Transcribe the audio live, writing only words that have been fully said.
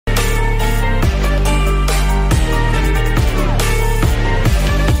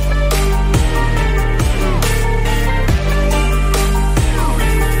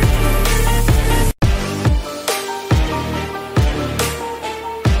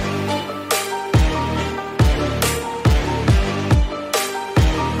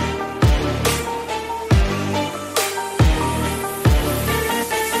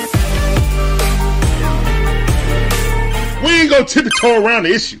tiptoe around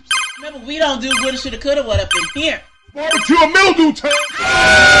the issues. Remember, we don't do woulda, shoulda, coulda, what up in here. Barbecue and mildew time.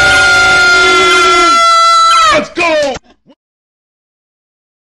 Let's go.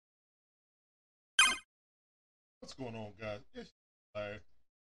 What's going on, guys?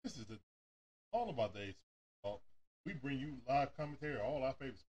 This is all about the Ace. We bring you live commentary, all our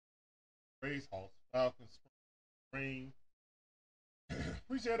favorites. Rays, Hawks, Falcons, Spring.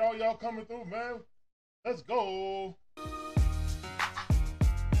 Appreciate all y'all coming through, man. Let's go.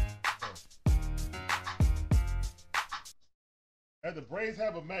 As the Braves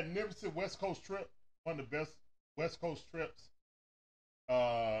have a magnificent West Coast trip, one of the best West Coast trips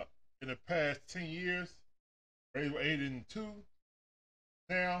in the past 10 years. Braves were 8-2.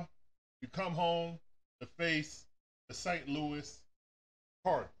 Now, you come home to face the St. Louis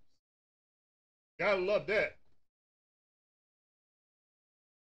Cardinals. Gotta love that.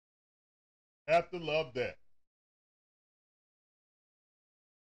 Have to love that.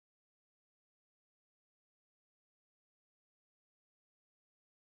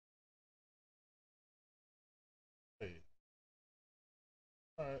 Hey.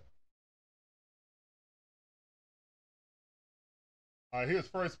 All right. All right, here's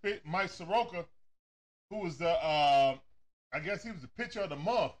first pitch. Mike Soroka, who was the, I guess he was the pitcher of the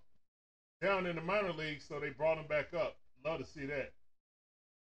month down in the minor leagues, so they brought him back up. Love to see that.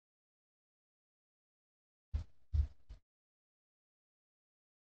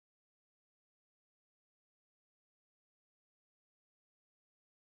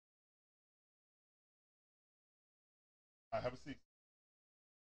 All right, have a seat.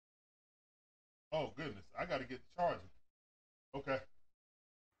 Oh, goodness. I got to get the charger. Okay.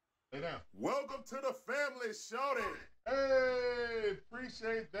 Lay down. Welcome to the family, shorty. Hey,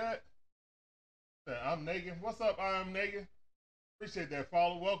 appreciate that. I'm Negan. What's up, I'm Negan? Appreciate that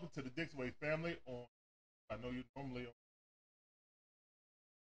follow. Welcome to the Dixway family on, I know you normally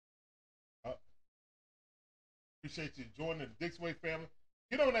on. Appreciate you joining the Dixway family.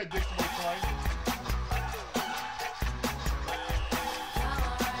 Get on that Dixway train.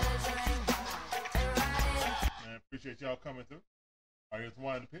 Man, appreciate y'all coming through. All right, here's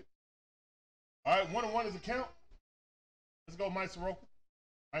one in the pit. All right, 1-1 is a count. Let's go, Mike Soroka.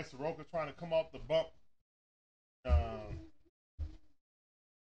 Mike Soroka trying to come off the bump.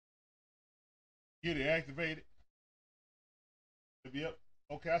 Get it activated. Yep.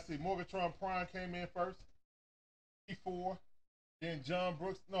 Okay, I see Morgatron Prime came in first. E4. Then John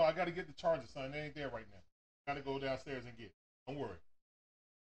Brooks. No, I got to get the charger, son. They ain't there right now. Got to go downstairs and get it. Don't worry.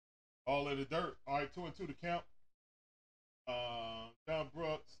 All in the dirt. All right, 2-2 to count. John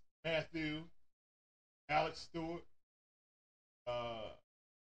Brooks, Matthew, Alex Stewart,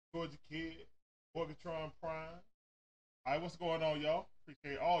 Georgia Kid, Morgatron Prime. All right, what's going on, y'all?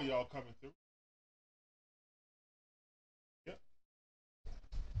 Appreciate all y'all coming through. Yep.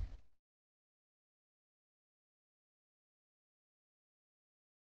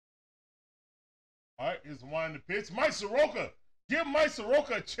 All right, here's one in the pitch. Mike Soroka. Give Mike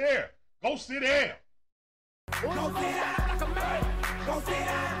Soroka a chair. Go sit down. Go sit down like a man. Go sit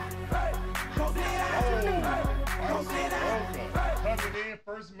down. Go sit down. Go sit down. Coming in,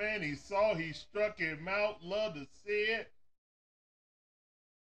 first man he saw, he struck him out. Love to see it.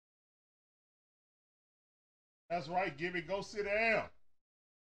 That's right, Gibby. Go sit down.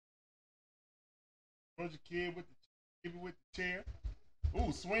 Georgia Kid with the Gibby with the chair.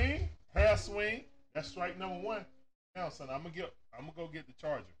 Ooh, swing, hair swing. That's strike number 1. Now, son, I'm gonna go get the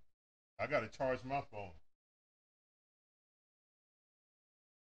charger. I gotta charge my phone.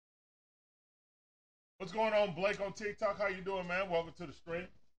 What's going on, Blake on TikTok? How you doing, man? Welcome to the stream.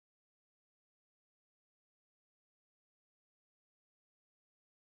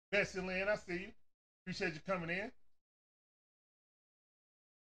 Bessie Lynn, I see you. Appreciate you coming in.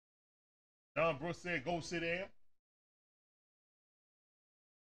 John Brooks said, go sit down.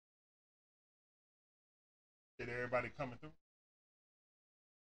 Get everybody coming through.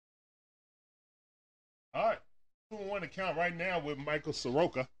 All right. 2-1 to count right now with Michael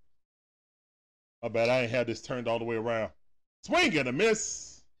Soroka. I bet I ain't had this turned all the way around. Swing and a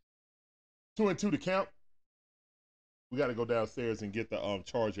miss. 2-2 to count. We got to go downstairs and get the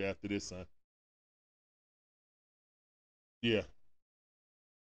charger after this, son. Yeah.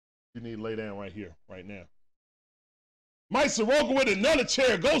 You need to lay down right here, right now. Mike Soroka with another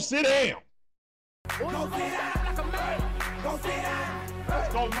chair. Go sit down. Go sit down like a man. Go sit down.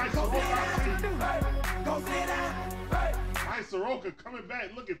 Let's go, Mike Soroka. Go sit down. Mike Soroka coming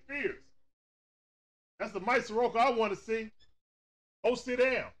back looking fierce. That's the Mike Soroka I want to see. Go sit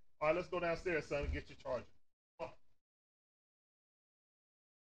down. All right, let's go downstairs, son, and get your charger.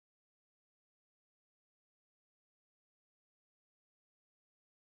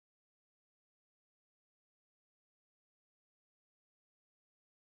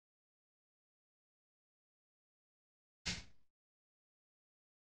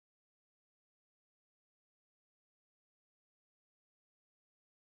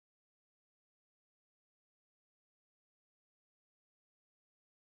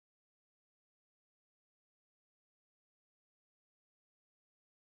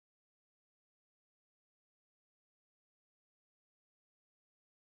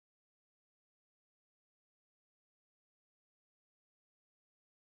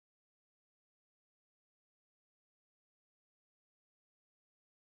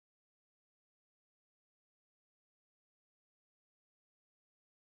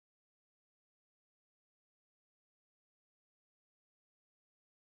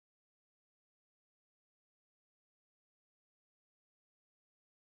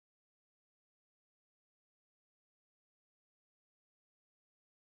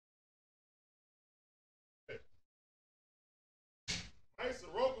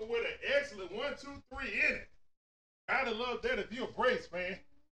 Soroka with an excellent 1, 2, 3 in it. Gotta love that if you're a Braves fan.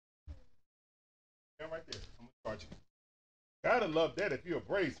 Yeah, right there. I'm gonna charge you. Gotta love that if you're a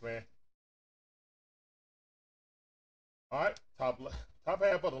Braves fan. All right, top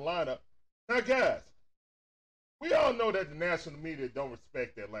half of the lineup. Now, guys, we all know that the national media don't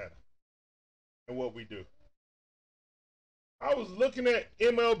respect Atlanta and what we do. I was looking at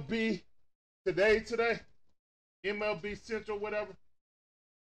MLB today, MLB Central, whatever.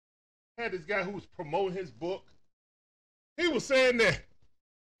 Had this guy who was promoting his book. He was saying that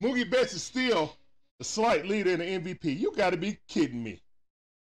Mookie Betts is still the slight leader in the MVP. You got to be kidding me.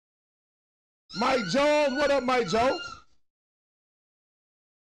 Mike Jones, what up, Mike Jones?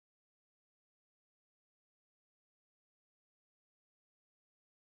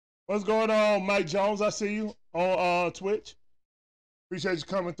 What's going on, Mike Jones? I see you on Twitch. Appreciate you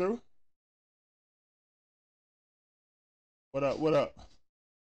coming through. What up? What up?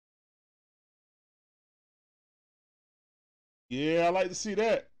 Yeah, I like to see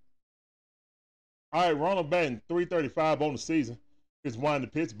that. All right, Ronald batting .335 on the season. Just winding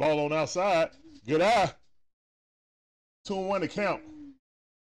the pitch, ball on outside. Good eye. 2-1 to count.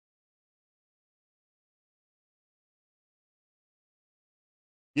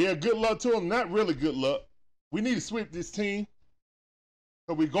 Yeah, good luck to him. Not really good luck. We need to sweep this team.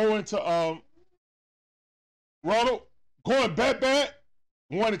 So we go into Ronald going back.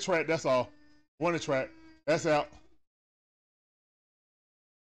 One to track, that's all. One to track. That's out.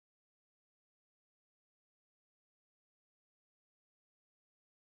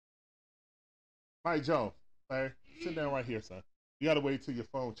 Mike Jones, Larry, sit down right here, son. You gotta wait till your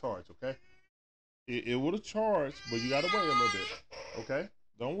phone charge, okay? It would have charged, but you gotta wait a little bit, okay?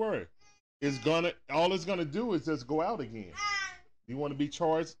 Don't worry. All it's gonna do is just go out again. You want to be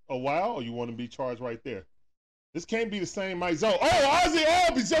charged a while, or you want to be charged right there? This can't be the same Mike Jones. Oh, Ozzie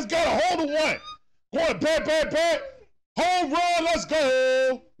Albies just got a hold of one. Going back. Home run, let's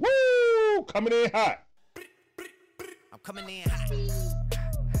go. Woo! Coming in hot. I'm coming in hot.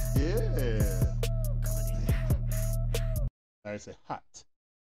 Yeah. I say hot.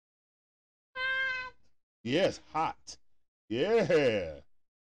 Yes, hot. Yeah.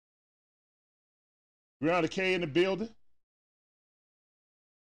 Brianna K in the building.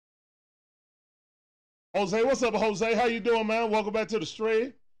 Jose, what's up, Jose? How you doing, man? Welcome back to the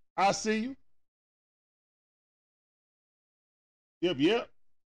stream. I see you. Yep.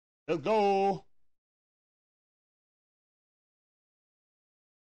 Let's go.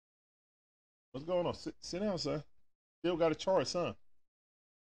 What's going on? Sit down, son. Still got a charge, son.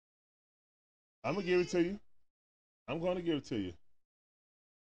 I'm going to give it to you. I'm going to give it to you.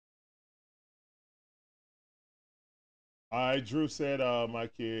 All right, Drew said, my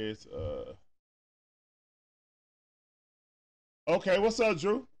kids, okay, what's up,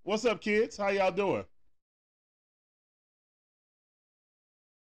 Drew? What's up, kids? How y'all doing?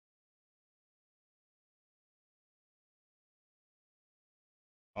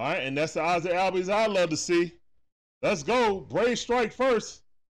 All right, and that's the Ozzie Albies I love to see. Let's go. Braves strike first.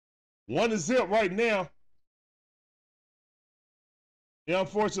 1-0 right now. Yeah,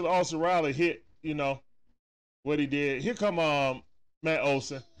 unfortunately, Austin Riley hit, what he did. Here come Matt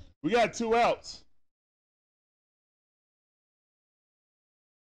Olson. We got 2 outs.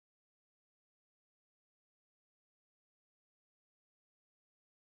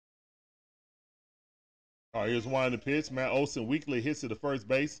 All right, here's one the pitch. Matt Olson weakly hits to the first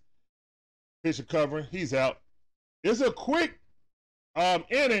base. Pitcher covering. He's out. It's a quick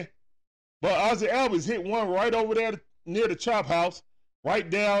inning, but Ozzie Albies hit one right over there near the chop house, right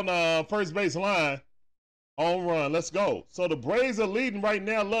down first base line. Home run. Let's go. So the Braves are leading right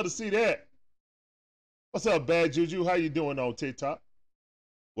now. Love to see that. What's up, Bad Juju? How you doing on TikTok?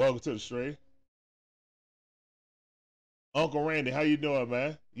 Welcome to the stream. Uncle Randy, how you doing,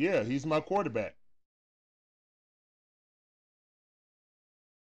 man? Yeah, he's my quarterback.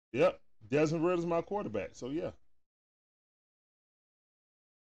 Yep. Desmond Ritter's my quarterback. So, yeah.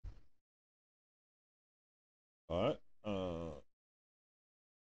 All right.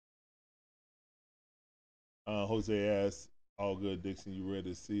 Jose asks, all good, Dixon. You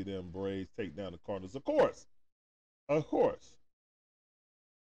ready to see them Braves take down the Cardinals? Of course. Of course.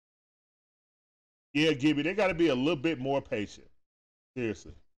 Yeah, Gibby, they got to be a little bit more patient.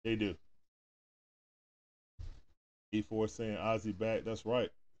 Seriously, they do. E4 saying Ozzie back. That's right.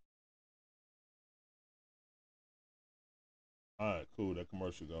 All right, cool. That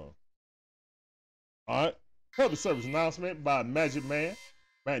commercial gone. All right. Public service announcement by Magic Man.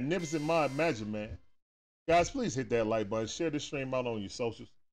 Magnificent Mod Magic Man. Guys, please hit that like button. Share this stream out on your socials.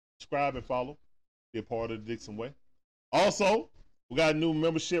 Subscribe and follow. Be a part of the Dixon Way. Also, We got a new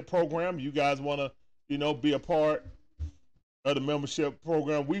membership program. You guys want to, be a part of the membership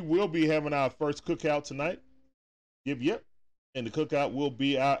program. We will be having our first cookout tonight. Yep. And the cookout will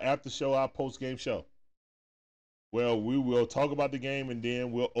be our after show, our post-game show. Well, we will talk about the game, and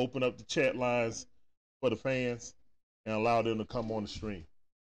then we'll open up the chat lines for the fans and allow them to come on the stream.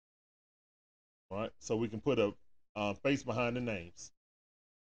 All right, so we can put a face behind the names.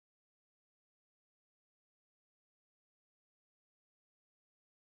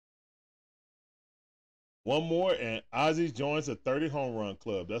 One more, and Ozzy joins a 30 home run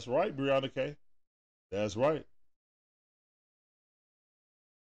club. That's right, Brianna K. That's right.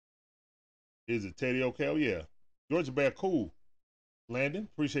 Is it Teddy O'Cal? Yeah. Georgia Bear, cool. Landon,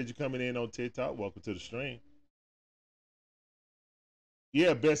 appreciate you coming in on TikTok. Welcome to the stream.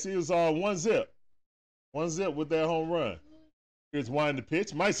 Yeah, Bessie, it was 1-0. 1-0 with that home run. Here's winding the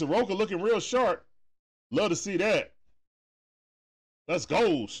pitch. Mike Soroka looking real sharp. Love to see that. Let's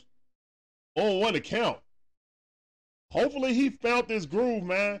go. 0-1 to count. Hopefully he found this groove,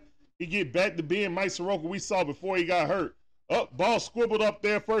 man. He get back to being Mike Soroka we saw before he got hurt. Ball scribbled up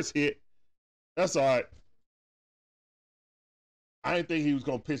there, first hit. That's all right. I didn't think he was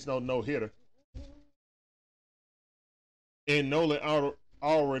going to pitch no-hitter. And Nolan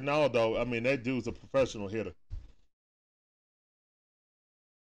Ronaldo, I mean, that dude's a professional hitter.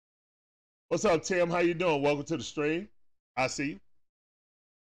 What's up, Tim? How you doing? Welcome to the stream. I see you.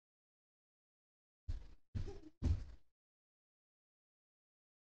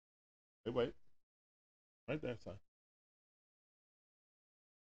 Hey, wait. Right there, son.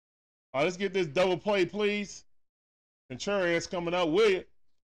 All right, let's get this double play, please. Contreras coming up with it.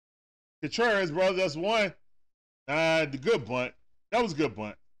 Contreras, brother, that's one. The good bunt. That was a good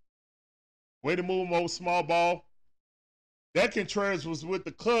bunt. Way to move him over small ball. That Contreras was with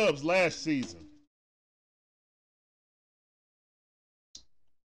the Cubs last season.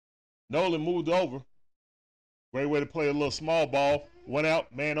 Nolan moved over. Great way to play a little small ball. One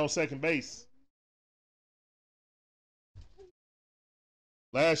out, man on second base.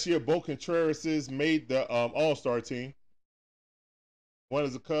 Last year, both Contrerases made the All-Star team. One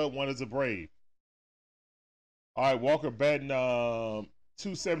is a Cub, one is a Brave. All right, Walker batting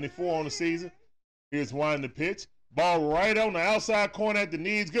 274 on the season. Here's winding the pitch. Ball right on the outside corner at the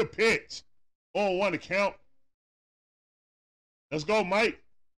knees. Good pitch. 0-1 to count. Let's go, Mike.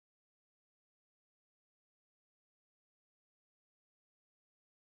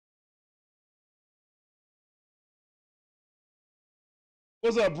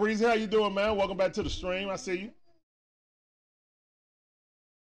 What's up, Breezy? How you doing, man? Welcome back to the stream. I see you.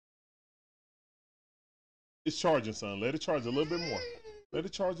 It's charging, son. Let it charge a little bit more. Let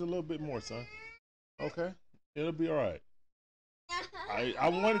it charge a little bit more, son. Okay? It'll be all right. I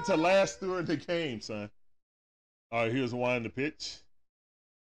want it to last through the game, son. All right, here's winding the pitch.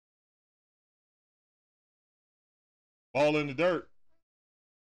 Ball in the dirt.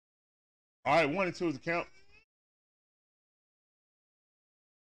 All right, 1-2 is the count.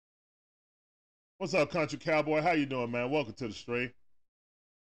 What's up, Country Cowboy? How you doing, man? Welcome to the stream.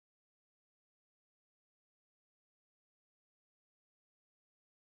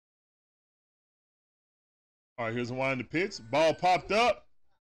 All right, here's a winding pitch. Ball popped up.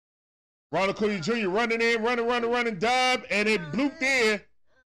 Ronald Acuna Jr. running in, running, dive, and it blooped in.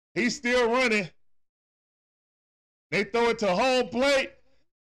 He's still running. They throw it to home plate.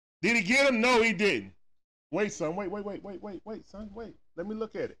 Did he get him? No, he didn't. Wait, son. Wait, son. Wait. Let me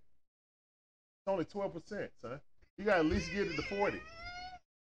look at it. It's only 12%, son. You got to at least get it to 40.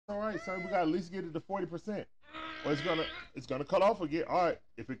 All right, son. We got to at least get it to 40%. Well, it's gonna cut off again. All right.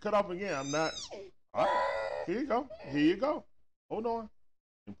 If it cut off again, I'm not. All right. Here you go. Here you go. Hold on.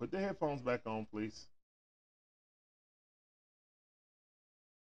 And put the headphones back on, please.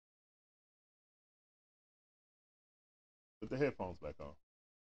 Put the headphones back on.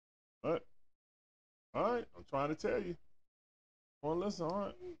 All right. All right. I'm trying to tell you. Come on, listen. All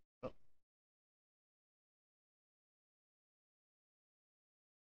right. Oh.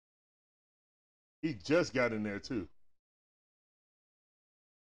 He just got in there, too.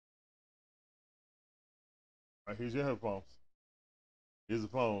 All right, here's your headphones. Here's the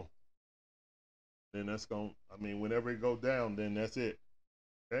phone. Then that's going to, I mean, whenever it go down, then that's it.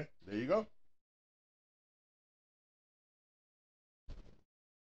 Okay? There you go.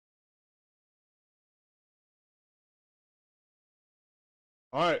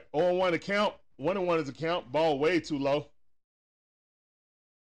 All right, 0-1 to count. 1-1 is a count. Ball way too low.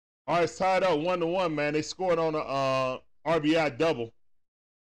 All right, it's tied up 1-1, man. They scored on a RBI double.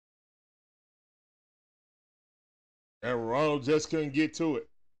 And Ronald just couldn't get to it.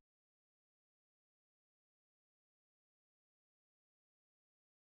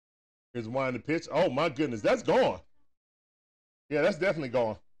 Here's one the pitch. Oh my goodness, that's gone. Yeah, that's definitely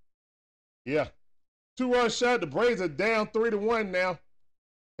gone. Yeah. 2-run shot. The Braves are down 3-1 now.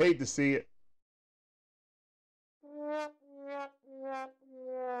 Hate to see it.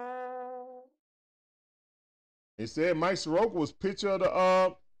 They said Mike Soroka was pitcher of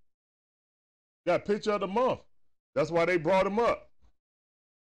the got pitcher of the month. That's why they brought him up.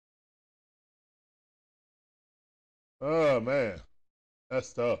 Oh man,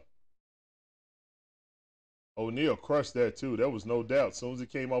 that's tough. O'Neal crushed that too. There was no doubt. As soon as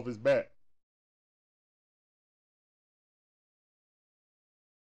it came off his bat.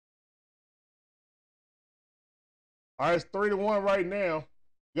 All right, it's 3-1 right now.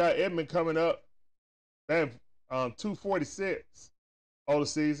 You got Edmund coming up. Man, 246 all the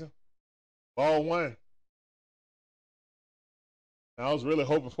season. Ball one. I was really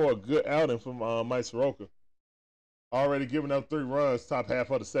hoping for a good outing from Mike Soroka. Already giving up 3 runs, top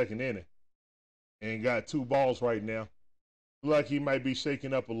half of the second inning. And got 2 balls right now. Look like he might be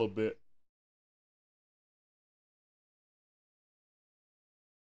shaking up a little bit.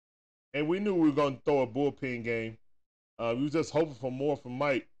 And we knew we were going to throw a bullpen game. We were just hoping for more from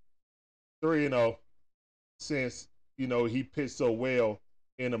Mike. 3-0 since, he pitched so well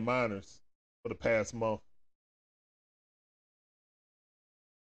in the minors for the past month.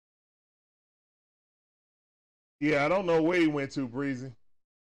 Yeah, I don't know where he went to, Breezy.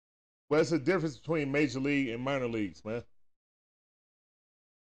 But it's the difference between major league and minor leagues, man.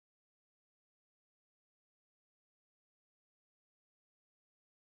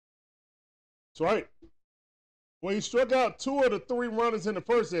 That's right. Well, he struck out 2 of the 3 runners in the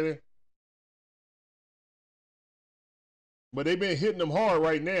first inning. But they've been hitting them hard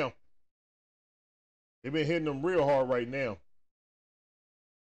right now. They've been hitting them real hard right now.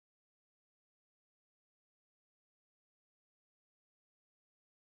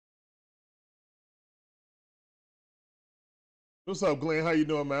 What's up, Glenn? How you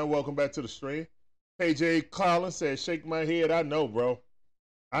doing, man? Welcome back to the stream. KJ Collins says, shake my head. I know, bro.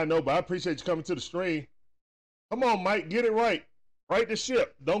 I know, but I appreciate you coming to the stream. Come on, Mike. Get it right. Right the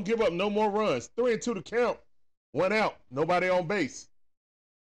ship. Don't give up no more runs. 3-2 to count. 1 out. Nobody on base.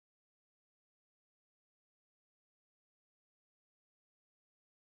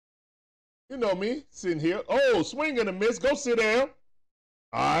 You know me, sitting here. Oh, swing and a miss. Go sit down.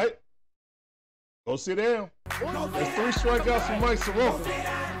 All right. Go sit down. There's 3 strikeouts from Mike Soroka.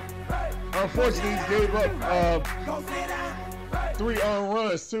 Unfortunately, he gave up 3 earned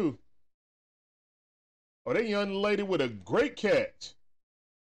runs, too. Oh, that young lady with a great catch.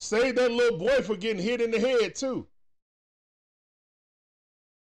 Saved that little boy for getting hit in the head, too.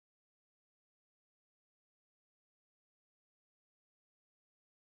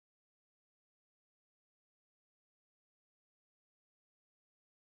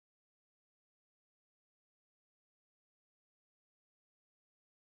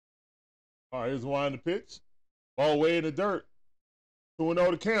 All right, here's one the pitch. Ball way in the dirt.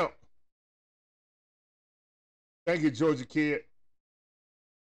 2-0 to count. Thank you, Georgia Kid.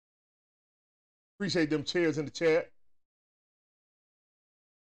 Appreciate them cheers in the chat.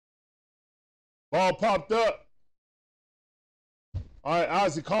 Ball popped up. All right,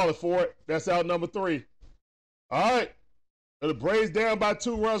 Ozzy calling for it. That's out number 3. All right. The Braves down by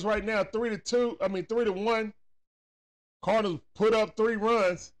 2 runs right now. 3-1. Cardinals put up 3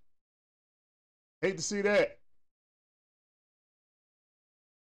 runs. Hate to see that.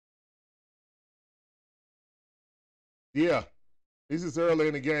 Yeah. This is early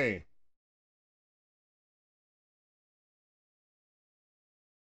in the game.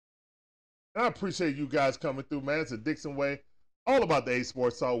 I appreciate you guys coming through, man. It's a Dixon Way. All about the A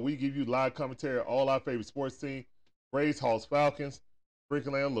Sports Talk. We give you live commentary on all our favorite sports teams. Braves, Hawks, Falcons,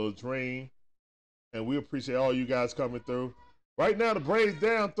 Brickland, Little Dream. And we appreciate all you guys coming through. Right now, the Braves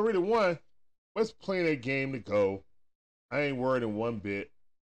down 3-1. Let's play that game to go. I ain't worried in one bit.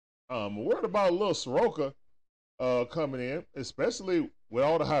 I'm worried about a little Soroka coming in, especially with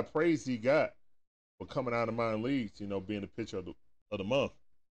all the high praise he got for coming out of minor leagues, being the pitcher of the month.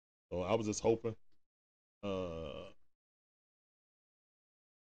 So I was just hoping for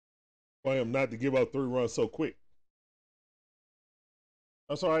him not to give up 3 runs so quick.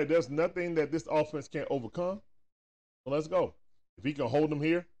 That's all right. There's nothing that this offense can't overcome. So let's go. If he can hold them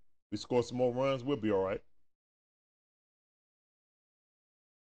here, we score some more runs, we'll be all right.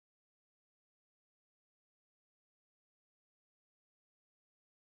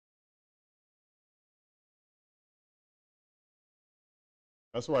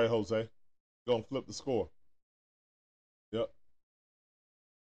 That's right, Jose. Gonna flip the score. Yep.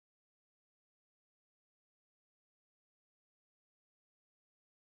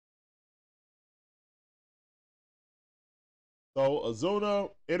 So Ozuna,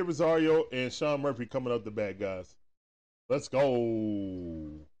 Eddie Rosario, and Sean Murphy coming up the bat, guys. Let's go.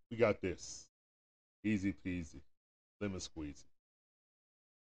 We got this. Easy peasy. Lemon squeezy.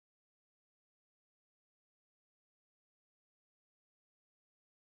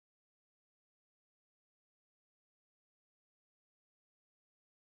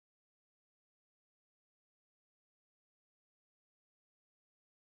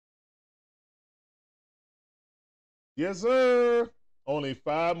 Yes, sir. Only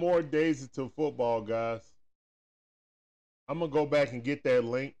 5 more days until football, guys. I'm going to go back and get that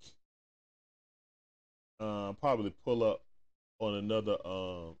link. Probably pull up on another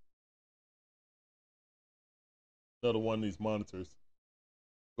one of these monitors.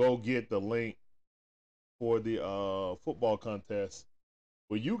 Go get the link for the football contest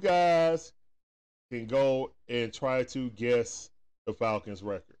where you guys can go and try to guess the Falcons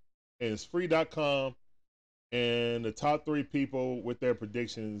record. And it's free.com. And the top 3 people with their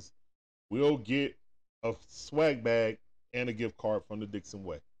predictions will get a swag bag and a gift card from the Dixon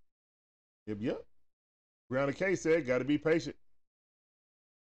Way. Yep. Brianna K said, got to be patient.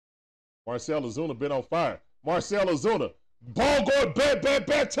 Marcell Ozuna been on fire. Marcell Ozuna, ball going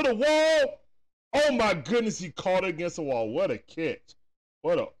back to the wall. Oh my goodness, he caught it against the wall. What a catch.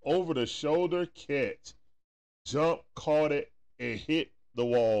 What a over-the-shoulder catch. Jump, caught it, and hit the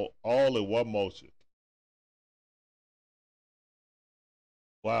wall all in one motion.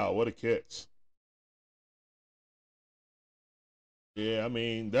 Wow, what a catch. Yeah, I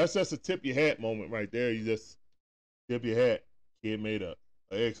mean, that's just a tip your hat moment right there. You just tip your hat. Kid made an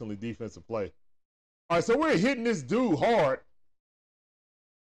excellent defensive play. All right, so we're hitting this dude hard.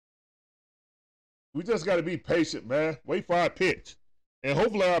 We just got to be patient, man. Wait for our pitch. And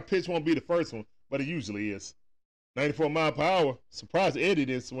hopefully our pitch won't be the first one, but it usually is. 94 mile per hour. Surprised Eddie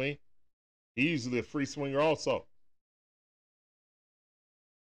didn't swing. He's usually a free swinger also.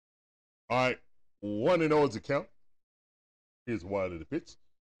 All right, 1-0 is the count. Here's wide of the pitch.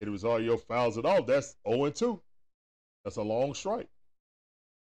 Eddie Rosario fouls it off. That's 0-2. That's a long strike.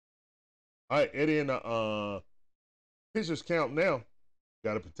 All right, Eddie in the pitcher's count now.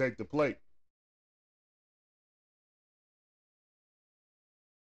 Got to protect the plate.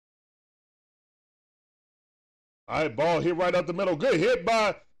 All right, ball hit right up the middle. Good hit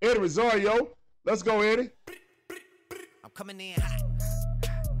by Eddie Rosario. Let's go, Eddie. I'm coming in hot.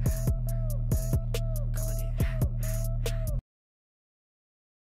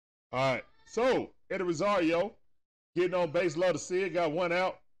 All right, so Eddie Rosario getting on base. Love to see it. Got 1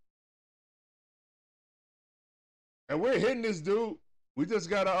 out. And we're hitting this dude. We just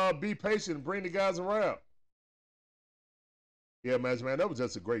got to be patient and bring the guys around. Yeah, man, that was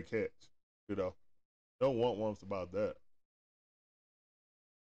just a great catch. You know, don't want ones about that.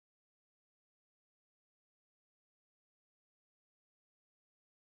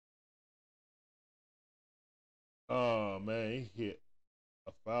 Oh, man, he hit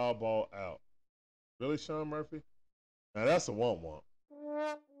a foul ball out. Really, Sean Murphy? Now, that's a 1-1.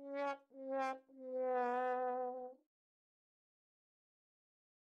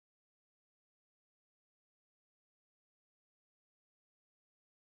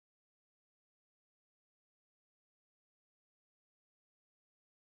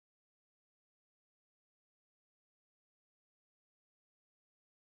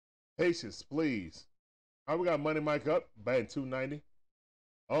 Patience, please. All right, we got Money Mike up, batting 290.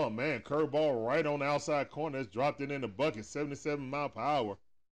 Oh, man, curveball right on the outside corner. It's dropped it in the bucket, 77 mile per hour.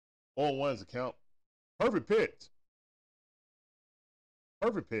 0-1's the count. Perfect pitch.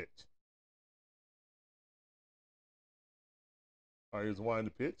 Perfect pitch. All right, here's one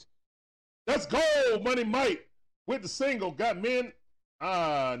the pitch. Let's go, Money Mike with the single. Got men.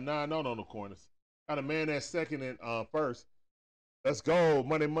 No corners. Got a man at second and first. Let's go,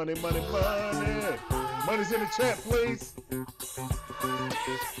 money. Money's in the chat, please.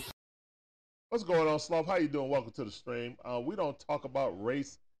 What's going on, Sloth? How you doing? Welcome to the stream. We don't talk about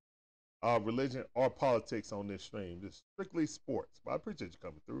race, religion, or politics on this stream. It's strictly sports. But I appreciate you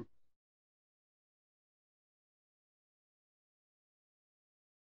coming through.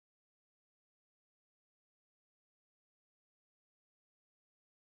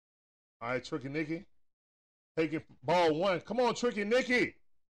 All right, Tricky Nicky. Taking ball 1. Come on, Tricky Nicky.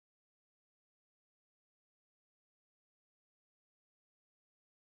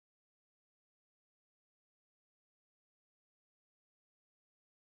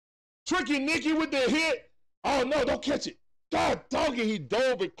 Tricky Nicky with the hit. Oh, no, don't catch it. God doggy, he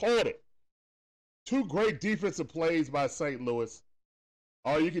dove and caught it. 2 great defensive plays by St. Louis.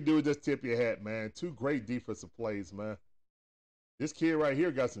 All you can do is just tip your hat, man. 2 great defensive plays, man. This kid right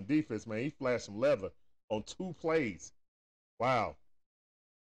here got some defense, man. He flashed some leather on 2 plays. Wow.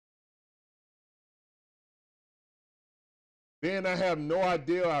 Then I have no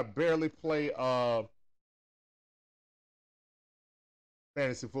idea. I barely play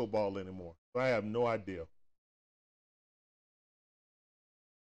fantasy football anymore. So I have no idea.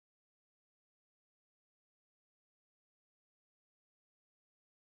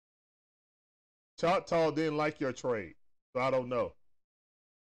 Choctaw didn't like your trade, so I don't know.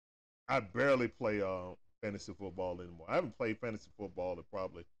 I barely play fantasy football anymore. I haven't played fantasy football in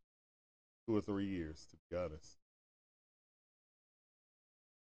probably 2 or 3 years, to be honest.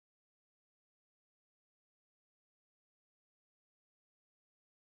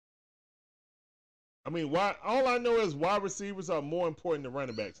 I mean, why? All I know is wide receivers are more important than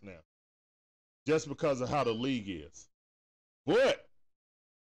running backs now, just because of how the league is. But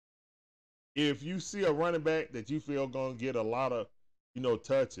if you see a running back that you feel gonna get a lot of,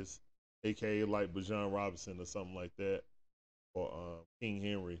 touches, aka like Bijan Robinson or something like that, or King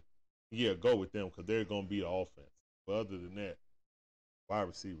Henry, yeah, go with them because they're gonna be the offense. But other than that, wide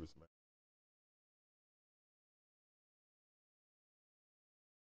receivers, man.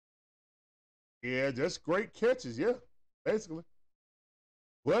 Yeah, just great catches, yeah, basically.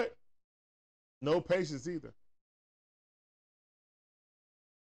 But no patience either.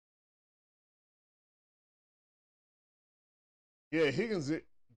 Yeah, Higgins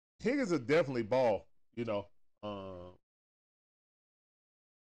will definitely ball. You know, um,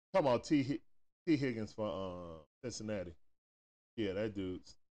 come on, T Higgins for Cincinnati. Yeah, that dude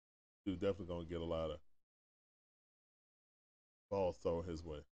definitely gonna get a lot of balls thrown his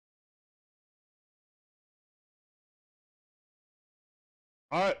way.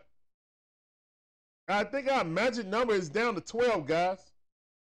 All right, I think our magic number is down to 12, guys.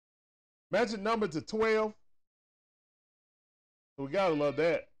 Magic number to 12. So we gotta love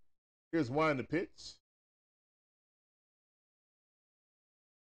that. Here's Wine the pitch.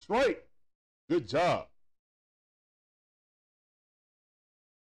 Straight. Good job.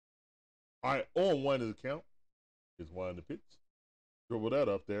 All right, on one is a count. Here's Wine the pitch. Dribble that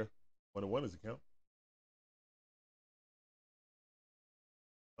up there. 1-1 is a count.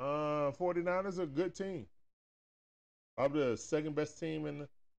 49ers are a good team. Probably the second best team in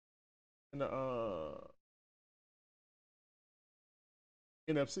the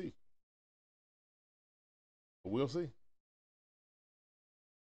NFC. But we'll see.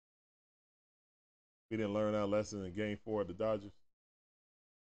 We didn't learn our lesson in Game 4 of the Dodgers.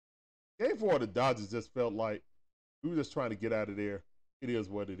 Game 4 of the Dodgers just felt like we were just trying to get out of there. It is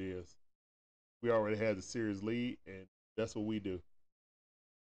what it is. We already had the series lead, and that's what we do.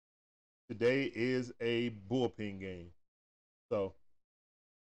 Today is a bullpen game. So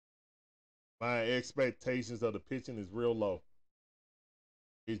my expectations of the pitching is real low.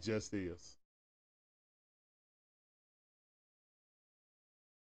 It just is.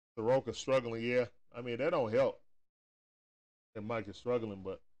 Soroka struggling, yeah. I mean, that don't help. And Mike is struggling,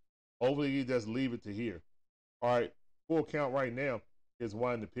 but hopefully you just leave it to here. All right, full count right now is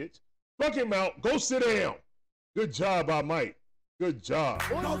winding the pitch. Look him out. Go sit down. Good job by Mike. Good job.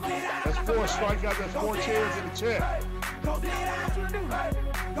 That's 4 strikeouts. That's 4 chairs in the chat. Go sit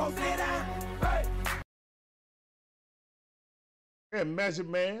down. Go sit down. And Magic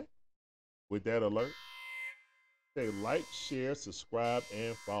Man, with that alert, say like, share, subscribe,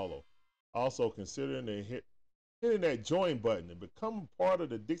 and follow. Also consider hitting that join button and become part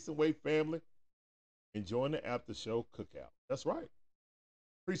of the Dixon Way family and join the after show cookout. That's right.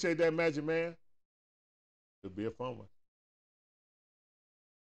 Appreciate that, Magic Man. It'll be a fun one.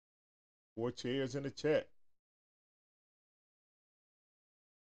 4 chairs in the chat.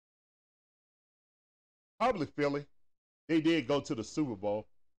 Probably Philly. They did go to the Super Bowl.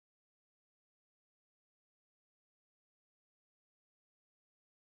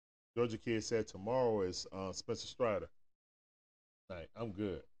 Georgia Kid said tomorrow is Spencer Strider. Night. I'm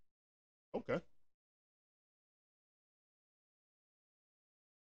good. Okay.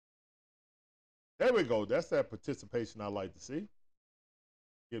 There we go. That's that participation I like to see.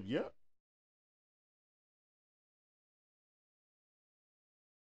 Yep.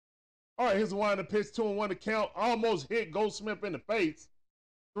 All right, here's the one to pitch, 2-1 to count. Almost hit Goldsmith in the face.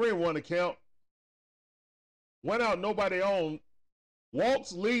 3-1 to count. 1 out, nobody on.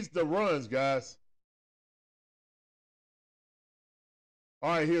 Walks leads the runs, guys. All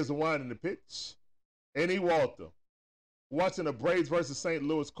right, here's the one in the pitch. And he walked them. Watching the Braves versus St.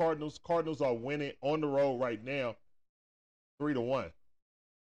 Louis Cardinals. Cardinals are winning on the road right now. 3-1.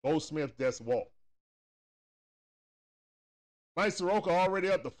 Goldsmith just walked. Mike Soroka already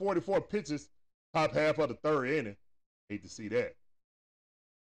up to 44 pitches, top half of the 3rd inning. Hate to see that.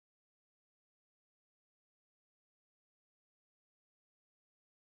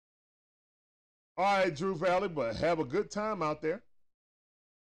 All right, Drew Valley, but have a good time out there.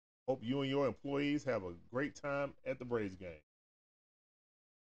 Hope you and your employees have a great time at the Braves game.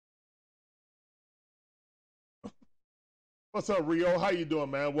 What's up, Rio? How you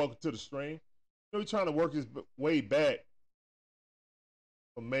doing, man? Welcome to the stream. He's trying to work his way back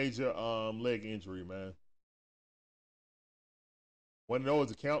from major leg injury, man. One of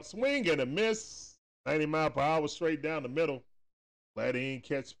those accounts, swing and a miss. 90 mile per hour straight down the middle. Glad he didn't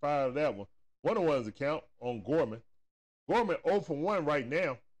catch fire of that one. One of one's account on Gorman. Gorman 0 for 1 right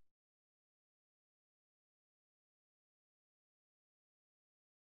now.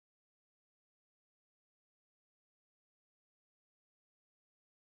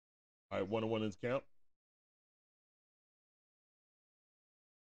 All right, 1 1 in his count.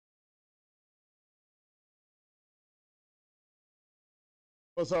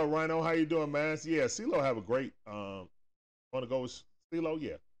 What's up, Rhino? How you doing, man? Yeah, CeeLo have a great want to go with CeeLo?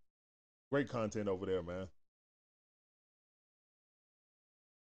 Yeah. Great content over there, man.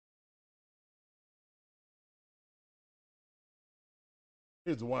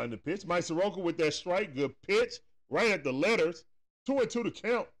 Here's the one in the pitch. Mike Soroka with that strike. Good pitch. Right at the letters. 2-2 to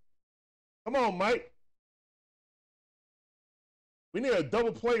count. Come on, Mike. We need a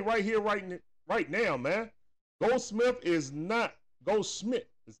double play right here, right now, man. Goldsmith is not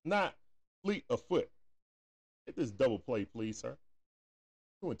fleet of foot. Hit this double play, please, sir.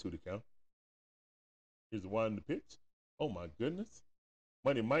 2-2 to count. Here's the one in the pitch. Oh, my goodness.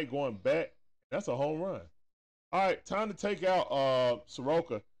 Money Mike going back. That's a home run. All right, time to take out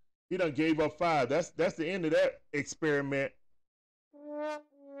Soroka. He done gave up 5. That's the end of that experiment.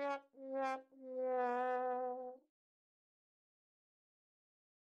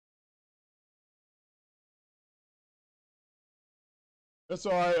 That's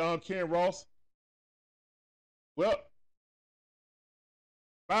all right, Ken Ross. Well,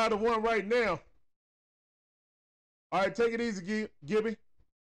 5-1 right now. All right, take it easy, Gibby.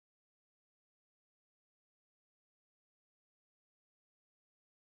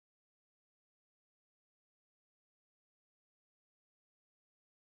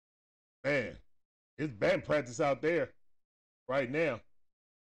 Man, it's bad practice out there right now.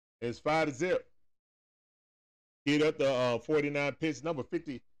 It's 5-0. Get up the 49 pitch, number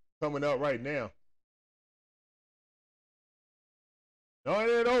 50 coming up right now. No,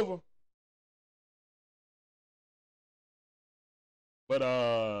 it ain't over. But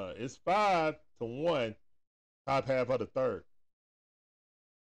it's 5-1, top half of the third.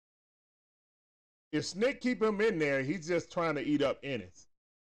 If Snick keep him in there, he's just trying to eat up innings.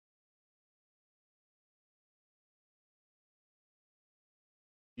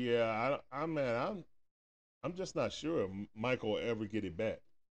 Yeah, I'm just not sure Michael will ever get it back.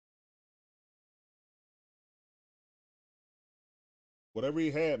 Whatever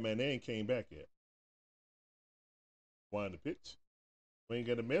he had, man, they ain't came back yet. Wind the pitch. We ain't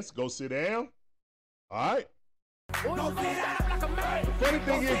gonna miss. Go sit down. All right. The funny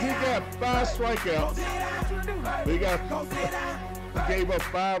thing is he got 5 strikeouts. He gave up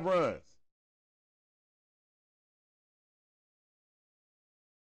 5 runs.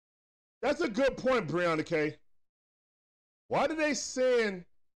 That's a good point, Brianna K. Why did they send?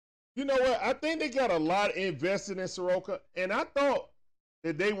 You know what? I think they got a lot invested in Soroka, and I thought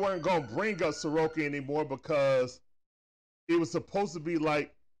that they weren't going to bring up Soroka anymore because it was supposed to be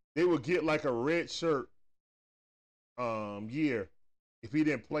like they would get like a red shirt year if he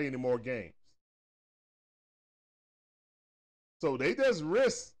didn't play any more games. So they just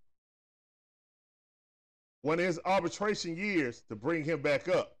risked one of his arbitration years to bring him back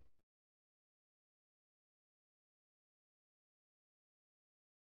up.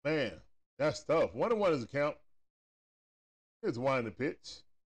 Man, that's tough. 1-1 is a count. Here's one the pitch.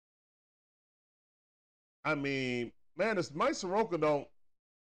 I mean, man, if Mike Soroka don't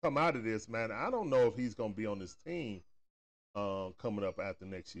come out of this, man, I don't know if he's going to be on this team coming up after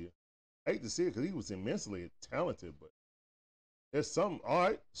next year. I hate to see it because he was immensely talented, but there's some, all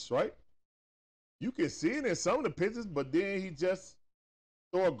right, strike. You can see it in some of the pitches, but then he just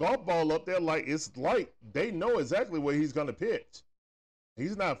throw a golf ball up there like it's like they know exactly where he's going to pitch.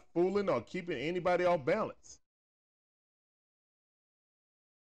 He's not fooling or keeping anybody off balance.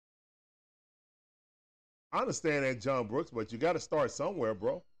 I understand that, John Brooks, but you got to start somewhere,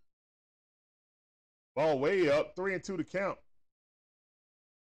 bro. Ball way up, 3-2 to count.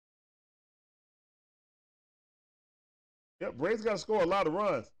 Yep, Braves got to score a lot of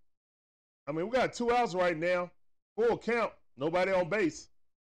runs. I mean, we got 2 outs right now. Full count. Nobody on base.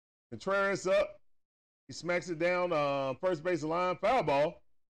 Contreras up. He smacks it down first base line. Foul ball.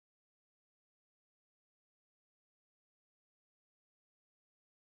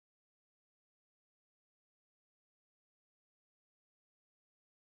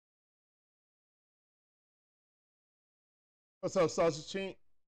 What's up, Sausage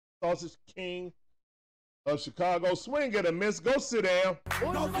King of Chicago? Swing at a miss. Go sit down.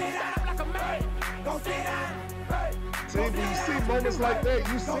 Go sit down like a man. Go sit down. Hey. See, when you see moments like that,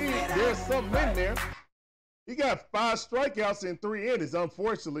 you see there's something in there. He got 5 strikeouts in 3 innings,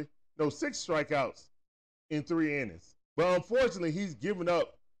 unfortunately. No, 6 strikeouts in 3 innings. But unfortunately, he's given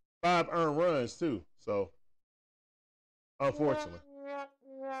up 5 earned runs, too. So, unfortunately.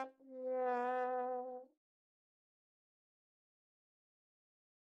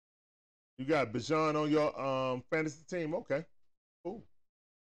 You got Bijan on your fantasy team. Okay, cool.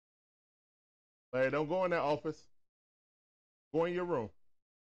 Hey, don't go in that office. Go in your room.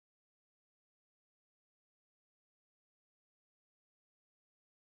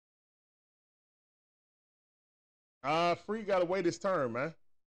 Free got to wait his turn, man.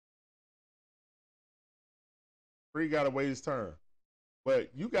 Free got to wait his turn.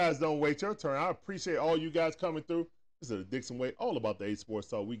 But you guys don't wait your turn. I appreciate all you guys coming through. This is the Dixon Way, all about the A Sports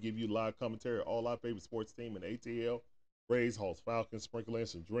Talk. We give you live commentary, all our favorite sports team in ATL, Braves, Hawks, Falcons,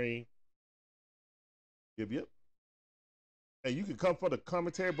 Sprinklerlands, and Dream. Yep. Hey, you can come for the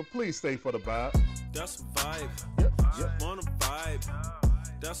commentary, but please stay for the vibe. That's a vibe. Yep. On a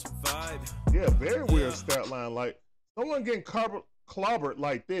vibe. That's a vibe. Yeah, very weird stat line. Like, someone getting clobbered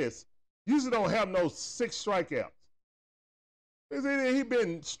like this usually don't have no 6 strikeouts. Is either he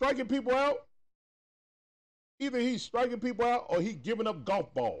been striking people out, either he's striking people out or he giving up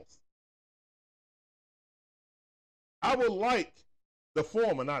golf balls. I would like the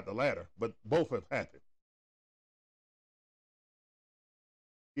former, not the latter, but both have happened.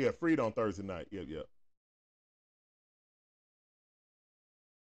 Yeah, freed on Thursday night. Yep.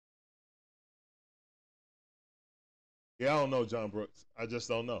 Yeah, I don't know, John Brooks. I just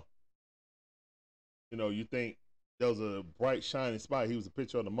don't know. You know, you think there was a bright, shining spot. He was a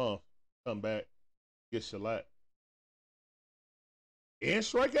pitcher of the month. Come back, get shellacked. And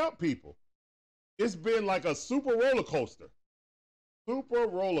strike out people. It's been like a super roller coaster. Super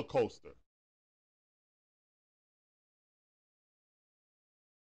roller coaster.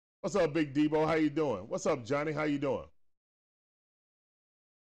 What's up, Big Debo? How you doing? What's up, Johnny? How you doing?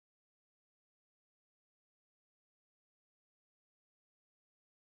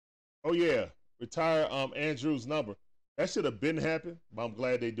 Oh yeah, retire Andrew's number. That should have been happened, but I'm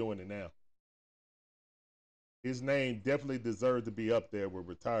glad they're doing it now. His name definitely deserved to be up there with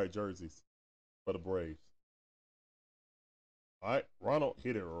retired jerseys for the Braves. All right, Ronald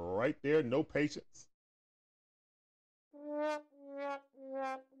hit it right there. No patience.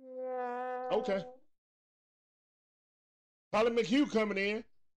 Okay. Colin McHugh coming in,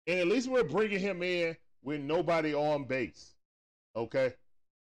 and at least we're bringing him in with nobody on base. Okay.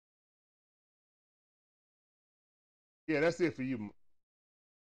 Yeah, that's it for you.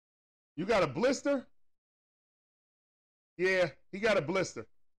 You got a blister? Yeah, he got a blister.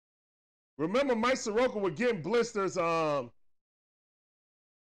 Remember Mike Soroka was getting blisters. That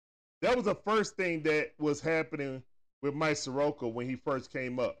was the first thing that was happening with Mike Soroka when he first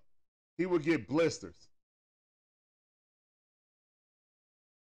came up. He would get blisters.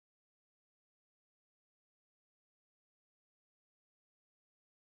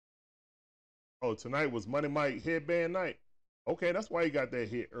 Oh, tonight was Monday Mike headband night. Okay, that's why he got that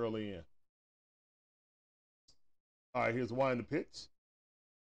hit early in. All right, here's one to pitch.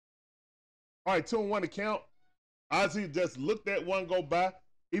 All right, 2-1 to count. Ozzie just looked at one go by,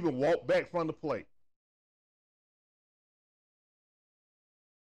 even walked back from the plate.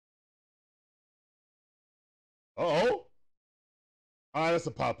 Uh-oh. All right, that's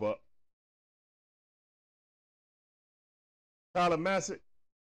a pop-up. Tyler Massett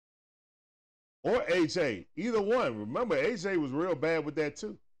or AJ, either one. Remember, AJ was real bad with that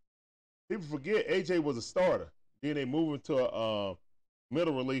too. People forget AJ was a starter. Then they move him to a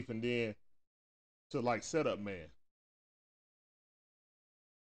middle relief and then to like setup man.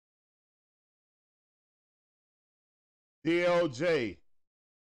 DLJ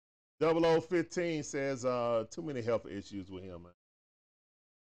 0015 says too many health issues with him, man.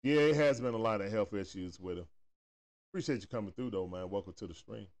 Yeah, it has been a lot of health issues with him. Appreciate you coming through though, man. Welcome to the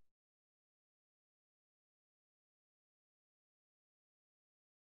stream.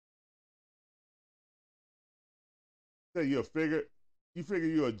 So you figure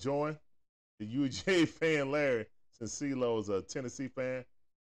you'll join the UJ fan Larry since CeeLo's a Tennessee fan.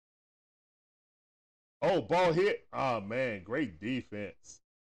 Oh, ball hit. Oh man, great defense.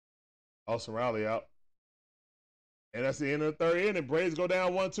 Austin Riley out. And that's the end of the third inning. Braves go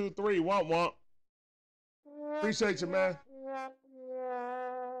down 1-2-3. Womp womp. Appreciate you, man.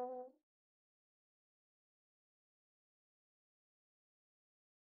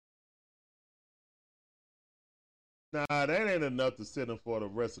 Nah, that ain't enough to sit him for the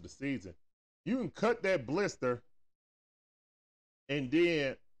rest of the season. You can cut that blister and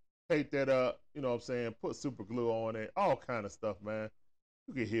then take that up, you know what I'm saying, put super glue on it, all kind of stuff, man.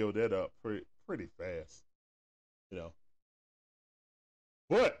 You can heal that up pretty fast, you know.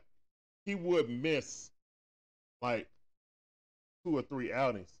 But he would miss like 2 or 3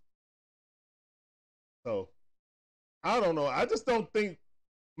 outings. So I don't know. I just don't think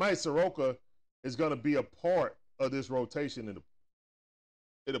Mike Soroka is going to be a part of this rotation in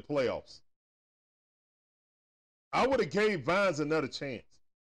the playoffs. I would have gave Vines another chance.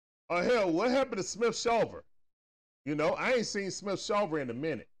 Oh hell, what happened to Smith Shawver? You know, I ain't seen Smith Shawver in a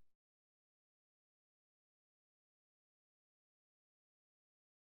minute.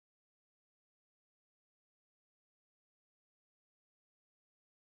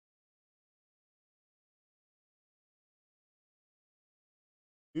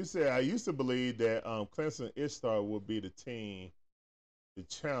 You said I used to believe that Clemson Ishtar would be the team to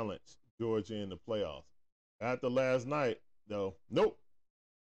challenge Georgia in the playoffs. After last night, though, nope.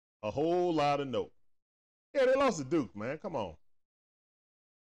 A whole lot of nope. Yeah, they lost to Duke, man. Come on.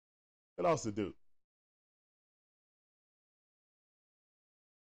 They lost to Duke.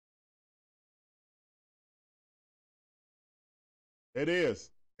 It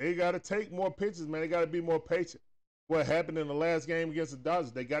is. They got to take more pitches, man. They got to be more patient. What happened in the last game against the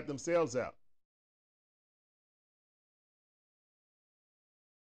Dodgers? They got themselves out.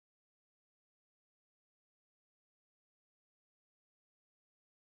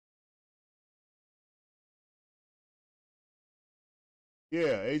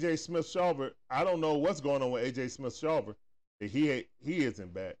 Yeah, AJ Smith-Shawver. I don't know what's going on with AJ Smith-Shawver. He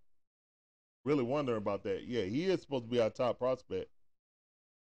isn't back. Really wondering about that. Yeah, he is supposed to be our top prospect.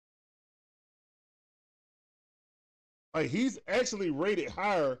 Like, he's actually rated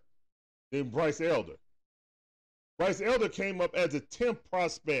higher than Bryce Elder. Bryce Elder came up as a 10th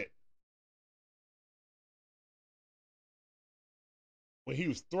prospect when he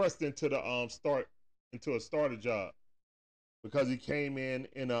was thrust into the a starter job because he came in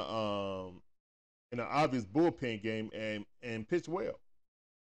an obvious bullpen game and pitched well.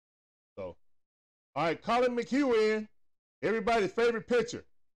 So, all right, Colin McHugh in, everybody's favorite pitcher.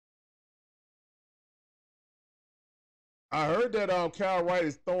 I heard that Cal Wright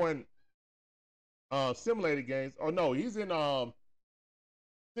is throwing simulated games. Oh no, he's in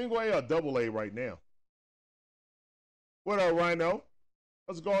single A or double A right now. What up, Rhino?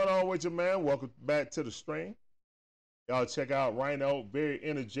 What's going on with you, man? Welcome back to the stream. Y'all check out Rhino, very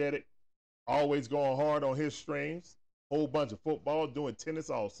energetic, always going hard on his streams. Whole bunch of football, doing tennis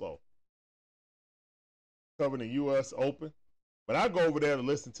also. Covering the U.S. Open. But I go over there to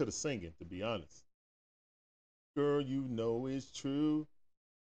listen to the singing, to be honest. Girl, you know it's true.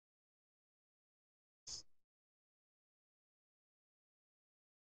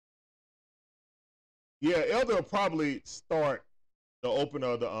 Yeah, Elder will probably start the opener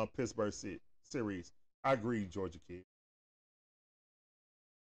of the Pittsburgh series. I agree, Georgia Kid.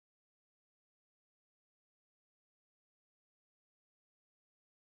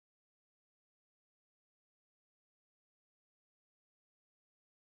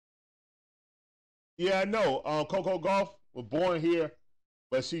 Yeah, I know. Coco Golf was born here,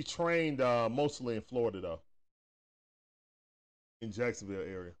 but she trained mostly in Florida, though, in Jacksonville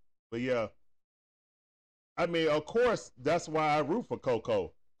area. But yeah, I mean, of course, that's why I root for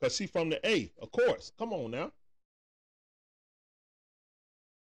Coco, because she's from the A. Of course. Come on now.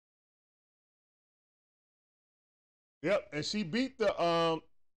 Yep, and she beat the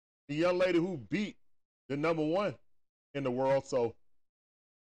young lady who beat the #1 in the world. So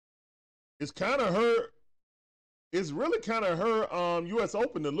it's kind of her. It's really kind of her U.S.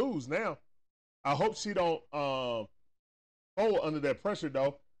 Open to lose now. I hope she don't fold under that pressure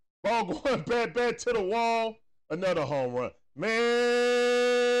though. Ball going bad to the wall. Another home run,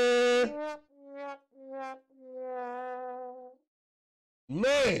 man.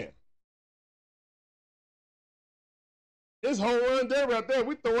 Man, this home run there right there.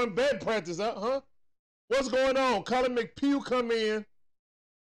 We throwing bad practice out, huh? What's going on? Colin McPew come in.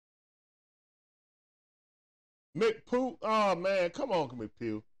 McPew, oh man, come on,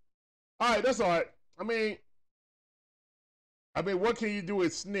 McPew. All right, that's all right. I mean, what can you do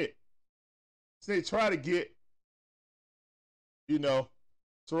with Snit? Snit try to get,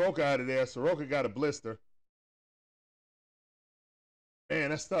 Soroka out of there. Soroka got a blister. Man,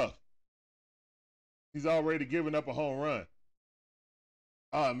 that's tough. He's already giving up a home run.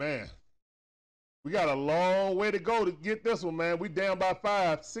 Oh man, we got a long way to go to get this one, man. We down by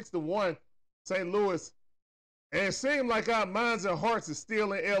 5, 6-1, St. Louis. And it seems like our minds and hearts are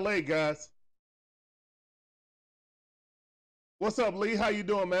still in LA, guys. What's up, Lee? How you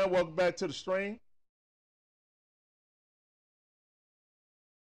doing, man? Welcome back to the stream.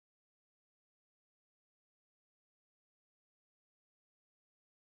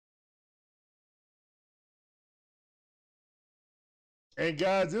 And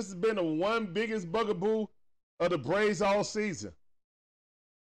guys, this has been the one biggest bugaboo of the Braves all season.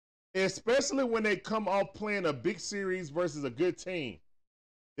 Especially when they come off playing a big series versus a good team.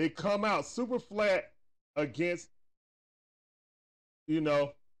 They come out super flat against,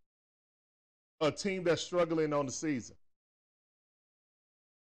 a team that's struggling on the season.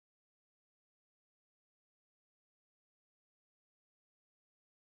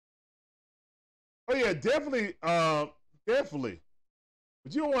 Oh yeah, definitely, definitely.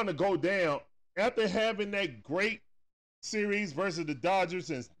 But you don't want to go down after having that great series versus the Dodgers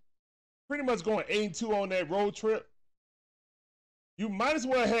and pretty much going 8-2 on that road trip. You might as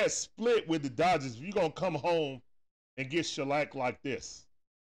well have split with the Dodgers if you're going to come home and get shellacked like this.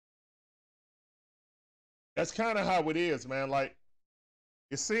 That's kind of how it is, man. Like,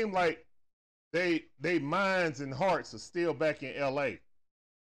 it seemed like they minds and hearts are still back in LA.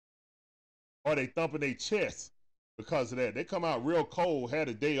 Or they thumping their chest because of that. They come out real cold, had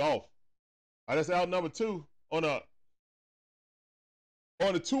a day off. That's out number 2 on a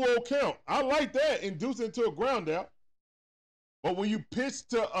 2-0 count. I like that, inducing into a ground out. But when you pitch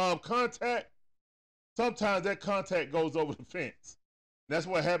to contact, sometimes that contact goes over the fence. And that's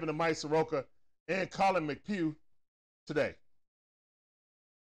what happened to Mike Soroka and Colin McHugh today.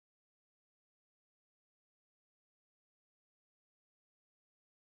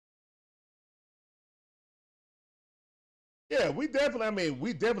 Yeah, we definitely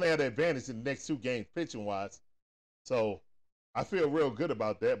have the advantage in the next 2 games pitching wise. So I feel real good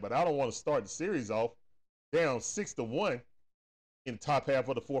about that, but I don't want to start the series off down 6-1 in the top half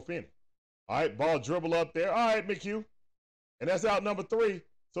of the 4th inning. All right, ball dribble up there. All right, McHugh. And that's out number 3.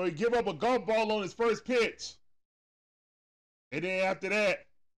 So he give up a golf ball on his first pitch. And then after that,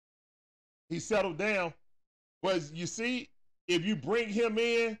 he settled down. But you see, if you bring him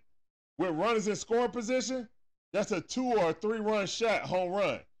in with runners in scoring position, that's a 2 or a 3-run shot, home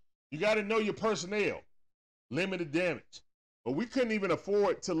run. You got to know your personnel. Limited damage. But we couldn't even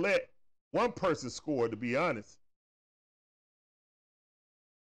afford to let one person score, to be honest.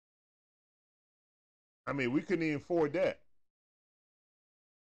 I mean, we couldn't even afford that.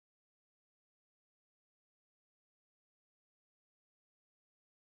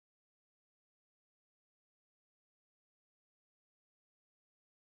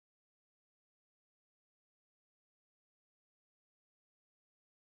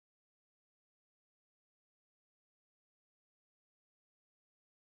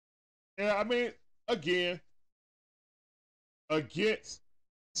 Yeah, I mean, again, against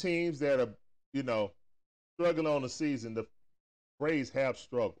teams that are, struggling on the season, the Braves have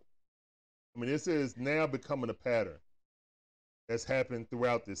struggled. I mean, this is now becoming a pattern that's happened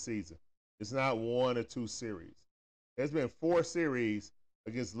throughout this season. It's not 1 or 2 series. There's been 4 series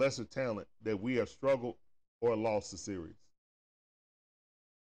against lesser talent that we have struggled or lost the series.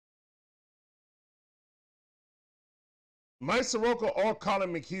 Mike Soroka or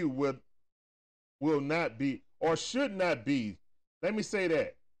Colin McHugh will not be, or should not be, let me say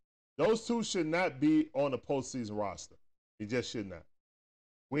that. Those 2 should not be on the postseason roster. They just should not.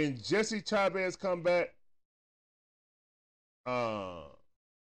 When Jesse Chavez come back, Dylan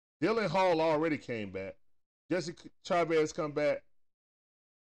Hall already came back. Jesse Chavez come back.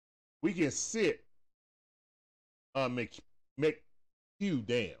 We can sit McHugh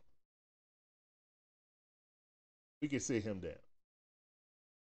down. We can sit him down.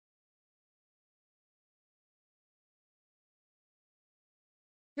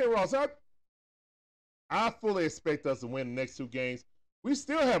 Okay, Ross, I fully expect us to win the next 2 games. We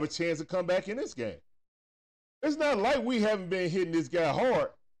still have a chance to come back in this game. It's not like we haven't been hitting this guy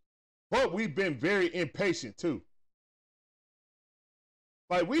hard, but we've been very impatient too.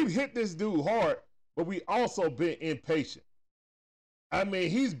 Like, we've hit this dude hard, but we also been impatient. I mean,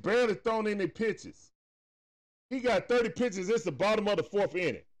 he's barely thrown any pitches. He got 30 pitches. It's the bottom of the 4th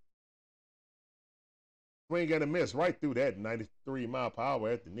inning. We ain't got a miss right through that 93 mile per hour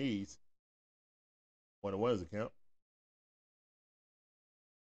at the knees. When it was a count.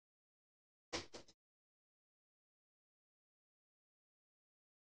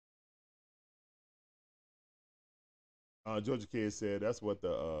 Georgia Kid said that's what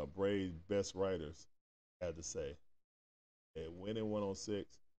the Braves best writers had to say. That winning 106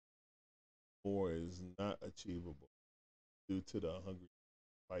 more is not achievable due to the hungry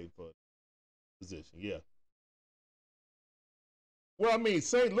fight for position. Yeah. Well, I mean,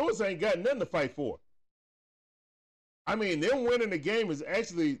 St. Louis ain't got nothing to fight for. I mean, them winning the game is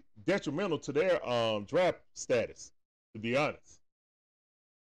actually detrimental to their draft status, to be honest.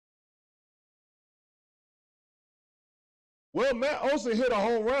 Well, Matt Olson hit a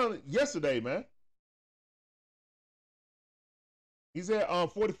home run yesterday, man. He's at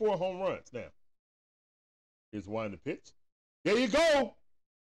 44 home runs now. Here's one the pitch. There you go.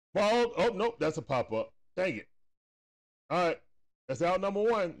 Ball. Oh, nope. That's a pop up. Dang it. All right. That's out number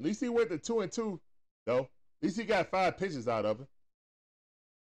one. At least he went to 2-2, though. At least he got 5 pitches out of it.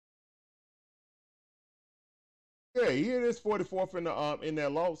 Yeah, he hit his 44th in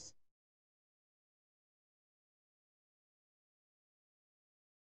that loss.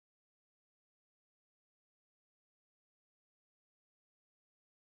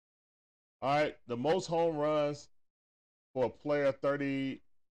 All right, the most home runs for a player 30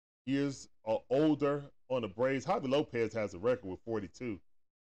 years or older on the Braves. Javi Lopez has a record with 42.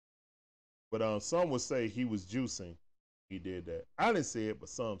 But some would say he was juicing. He did that. I didn't see it, but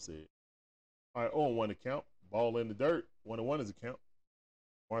some said. All right, 0-1 account. Ball in the dirt. 1-1 is a count.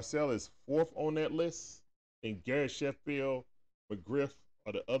 Marcel is 4th on that list. And Garrett Sheffield, McGriff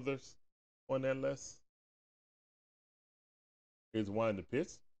are the others on that list. Here's one the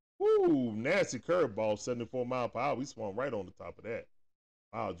pitch. Woo, nasty curveball, 74 mile per hour. We swung right on the top of that.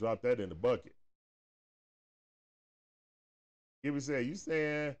 I'll drop that in the bucket. Gibby said, you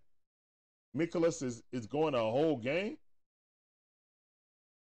saying Mikolas is going a whole game?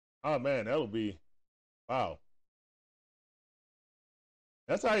 Oh, man, that'll be, wow.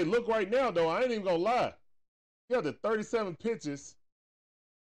 That's how he look right now, though. I ain't even going to lie. He had the 37 pitches,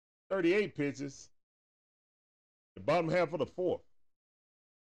 38 pitches, the bottom half of the 4th.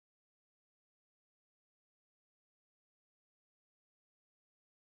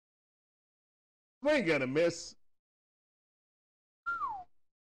 We ain't gonna miss.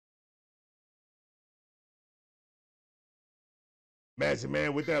 Magic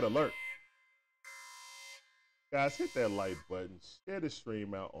Man with that alert. Guys, hit that like button. Share the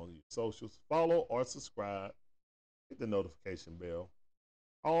stream out on your socials. Follow or subscribe. Hit the notification bell.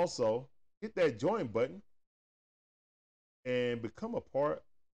 Also, hit that join button and become a part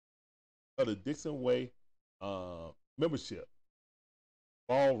of the Dixon Way membership.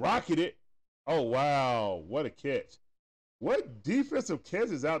 Ball rocketed. Oh, wow. What a catch. What defensive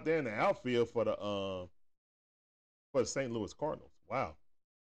catches out there in the outfield for the St. Louis Cardinals? Wow.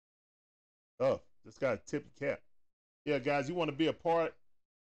 Tough. This guy tipped the cap. Yeah, guys, you want to be a part,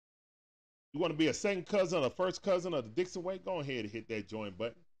 you want to be a second cousin or first cousin of the Dixon Way, go ahead and hit that join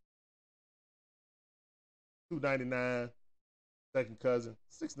button. $2.99, second cousin,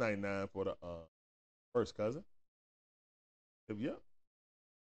 $6.99 for the first cousin. Yep.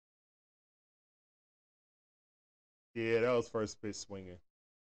 Yeah, that was first pitch swinging.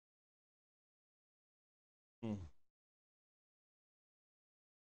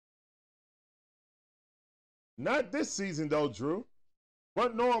 Not this season, though, Drew.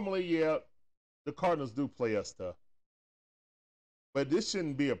 But normally, yeah, the Cardinals do play us tough. But this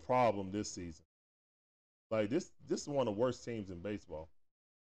shouldn't be a problem this season. Like, this is one of the worst teams in baseball,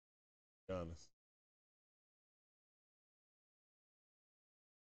 to be honest.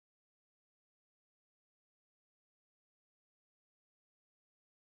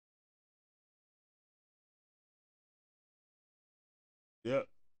 Yep.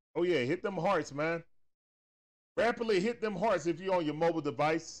 Oh, yeah, hit them hearts, man. Rapidly hit them hearts if you're on your mobile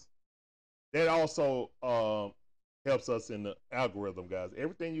device. That also helps us in the algorithm, guys.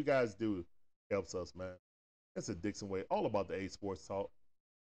 Everything you guys do helps us, man. That's a Dixon Way. All about the A Sports Talk.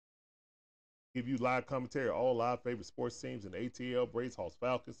 Give you live commentary, all live favorite sports teams in the ATL, Braves, Hawks,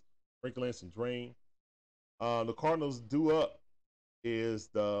 Falcons, Sprinkles, and Drain. The Cardinals due up is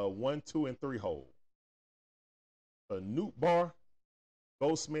the 1, 2, and 3 hole. Newt Bar,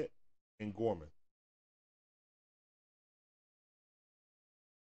 Goldsmith, and Gorman.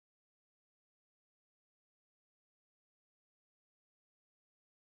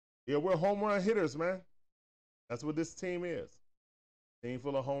 Yeah, we're home run hitters, man. That's what this team is. Team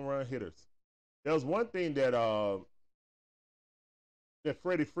full of home run hitters. There was one thing that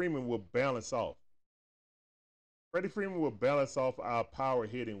Freddie Freeman will balance off. Freddie Freeman will balance off our power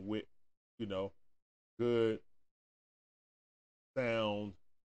hitting with, you know, good sound,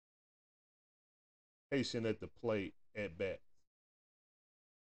 patient at the plate at bat.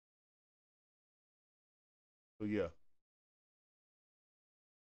 So yeah.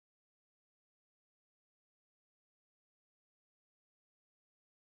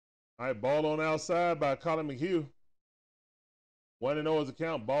 All right, ball on outside by Colin McHugh. 1-0 is the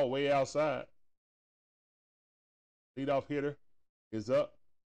count. Ball way outside. Leadoff hitter is up.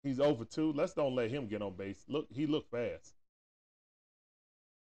 He's over 2. Let's don't let him get on base. Look, he looked fast.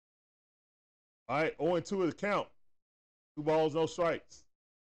 All right, 0-2 is the count. 2 balls, no strikes.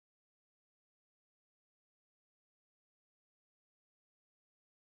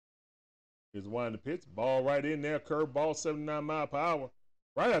 Here's one the pitch. Ball right in there. Curve ball, 79 mile per hour.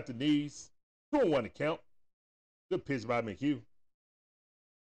 Right at the knees. 2-1 to count. Good pitch by McHugh.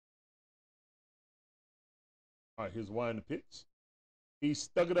 All right, here's one the pitch. He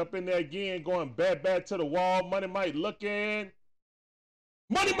stuck it up in there again, going back to the wall. Money Mike looking.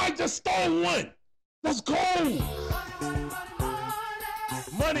 Money Mike just stole one. Let's go.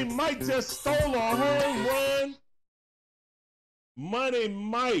 Money Mike just stole a home run. Money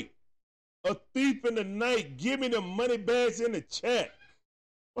Mike, a thief in the night. Give me the money bags in the chat.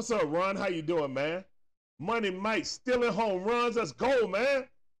 What's up, Ron? How you doing, man? Money Mike stealing home runs. Let's go, man.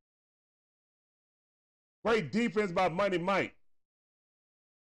 Great defense by Money Mike.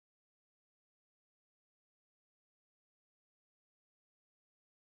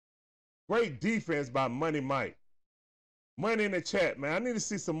 Great defense by Money Mike. Money in the chat, man. I need to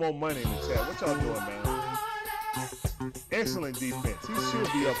see some more money in the chat. What y'all doing, man? Excellent defense. He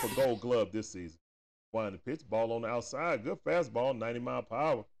should be up for Gold Glove this season. One the pitch, ball on the outside. Good fastball, 90 mile per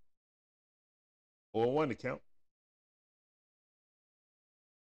hour. 0-1 to count.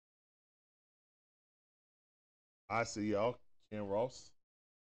 I see y'all. Ken Ross,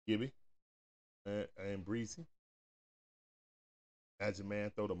 Gibby, and Breezy. Magic Man,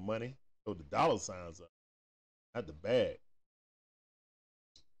 throw the money. Throw the dollar signs up, not the bag.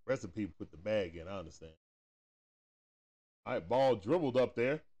 Rest of the people put the bag in, I understand. All right, ball dribbled up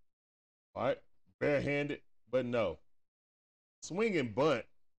there. All right, barehanded, but no. Swing and bunt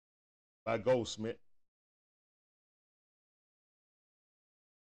by Goldsmith.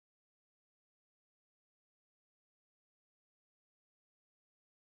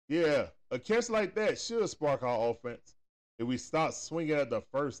 Yeah, a catch like that should spark our offense if we start swinging at the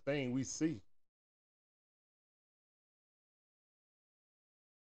first thing we see.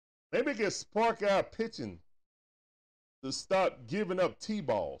 Maybe it can spark our pitching to stop giving up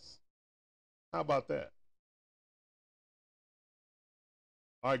T-balls. How about that?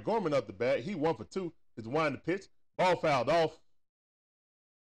 All right, Gorman up the bat. He 1 for 2. It's wind the pitch. Ball fouled off.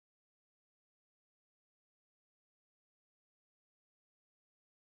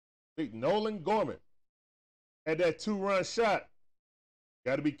 Big Nolan Gorman had that 2-run shot.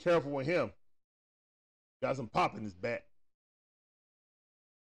 Got to be careful with him. Got some pop in his bat.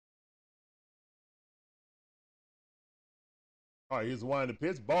 All right, here's the wind the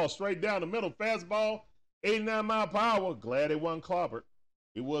pitch. Ball straight down the middle. Fastball, 89 mile per hour. Glad it wasn't clobbered.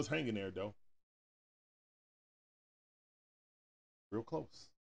 It was hanging there, though. Real close.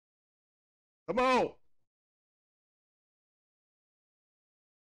 Come on.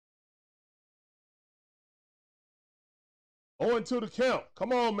 Owing to the count.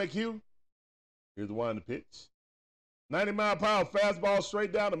 Come on, McHugh. Here's the wind the pitch. 90 mile per hour fastball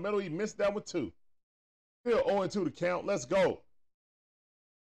straight down the middle. He missed that one, too. Still 0-2 the count. Let's go.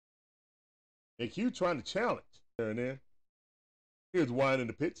 McHugh trying to challenge. There and then. Here's winding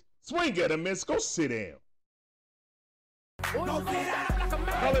the pitch. Swing at him, miss. Go sit down. Colin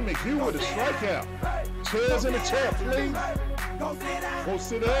McHugh with a strikeout. Chairs in the chair, please. Go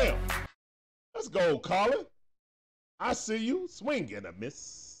sit down. Let's go, Colin. I see you. Swing at a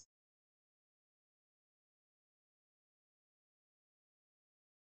miss.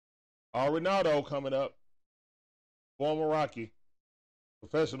 Ronaldo coming up. Former Rocky.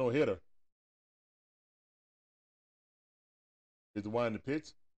 Professional hitter. Is the one the pitch.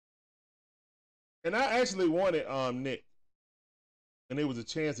 And I actually wanted Nick. And there was a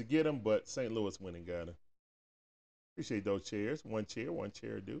chance to get him, but St. Louis went and got him. Appreciate those chairs. One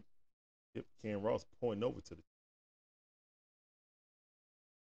chair, dude. Yep, Ken Ross pointing over to the.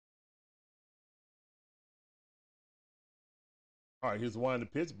 All right, here's one the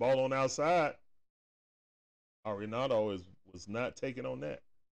pitch. Ball on the outside. Ronaldo was not taking on that.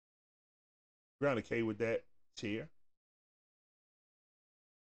 Grounded K with that chair.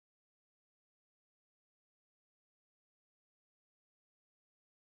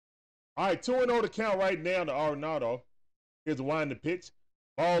 All right, 2-0 to count right now to Arenado. Here's the wind the pitch.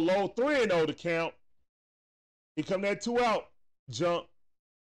 Ball low, 3-0 to count. Here come that 2-out jump.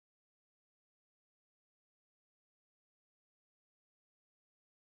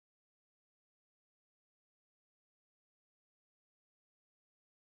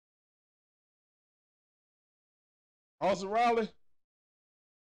 Austin Riley.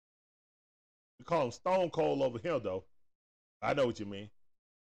 We call him Stone Cold over here, though. I know what you mean.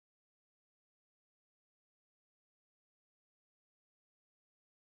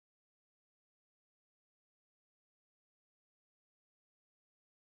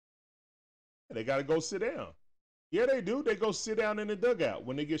 They got to go sit down. Yeah, they do. They go sit down in the dugout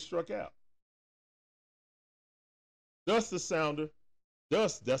when they get struck out. Dust the sounder.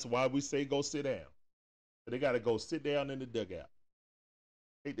 Dust, that's why we say go sit down. But they got to go sit down in the dugout.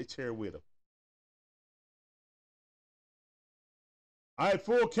 Take the chair with them. All right,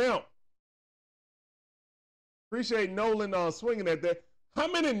 full count. Appreciate Nolan swinging at that.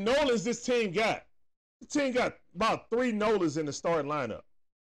 How many Nolans this team got? The team got about 3 Nolans in the starting lineup.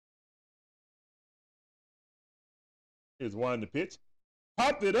 Here's one in the pitch.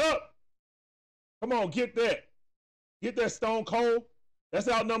 Popped it up. Come on, get that. Get that Stone Cold. That's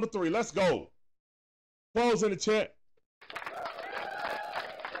out number 3. Let's go. Close in the chat.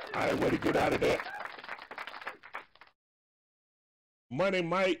 All right, way to get out of that. Money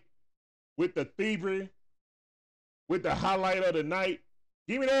Mike with the thievery, with the highlight of the night.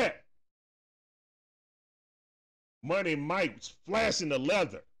 Give me that. Money Mike flashing the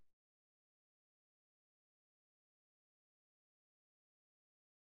leather.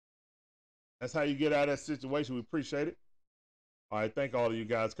 That's how you get out of that situation. We appreciate it. All right, thank all of you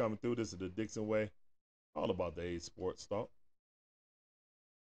guys coming through. This is the Dixon Way. All about the A Sports Talk.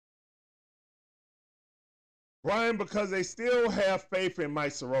 Brian, because they still have faith in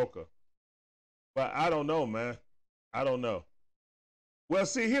Mike Soroka. But I don't know, man. I don't know. Well,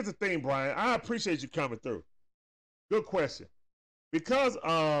 see, here's the thing, Brian. I appreciate you coming through. Good question. Because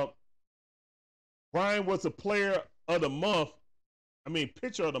Brian was a player of the month,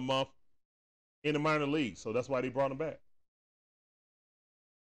 pitcher of the month in the minor league. So that's why they brought him back.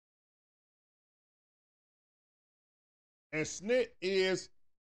 And Snit is,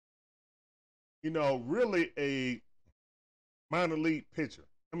 really a minor league pitcher.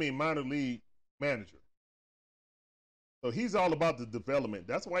 Minor league manager. So he's all about the development.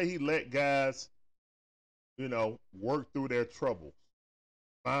 That's why he let guys, work through their troubles,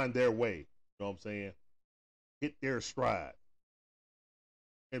 find their way. You know what I'm saying? Hit their stride.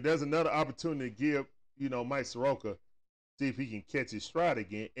 And there's another opportunity to give, Mike Soroka, see if he can catch his stride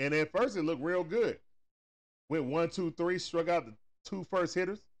again. And at first it looked real good. Went 1, 2, 3, struck out the 2 first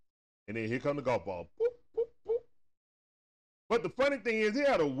hitters. And then here come the golf ball. Boop, boop, boop. But the funny thing is, he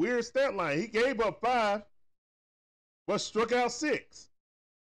had a weird stat line. He gave up 5, but struck out 6.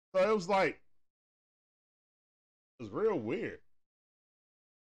 So it was real weird.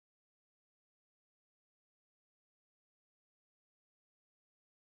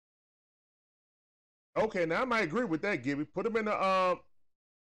 Okay, now I might agree with that, Gibby. Put him in the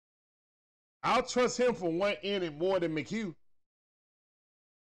I'll trust him for 1 inning more than McHugh.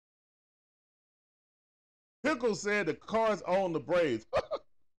 Pickle said the Cards own the Braves.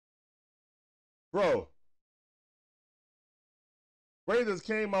 Bro, Braves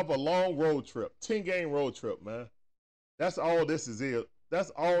came off a long road trip, 10-game road trip, man. That's all this is.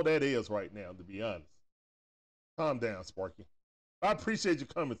 That's all that is right now, to be honest. Calm down, Sparky. I appreciate you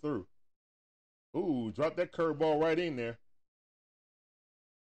coming through. Ooh, drop that curveball right in there.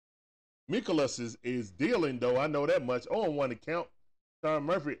 Mikolas is dealing, though. I know that much. 0-1 to count. Sean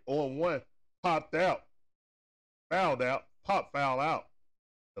Murphy, 0-1, popped out. Fouled out. Pop foul out.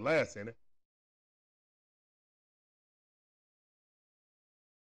 The last inning.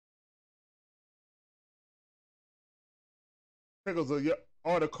 Pickles,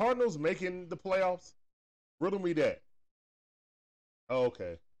 are the Cardinals making the playoffs? Riddle me that. Oh,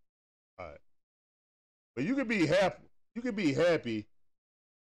 okay. All right. But you could be happy. You could be happy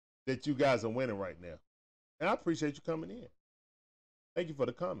that you guys are winning right now. And I appreciate you coming in. Thank you for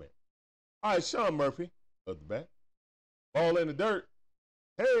the comment. All right, Sean Murphy, up the back. Ball in the dirt.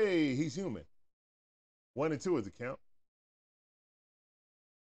 Hey, he's human. 1 and 2 is the count.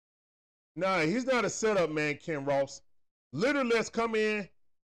 Nah, he's not a setup man, Ken Ross. Literally, let's come in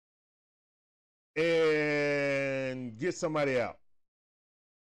and get somebody out.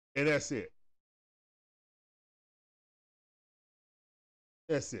 And that's it.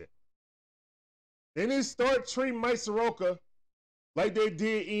 That's it. Then they start treating Mike Soroka like they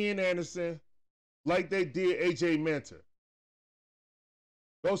did Ian Anderson, like they did AJ Minter.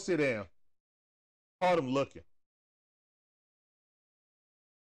 Go sit down. Caught him looking.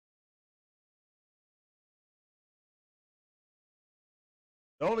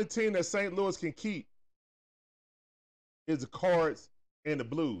 The only team that St. Louis can keep is the Cards and the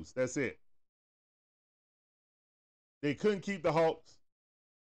Blues. That's it. They couldn't keep the Hawks,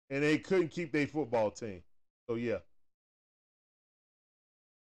 and they couldn't keep their football team. So, yeah.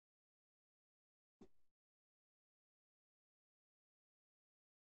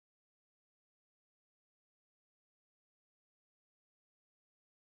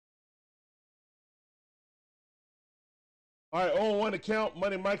 All right, 0-1 to count.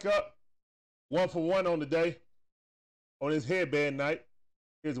 Money Mike up. 1 for 1 on the day. On his headband night.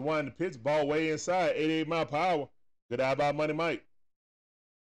 Here's one the pitch. Ball way inside. 88 mile per hour. Good eye by Money Mike.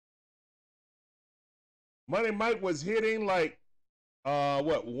 Money Mike was hitting like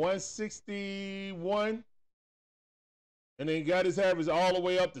 161, and then got his average all the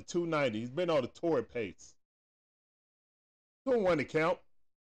way up to 290. He's been on the torrid pace. 2-1 to count.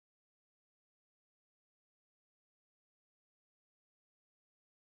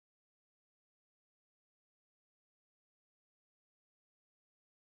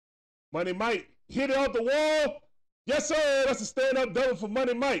 Money Mike hit it off the wall. Yes, sir. That's a stand-up double for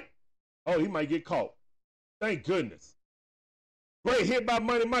Money Mike. Oh, he might get caught. Thank goodness. Great hit by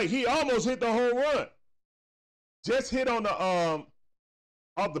Money Mike. He almost hit the home run. Just hit on the off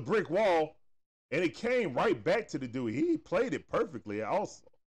the brick wall, and it came right back to the dude. He played it perfectly also.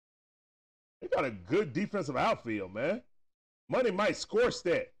 They got a good defensive outfield, man. Money Mike scorched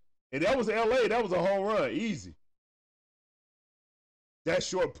that. And that was LA. That was a home run. Easy. That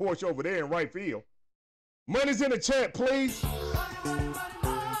short porch over there in right field. Money's in the chat, please.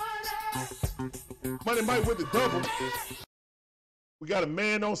 Money Mike with the double. We got a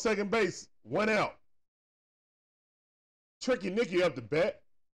man on second base. 1 out. Tricky Nicky up the bat.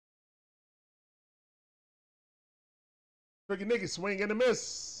 Tricky Nicky swing and a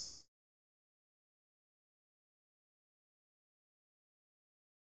miss.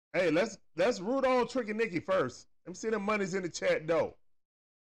 Hey, let's root on Tricky Nicky first. Let me see the money's in the chat though.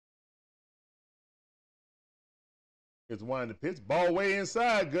 Here's one in the pitch. Ball way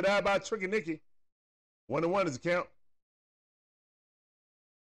inside. Good eye by Tricky Nicky. 1-1 is the count.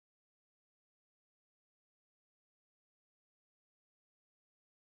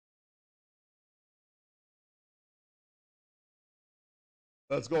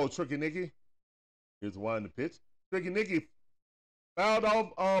 Let's go, Tricky Nicky. Here's one in the pitch. Tricky Nicky fouled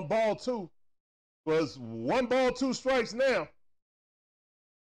off on ball 2. Was 1 ball, 2 strikes now.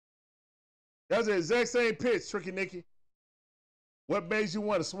 That's the exact same pitch, Tricky Nicky. What made you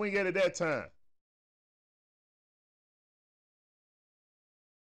want to swing at it that time?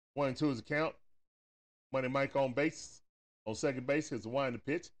 1-2 is the count. Money Mike on base. On second base, here's the one in the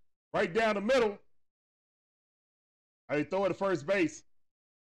pitch. Right down the middle. I throw it to first base.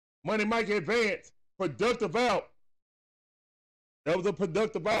 Money Mike advanced. Productive out. That was a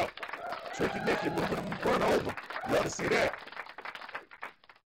productive out. Tricky Nicky moving run over. Love to see that.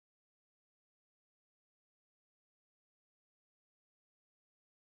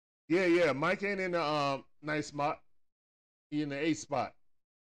 Yeah. Mike ain't in the nice spot. He in the 8th spot.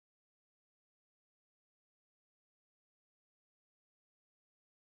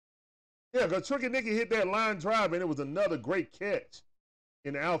 Yeah, because Tricky Nicky hit that line drive, and it was another great catch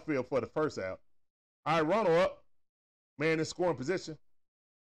in the outfield for the first out. All right, Ronald up. Man in scoring position.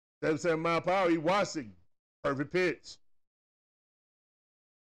 77 mile per hour. He watched it. Perfect pitch.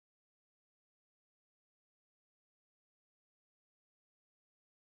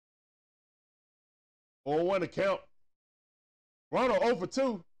 On 1 to count. Ronald 0 for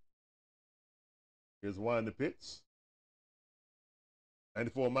 2. Here's one in the pitch.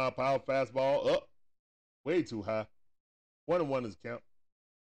 94 mile per hour fastball up. Way too high. 1-1 is the count.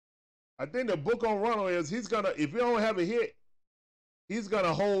 I think the book on Ronald is he's going to, if you don't have a hit, he's going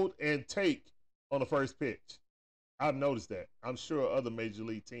to hold and take on the first pitch. I've noticed that. I'm sure other major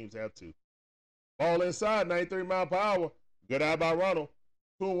league teams have too. Ball inside, 93 mile per hour. Good eye by Ronald.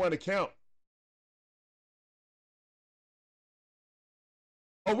 2-1 to count.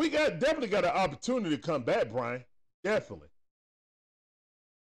 Oh, we definitely got an opportunity to come back, Brian. Definitely.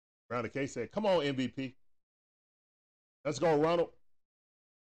 Brown the case said, come on, MVP. Let's go, Ronald.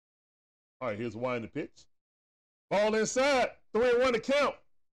 All right, here's one in the pitch. Ball inside. 3-1 to count.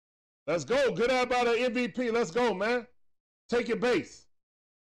 Let's go. Good eye by the MVP. Let's go, man. Take your base.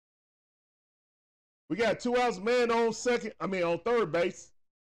 We got 2 outs, man on third base.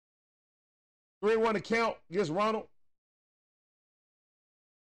 3-1 to count against Ronald.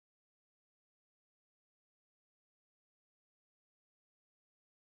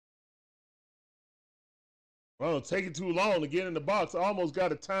 Ronald taking too long to get in the box. Almost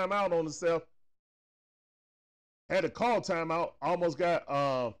got a timeout on himself. Had to call timeout. Almost got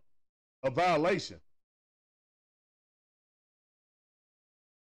a violation.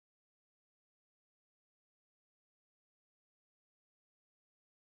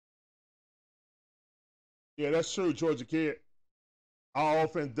 Yeah, that's true, Georgia Kid. Our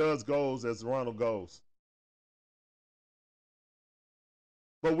offense does goes as Ronald goes.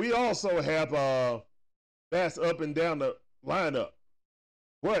 But we also have that's up and down the lineup.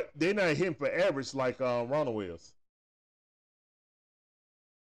 But they're not hitting for average like Ronald is.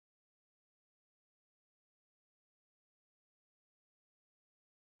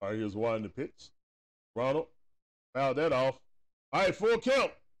 All right, here's one in the pitch. Ronald fouled that off. All right, full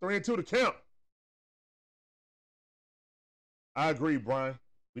count. 3-2 to count. I agree, Brian.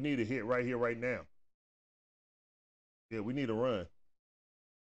 We need a hit right here, right now. Yeah, we need a run.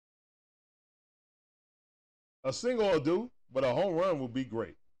 A single will do, but a home run would be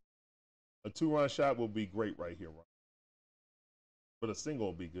great. A 2-run shot will be great right here, Ron. But a single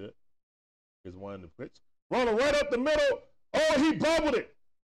will be good. Here's one in the pitch. Ronald right up the middle. Oh, he bubbled it.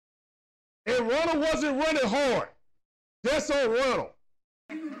 And Ronald wasn't running hard. That's on Ronald.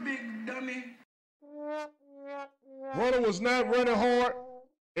 You big dummy. Ronald was not running hard.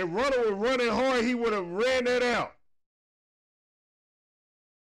 If Ronald was running hard, he would have ran that out.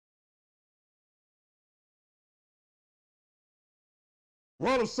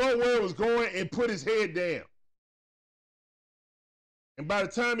 Ronald saw where it was going and put his head down. And by the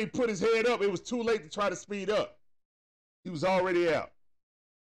time he put his head up, it was too late to try to speed up. He was already out.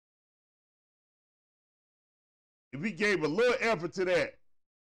 If he gave a little effort to that,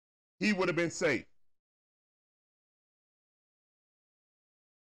 he would have been safe.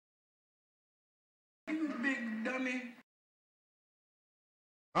 You big dummy.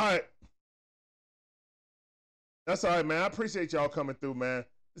 All right. That's all right, man. I appreciate y'all coming through, man.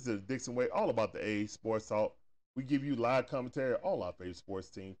 This is the Dixon Way, all about the A's Sports Talk. We give you live commentary, all our favorite sports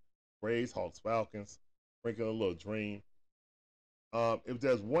teams. Braves, Hawks, Falcons, sprinkle a little dream. If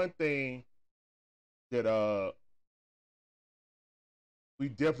there's one thing that we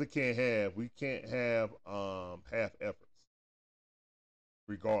definitely can't have, we can't have half efforts.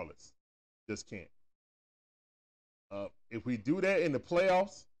 Regardless. Just can't. If we do that in the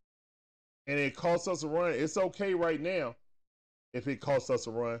playoffs and it costs us a run, it's okay right now if it costs us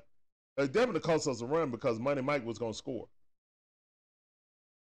a run. It definitely costs us a run because Money Mike was going to score.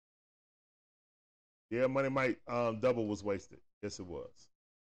 Yeah, Money Mike double was wasted. Yes, it was.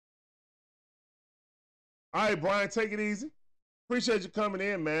 All right, Brian, take it easy. Appreciate you coming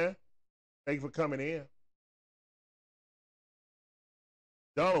in, man. Thank you for coming in.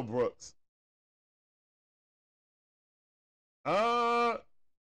 Donald Brooks. I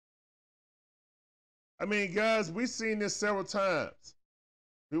mean, guys, we've seen this several times.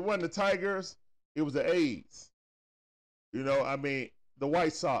 If it wasn't the Tigers, it was the A's. You know, I mean, the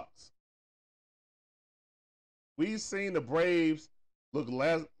White Sox. We've seen the Braves look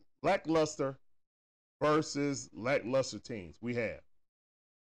lackluster versus lackluster teams. We have.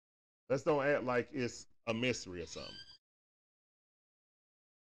 Let's don't act like it's a mystery or something.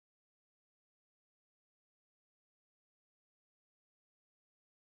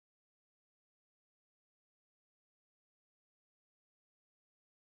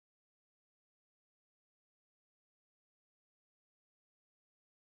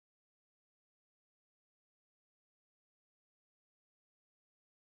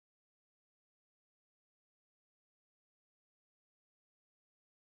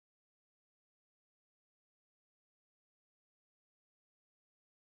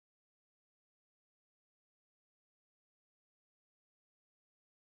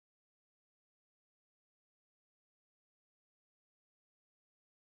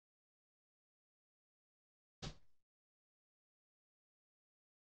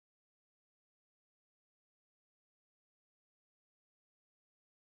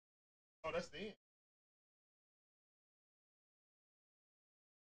 Oh, that's the end.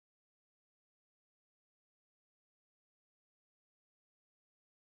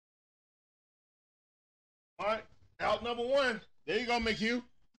 All right, out number one. There you go, McHugh.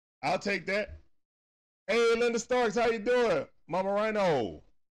 I'll take that. Hey, Linda Starks, how you doing? Mama Rhino.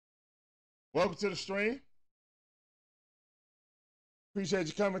 Welcome to the stream. Appreciate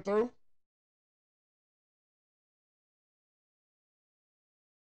you coming through.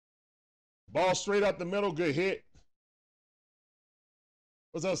 Ball straight up the middle, good hit.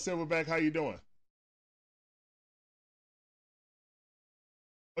 What's up, Silverback? How you doing?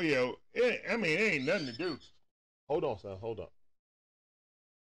 Oh, yeah. It ain't nothing to do. Hold on, son. Hold on.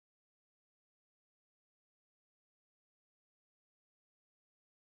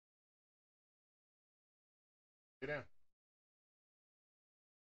 Get down.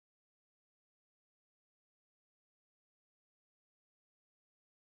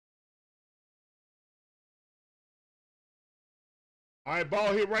 All right,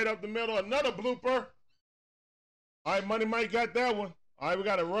 ball hit right up the middle. Another blooper. All right, Money Mike got that one. All right, we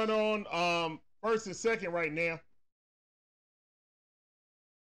got to run on first and second right now.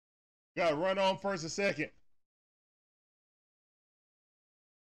 Got to run on first and second.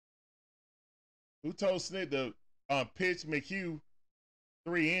 Who told Snit to pitch McHugh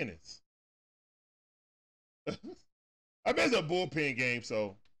 3 innings? I mean, it's a bullpen game,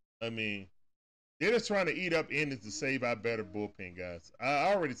 so I mean, they're just trying to eat up innings to save our better bullpen, guys.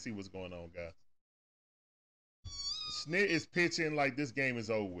 I already see what's going on, guys. Snit is pitching like this game is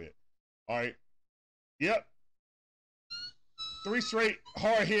over with. All right. Yep. 3 straight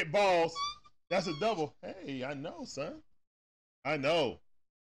hard hit balls. That's a double. Hey, I know, son. I know.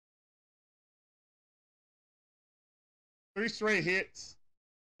 3 straight hits.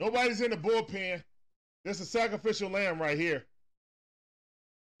 Nobody's in the bullpen. This is a sacrificial lamb right here.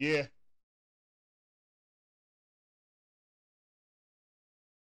 Yeah.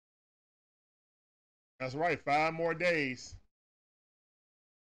 That's right. 5 more days.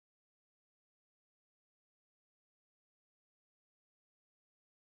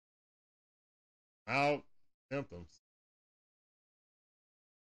 Mild symptoms.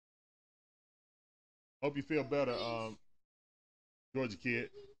 Hope you feel better, Georgia kid.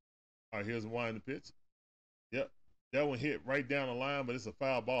 All right, here's one in the pitch. Yep. That one hit right down the line, but it's a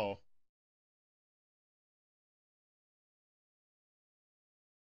foul ball.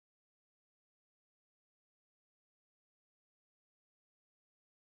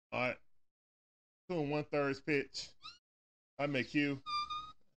 All right. 2 1/3 pitch. I make you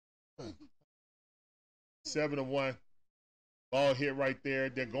 7-1. Ball hit right there.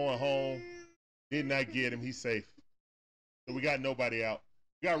 They're going home. Did not get him. He's safe. So we got nobody out.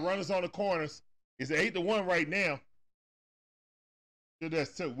 We got runners on the corners. It's 8-1 right now. So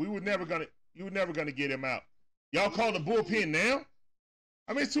that's 2. You were never gonna get him out. Y'all call the bullpen now?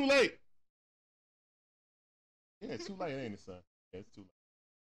 I mean, it's too late. Yeah, it's too late, ain't it, son? Yeah, it's too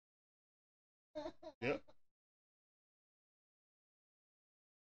late. Yep.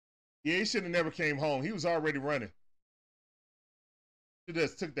 Yeah, he should have never came home. He was already running. Should have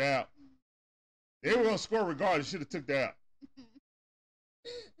just took that out. They were gonna score regardless. Should have took that out.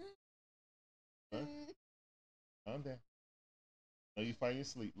 Huh? Calm down. No, you fighting your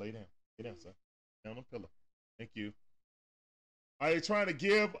sleep. Lay down. Lay down, son. Down on the pillow. Thank you. Are they trying to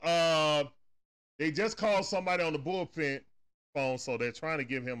give? They just called somebody on the bullpen phone, so they're trying to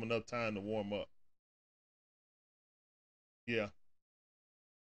give him enough time to warm up. Yeah.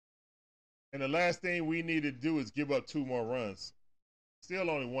 And the last thing we need to do is give up 2 more runs. Still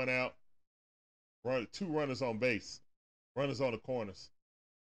only 1 out. 2 runners on base. Runners on the corners.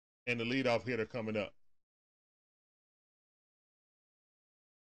 And the leadoff hitter coming up.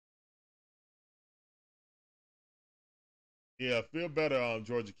 Yeah, feel better,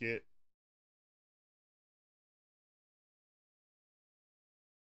 Georgia kid.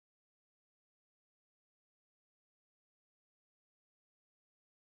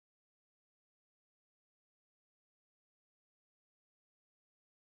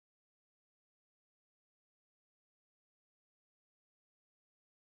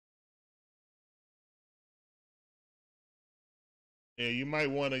 Yeah, you might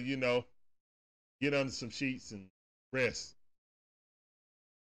want to, get under some sheets and rest.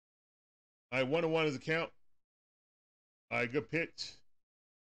 All right, 1-1 is a count. All right, good pitch.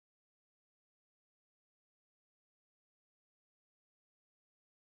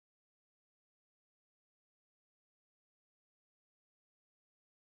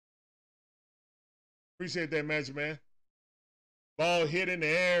 Appreciate that, Magic Man. Ball hit in the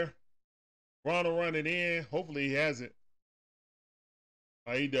air. Ronald running in. Hopefully he has it.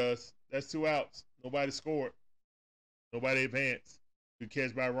 Oh, he does. That's 2 outs. Nobody scored. Nobody advanced. Good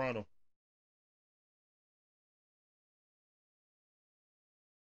catch by Ronald.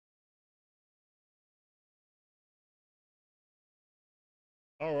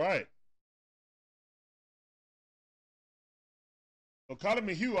 All right. So Colin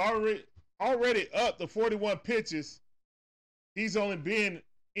McHugh already up to 41 pitches. He's only been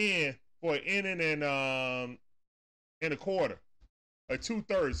in for an inning and a quarter. Or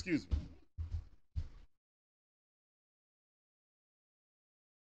 2/3, excuse me.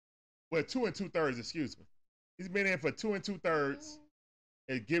 Well, 2 2/3, excuse me. He's been in for 2 2/3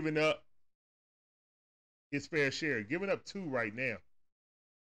 and giving up his fair share. Giving up 2 right now.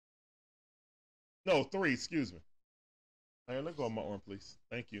 No, 3, excuse me. All right, let go of my arm, please.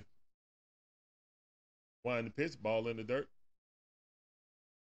 Thank you. Wind the pitch, ball in the dirt.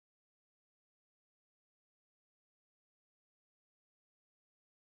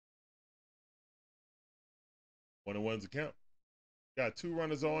 One and one's a count. Got 2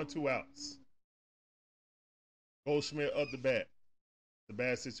 runners on, 2 outs. Goldschmidt up the bat. It's a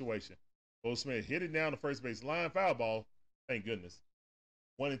bad situation. Goldschmidt hit it down the first base line, foul ball. Thank goodness.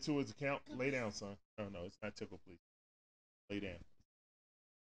 1 and 2 is a count. Lay down, son. No, it's not tickle, please. Lay down.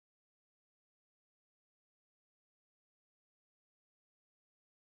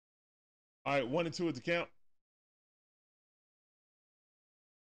 All right, 1 and 2 is the count.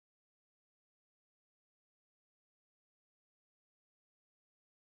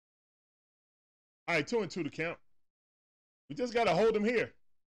 All right, 2-2 to count. We just got to hold them here.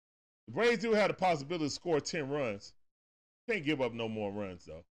 The Braves do have the possibility to score 10 runs. Can't give up no more runs,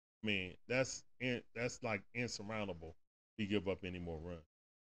 though. I mean, that's like insurmountable if you give up any more runs.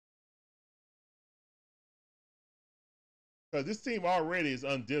 Because this team already is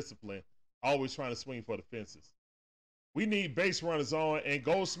undisciplined, always trying to swing for the fences. We need base runners on, and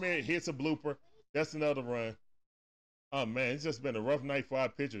Goldsmith hits a blooper. That's another run. Oh, man, it's just been a rough night for our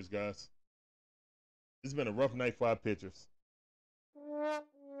pitchers, guys. It's been a rough night for our pitchers.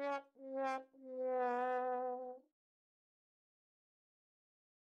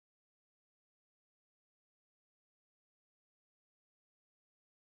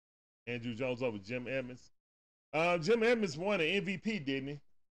 Andrew Jones over Jim Edmonds. Jim Edmonds won an MVP, didn't he?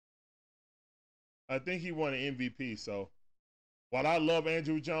 I think he won an MVP. So while I love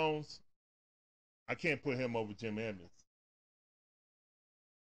Andrew Jones, I can't put him over Jim Edmonds.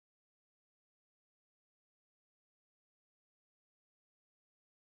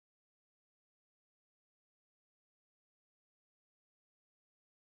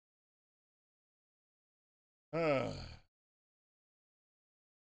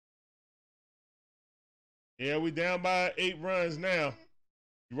 Yeah, we down by 8 runs now.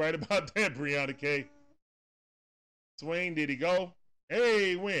 You right about that, Brianna K. Swing, did he go?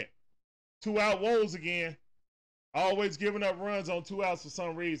 Hey, he went. 2 out woes again. Always giving up runs on 2 outs for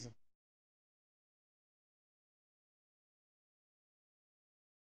some reason.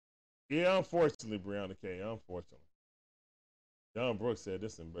 Yeah, unfortunately, Brianna K. Unfortunately. John Brooks said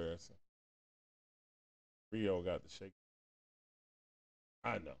this is embarrassing. Rio got the shake.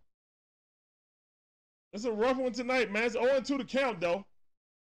 I know. It's a rough one tonight, man. It's 0-2 to count, though.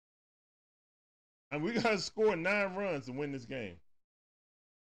 And we got to score 9 runs to win this game.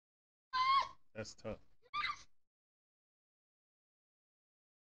 That's tough.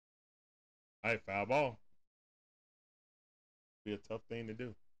 All right, foul ball. Be a tough thing to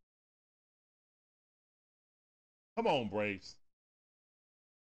do. Come on, Braves.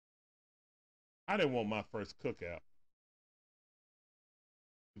 I didn't want my first cookout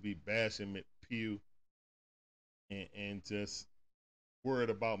to be bashing McPew and just worried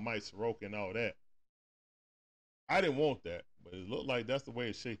about Mike Soroka and all that. I didn't want that, but it looked like that's the way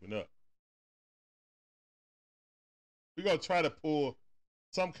it's shaping up. We're going to try to pull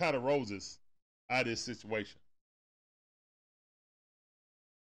some kind of roses out of this situation.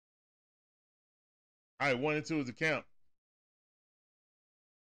 All right, 1-2 is the count.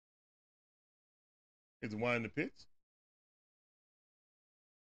 It's 1 in the pitch.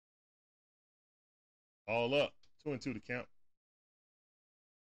 All up. 2-2 to count.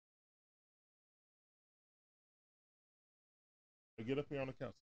 So get up here on the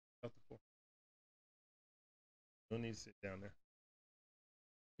couch. Off the floor. Don't need to sit down there.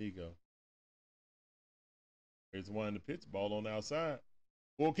 There you go. Here's 1 in the pitch. Ball on the outside.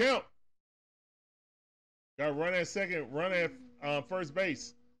 Full count. Got to run at second. Run at first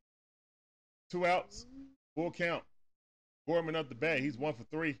base. 2 outs. Full count. Gorman up the bat. He's 1 for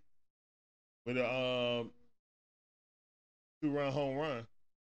 3 with a 2-run home run.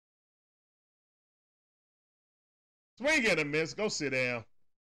 Swing and a miss. Go sit down.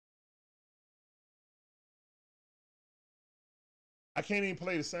 I can't even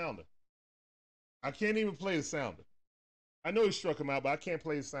play the sounder. I can't even play the sounder. I know he struck him out, but I can't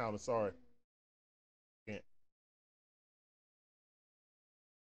play the sounder. Sorry. Can't.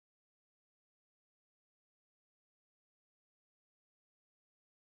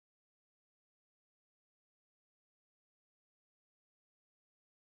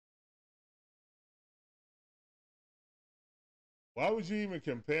 Why would you even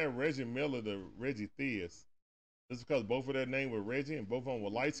compare Reggie Miller to Reggie Theus? Just because both of their names were Reggie and both of them were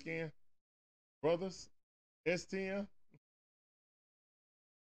light skinned brothers? STM?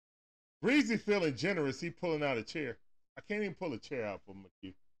 Breezy feeling generous. He pulling out a chair. I can't even pull a chair out for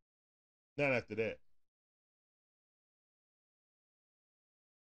McHugh. Not after that.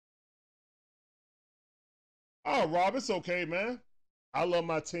 Oh, Rob, it's okay, man. I love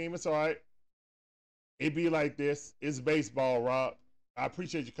my team. It's all right. It be like this. It's baseball, Rob. I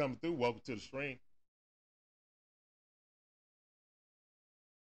appreciate you coming through. Welcome to the stream.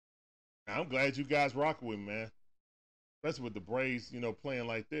 I'm glad you guys rock with me, man. Especially with the Braves, playing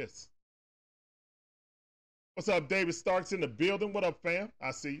like this. What's up, David Starks in the building? What up, fam?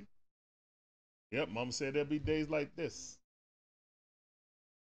 I see you. Yep, Mama said there'll be days like this.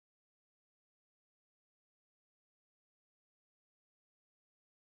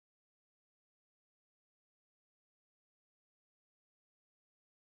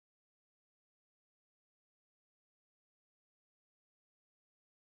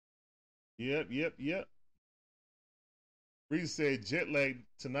 Yep. Reese said jet lag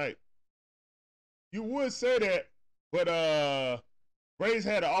tonight. You would say that, but Braves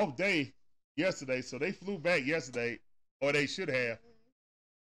had an off day yesterday, so they flew back yesterday, or they should have.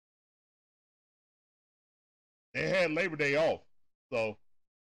 They had Labor Day off, so.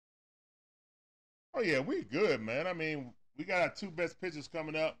 Oh yeah, we good, man. I mean, we got our two best pitchers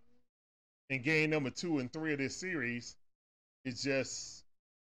coming up in game number 2 and 3 of this series. It's just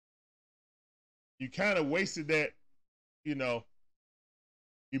you kind of wasted that, you know.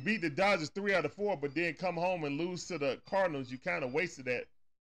 You beat the Dodgers 3 out of 4, but then come home and lose to the Cardinals. You kind of wasted that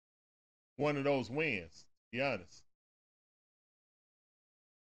one of those wins, to be honest.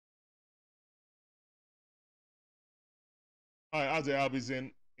 All right, Ozzy Albies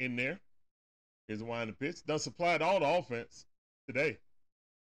in there. Here's the wind and pitch. Done supplied all the offense today.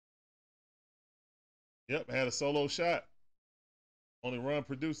 Yep, had a solo shot. Only run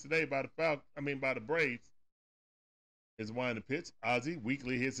produced today by the Braves. Here's the wind and pitch. Ozzy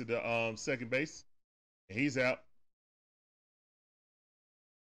weakly hits at the second base, and he's out.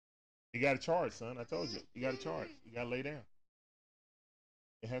 You got to charge, son. I told you. You got to charge. You got to lay down.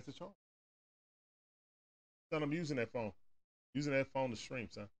 It has to charge. Son, I'm using that phone. Using that phone to stream,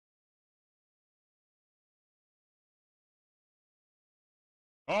 son.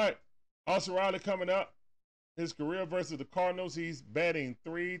 All right. Austin Riley coming up. His career versus the Cardinals. He's batting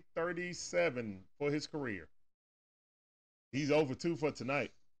 .337 for his career. He's over 2 for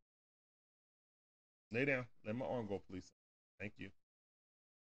tonight. Lay down. Let my arm go, please. Thank you.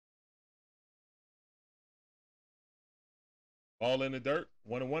 Ball in the dirt.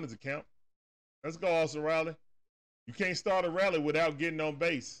 1-1 is a count. Let's go, Austin Riley. You can't start a rally without getting on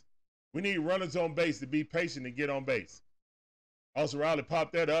base. We need runners on base to be patient and get on base. Austin Riley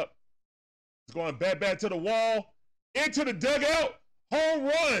popped that up. It's going back to the wall. Into the dugout. Home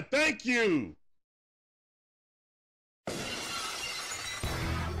run. Thank you.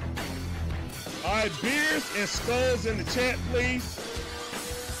 All right, beers and skulls in the chat, please.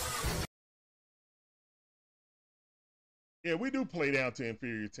 Yeah, we do play down to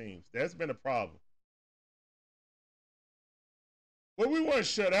inferior teams. That's been a problem. Well, we weren't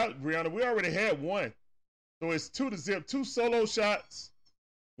shut out, Brianna. We already had one. So it's 2-0. 2 solo shots.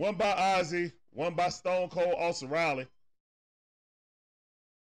 One by Ozzy. One by Stone Cold Austin Riley.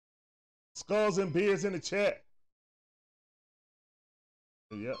 Skulls and beers in the chat.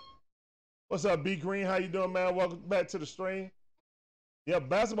 Yep. What's up, B Green? How you doing, man? Welcome back to the stream. Yep,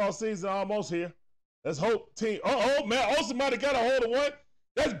 basketball season almost here. Let's hope team. Uh-oh, man. Austin might have got a hold of one.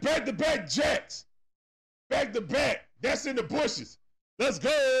 That's back-to-back jacks. Back-to-back. That's in the bushes. Let's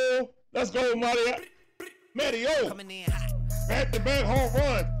go. Let's go, Mario. Back-to-back home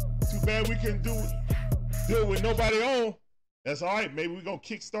run. Too bad we couldn't do it with nobody on. That's all right. Maybe we're going to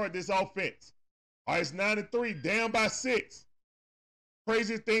kickstart this offense. All right, it's 9-3, down by 6.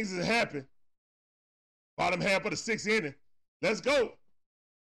 Crazy things have happened. Bottom half of the 6th inning. Let's go.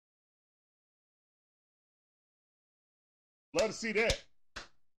 Love to see that.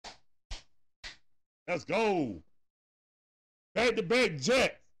 Let's go. Back-to-back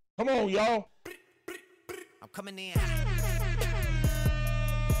Jacks. Come on, y'all. I'm coming in.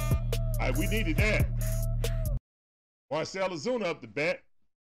 All right, we needed that. Marcell Ozuna up the bat.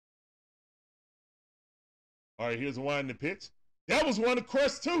 All right, here's a winding pitch. That was one to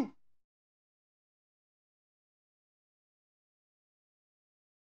crush, too.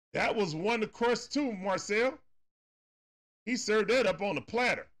 That was one to crush, too, Marcel. He served that up on the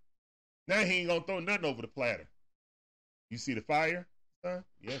platter. Now he ain't going to throw nothing over the platter. You see the fire, son?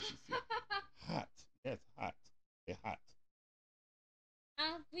 Yes, you see it. Hot. Yes, hot. It's hot.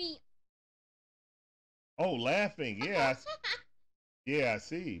 Oh, laughing. Yeah. I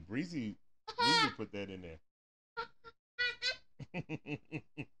see. Breezy put that in there.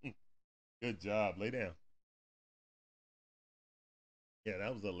 Good job. Lay down. Yeah,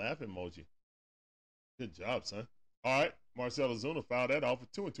 that was a laugh emoji. Good job, son. All right. Marcell Ozuna fouled that off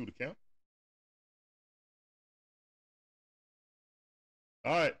with 2-2 to count.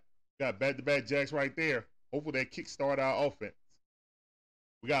 All right. Got back-to-back jacks right there. Hopefully that kickstart our offense.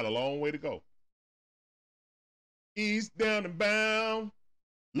 We got a long way to go. East down and bound,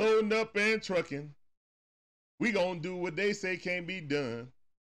 loading up and trucking. We gonna do what they say can't be done.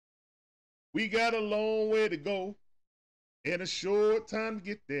 We got a long way to go and a short time to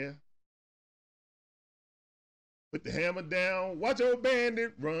get there. Put the hammer down, watch your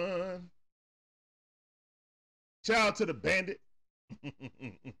bandit run. Shout out to the bandit.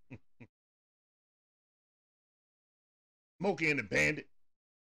 Smokey and the Bandit.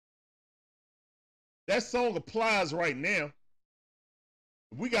 That song applies right now.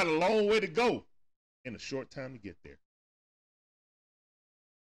 We got a long way to go and a short time to get there.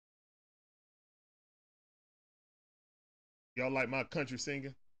 Y'all like my country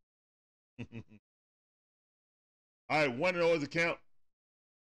singing? All right, 1-0 is the count.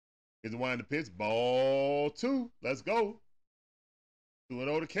 Is the one in the pitch. Ball 2. Let's go.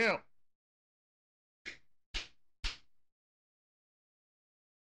 2-0 to count.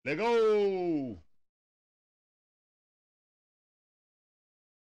 Let go.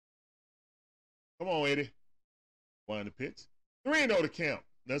 Come on, Eddie. 1 in the pitch. 3-0 to count.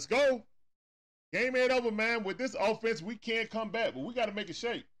 Let's go. Game ain't over, man. With this offense, we can't come back, but we got to make a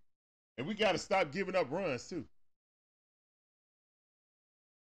shape. And we got to stop giving up runs, too.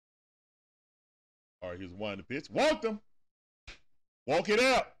 All right, here's 1 in the pitch. Walk them. Walk it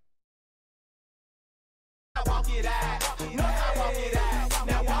out. Walk it out. No, I walk it out.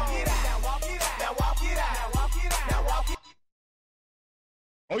 Now walk it out. Now walk it out. Now walk it out. Now walk it out. Now walk it out.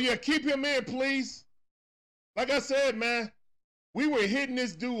 Oh, yeah, keep him in, please. Like I said, man, we were hitting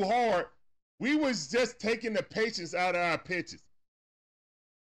this dude hard. We was just taking the patience out of our pitches.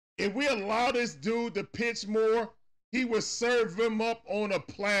 If we allow this dude to pitch more, he would serve him up on a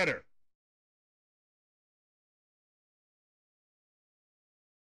platter.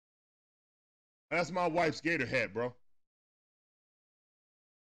 That's my wife's gator hat, bro.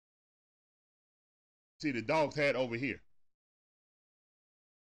 See the dog's hat over here.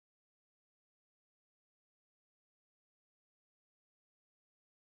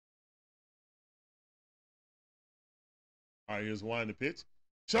 All right, here's 1 in the pitch.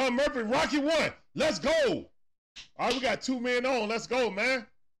 Sean Murphy, Rocky 1. Let's go. All right, we got 2 men on. Let's go, man.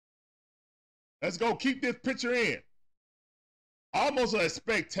 Let's go. Keep this pitcher in. Almost a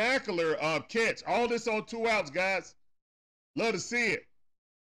spectacular catch. All this on 2 outs, guys. Love to see it.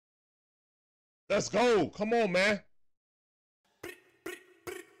 Let's go. Come on, man.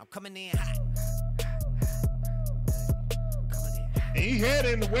 I'm coming in hot. And he had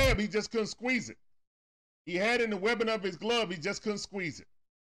it in the web. He just couldn't squeeze it. He had it in the webbing of his glove. He just couldn't squeeze it.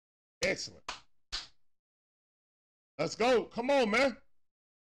 Excellent. Let's go. Come on, man.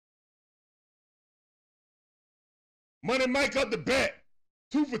 Money Mike up the bat.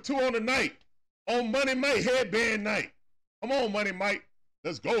 2 for 2 on the night. On Money Mike headband night. Come on, Money Mike.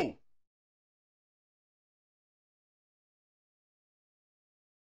 Let's go.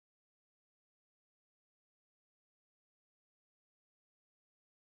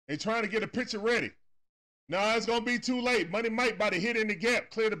 They trying to get a pitcher ready. No, it's going to be too late. Money Mike about to hit in the gap,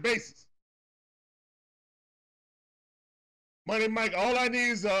 clear the bases. Money Mike, all I need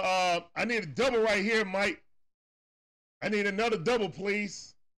is I need a double right here, Mike. I need another double,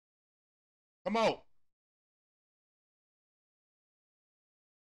 please. Come on.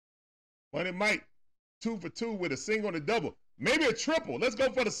 Money Mike, 2 for 2 with a single and a double. Maybe a triple. Let's go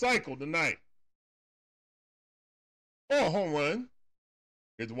for the cycle tonight. Or a home run.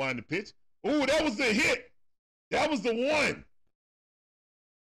 Here's the 1 in the pitch. Ooh, that was the hit. That was the one.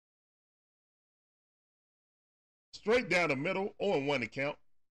 Straight down the middle, 0-1 to count.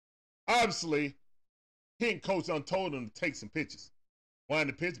 Obviously, hitting coach told him to take some pitches. 1 in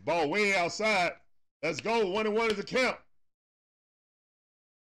the pitch, ball way outside. Let's go. 1-1 is the count.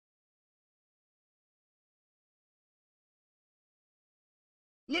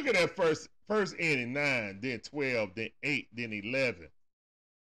 Look at that first inning, 9, then 12, then 8, then 11.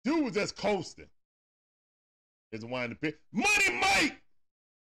 Dude was just coasting. There's 1 in the pitch. Money Mike!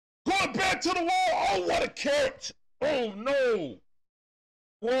 Going back to the wall. Oh, what a catch. Oh, no.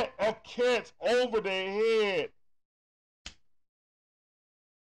 What a catch over the head.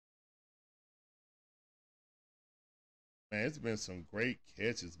 Man, it's been some great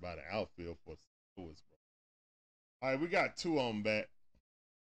catches by the outfield for Lewis, bro. All right, we got 2 on back.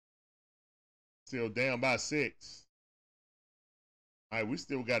 Still down by 6. All right, we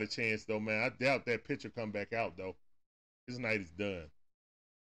still got a chance, though, man. I doubt that pitcher come back out, though. His night is done.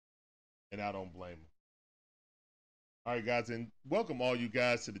 And I don't blame him. All right, guys, and welcome all you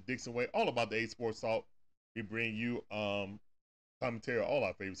guys to the Dixon Way, all about the 8 Sports Talk. We bring you commentary on all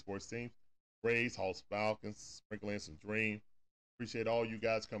our favorite sports teams. Braves, Hawks, Falcons, sprinkle in some Dream. Appreciate all you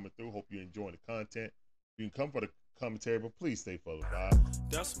guys coming through. Hope you're enjoying the content. You can come for the commentary, but please stay for the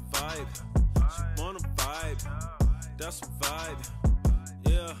vibe. That's a vibe. She want a vibe. That's a vibe.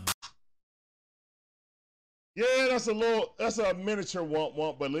 Yeah. Yeah, that's a miniature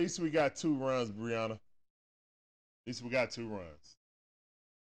womp, but at least we got 2 runs, Brianna. At least we got 2 runs.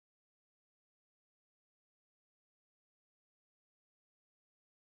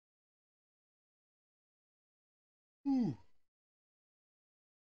 Whew.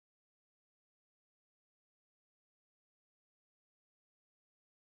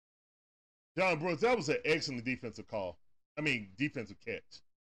 John Brooks, that was an excellent defensive call. I mean, defensive catch.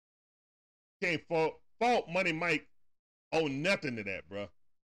 Can't fault Money Mike on nothing to that, bro.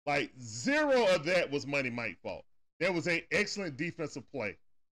 Like, zero of that was Money Mike's fault. That was an excellent defensive play.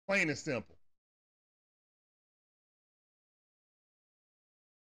 Plain and simple.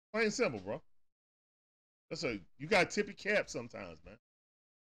 Plain and simple, bro. You got to tip your cap sometimes, man.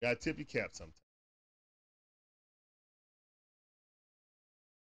 You got to tip your cap sometimes.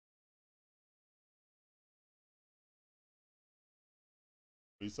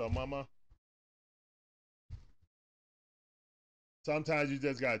 You saw Mama? Sometimes you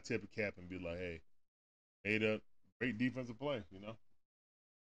just got to tip a cap and be like, hey, made a great defensive play, you know?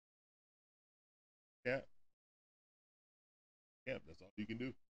 Cap. Cap, that's all you can do.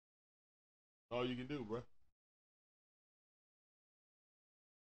 That's all you can do, bro.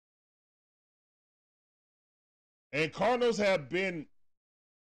 And Cardinals have been,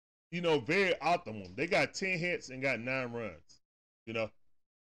 you know, very optimal. They got 10 hits and got 9 runs, you know?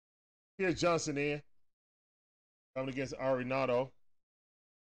 Here's Johnson in, coming against Arenado.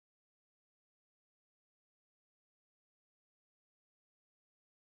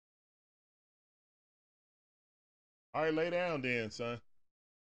 All right, lay down then, son.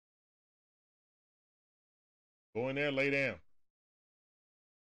 Go in there, lay down.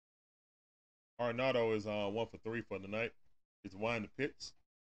 Arenado is 1 for 3 for the night. He's winding the pitch.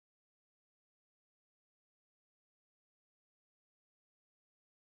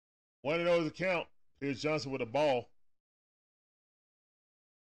 One of those account. Here's Johnson with a ball.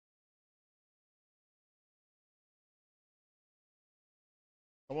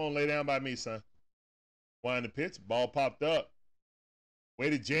 Come on, lay down by me, son. Wind the pitch. Ball popped up.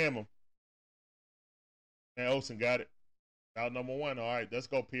 Way to jam him. And Olsen got it. Out number 1. All right, let's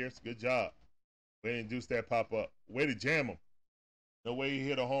go, Pierce. Good job. Way to induce that pop up. Way to jam him. No way he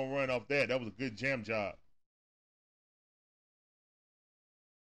hit a home run off that. That was a good jam job.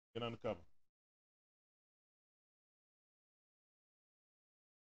 Get on the cover.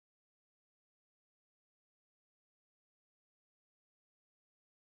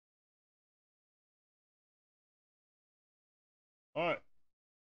 All right.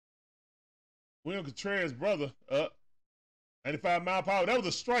 William Contreras' brother up. 95 mile per hour. That was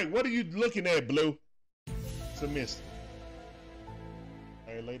a strike. What are you looking at, Blue? It's a miss.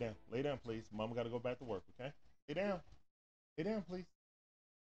 Hey, lay down. Lay down, please. Mama got to go back to work, okay? Lay down. Lay down, please.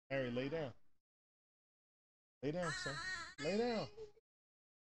 Harry, lay down. Lay down, son. Lay down.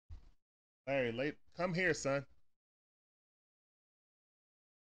 Larry, come here, son.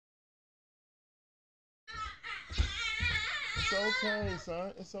 It's okay,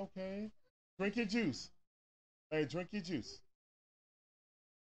 son. It's okay. Drink your juice. Hey, drink your juice.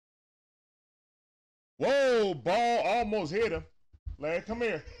 Whoa, ball almost hit him. Larry, come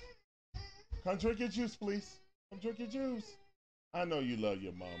here. Come drink your juice, please. Come drink your juice. I know you love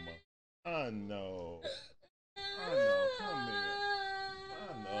your mama. I know. I know. Come here.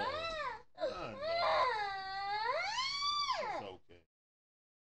 I know. I know. It's okay.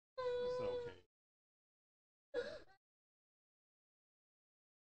 It's okay.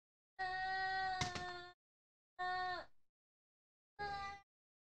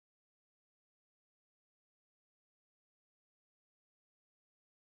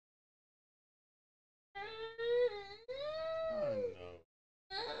 I know.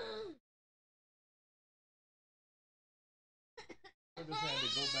 I just had to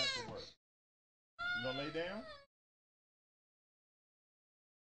go back to work. You gonna lay down?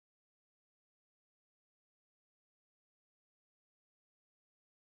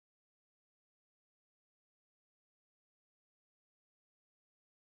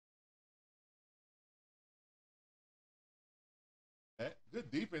 Good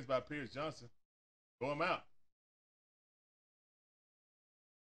defense by Pierce Johnson. Throw him out.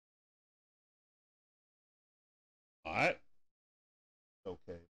 All right.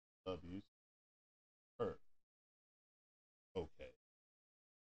 Okay. Love you. Hurt. Okay.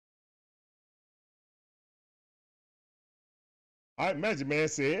 All right, Magic Man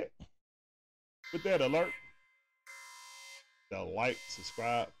said, with that alert, like,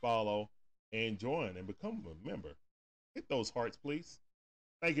 subscribe, follow, and join and become a member. Hit those hearts, please.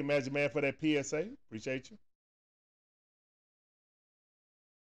 Thank you, Magic Man, for that PSA. Appreciate you.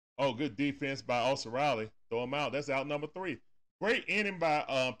 Oh, good defense by Austin Riley. Throw him out. That's out number 3. Great inning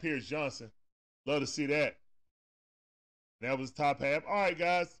by Pierce Johnson. Love to see that. That was top half. All right,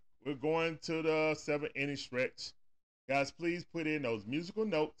 guys. We're going to the 7-inning stretch. Guys, please put in those musical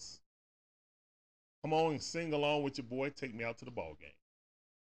notes. Come on and sing along with your boy. Take me out to the ball game.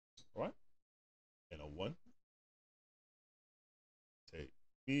 All right? And a 1. Take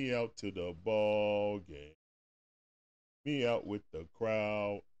Me out to the ball game. Me out with the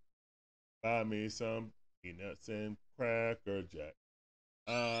crowd. Buy me some peanuts and Cracker Jack.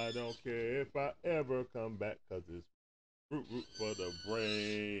 I don't care if I ever come back, cause it's root for the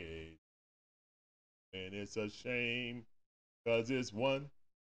Braves. And it's a shame, cause it's 1,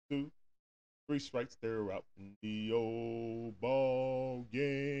 2, 3 strikes. They're out in the old ball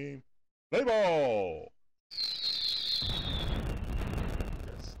game. Play ball.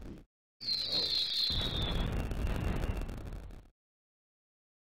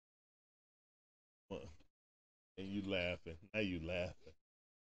 And you laughing. Now you laughing.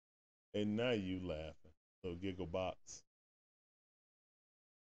 And now you laughing. So giggle box.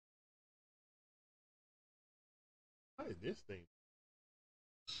 How is this thing?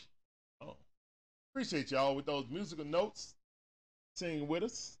 Oh. Appreciate y'all with those musical notes. Singing with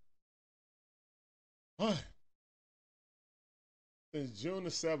us. Since June the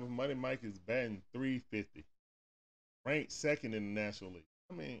 7th, Money Mike is batting .350. Ranked second in the National League.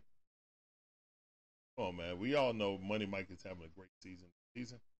 I mean, come on, man. We all know Money Mike is having a great season.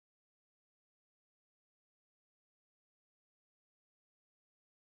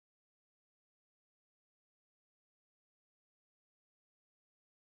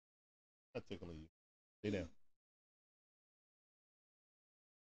 I'm tickling you. Stay down.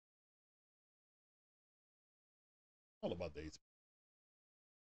 All about days.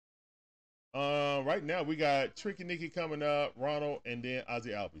 Right now we got Tricky Nicky coming up, Ronald, and then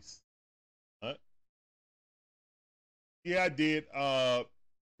Ozzy Albies. Huh? Yeah, I did.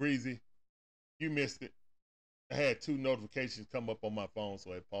 Breezy, you missed it. I had 2 notifications come up on my phone,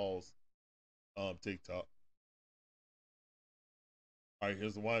 so I paused TikTok. All right,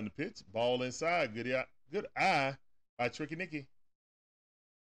 here's the one in the pitch. Ball inside. Good eye by Tricky Nicky.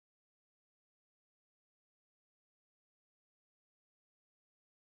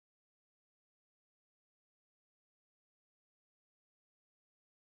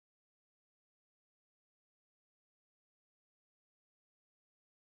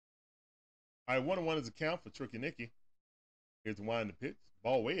 All right, 1-1 is a count for Tricky Nicky. Here's the one in the pitch.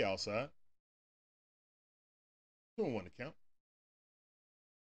 Ball way outside. 2-1 to count.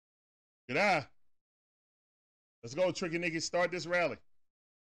 Good eye. Let's go, Tricky Nicky. Start this rally.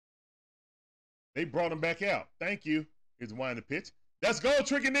 They brought him back out. Thank you. Here's the one in the pitch. Let's go,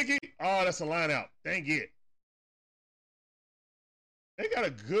 Tricky Nicky. Oh, that's a line out. Dang it. They got a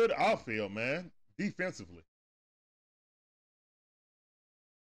good outfield, man, defensively.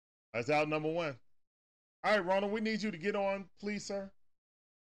 That's out number 1. All right, Ronald, we need you to get on, please, sir.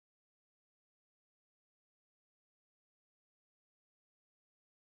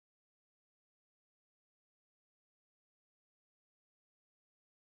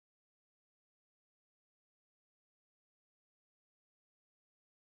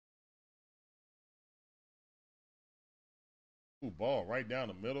 Ooh, ball right down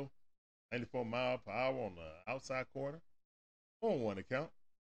the middle. 94 mile per hour on the outside corner. 1-1 to count.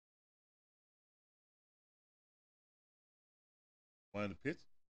 One in the pitch.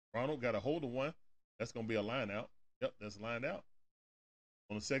 Ronald got a hold of one. That's going to be a line out. Yep, that's a line out.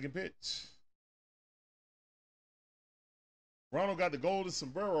 On the second pitch. Ronald got the golden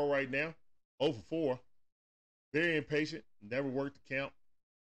sombrero right now. 0 for 4. Very impatient. Never worked the count.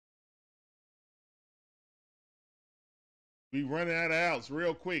 We running out of outs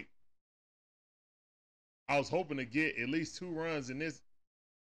real quick. I was hoping to get at least 2 runs in this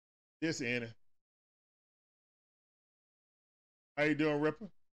inning. How you doing, Ripper?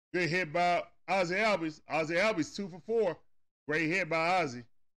 Good hit by Ozzy Albies. Ozzy Albies 2 for 4. Great hit by Ozzy.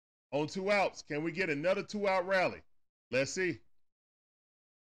 On 2 outs. Can we get another 2-out rally? Let's see.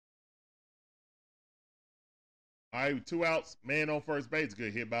 All right, 2 outs. Man on first base.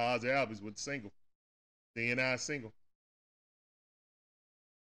 Good hit by Ozzy Albies with the single. CNI single.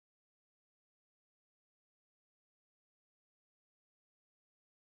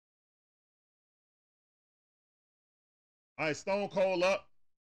 All right, Stone Cold up.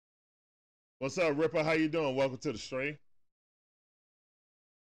 What's up, Ripper? How you doing? Welcome to the stream.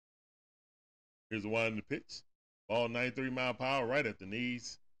 Here's the one in the pitch. Ball 93 mile per hour right at the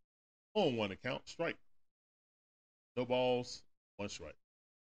knees. 0-1 to count. Strike. No balls. 1 strike.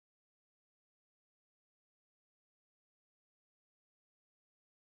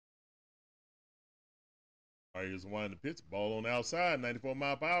 All right, here's the one in the pitch. Ball on the outside. 94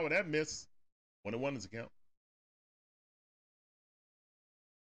 mile per hour. That miss. 1-1 is a count.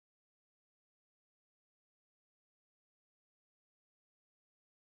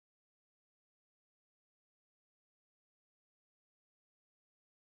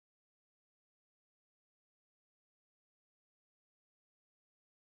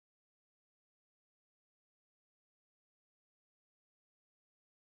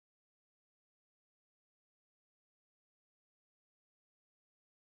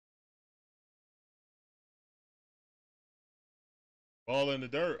 Ball in the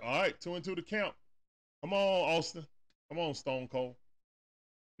dirt. All right, 2-2 to count. Come on, Austin. Come on, Stone Cold.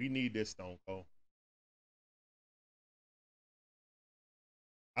 We need this, Stone Cold.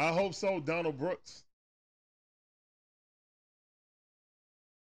 I hope so, Donald Brooks.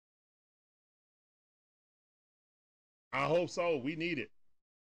 I hope so. We need it.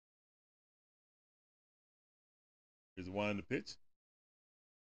 Here's one to pitch.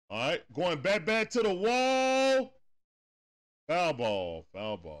 All right, going back to the wall. Foul ball,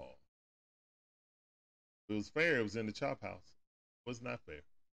 foul ball. It was fair. It was in the chop house. It was not fair.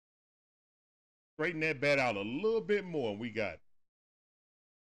 Straighten that bat out a little bit more, and we got it.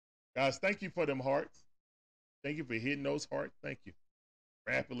 Guys, thank you for them hearts. Thank you for hitting those hearts. Thank you.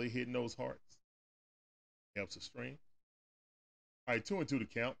 Rapidly hitting those hearts. Helps the stream. All right, 2-2 to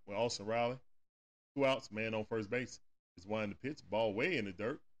count with Austin Riley. 2 outs, man on first base. Is one to pitch. Ball way in the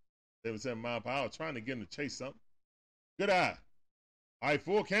dirt. 77 mile per hour. Trying to get him to chase something. Good eye. All right,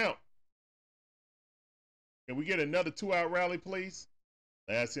 full count. Can we get another 2-out rally, please?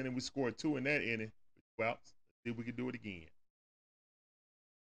 Last inning, we scored 2 in that inning. 2 outs. Let's see if we can do it again.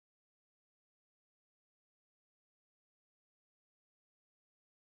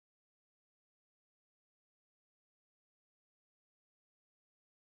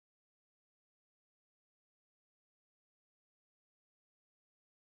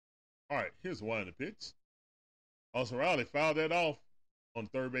 All right, here's one to pitch. Austin Riley fouled that off on the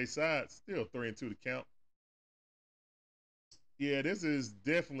third base side. Still 3-2 to count. Yeah, this is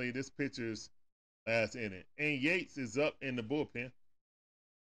definitely this pitcher's last inning. And Yates is up in the bullpen.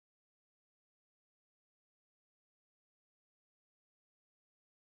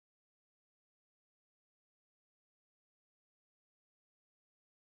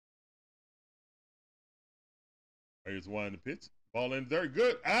 Here's one to pitch. Ball in the dirt.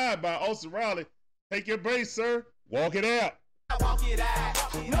 Good eye by Austin Riley. Take your base, sir. Walk it out. Walk it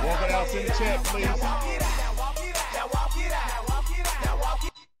out. Walk it out in the chat, please.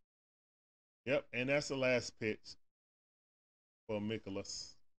 Yep, and that's the last pitch for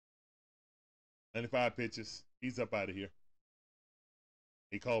Mikolas. 95 pitches. He's up out of here.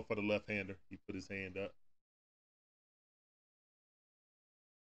 He called for the left-hander. He put his hand up.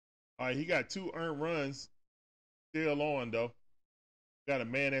 All right, he got 2 earned runs. Still on, though. Got a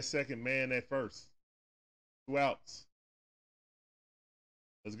man at second, man at first. 2 outs.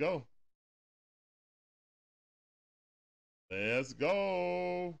 Let's go. Let's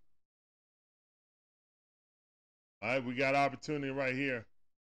go. All right, we got opportunity right here.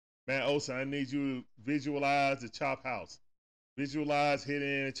 Matt Olson, I need you to visualize the chop house. Visualize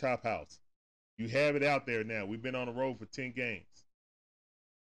hitting the chop house. You have it out there now. We've been on the road for 10 games.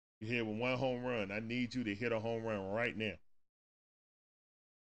 You're here with 1 home run. I need you to hit a home run right now.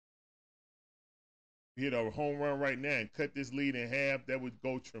 You hit a home run right now and cut this lead in half. That would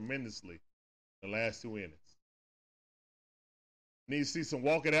go tremendously the last 2 innings. Need to see some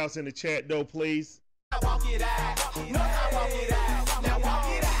walk it outs in the chat, though, please. Walk it out. Now walk it out. Now walk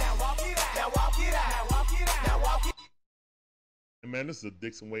it out. Now walk it out. Now walk it out. Now walk it out. Now walk it out. And man, this is a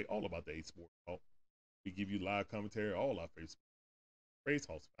Dixon Way, all about the A-Sport talk. We give you live commentary, all our favorite sports. Braves,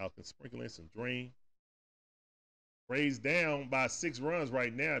 Hawks, Falcons, sprinkling some dream. Braves down by 6 runs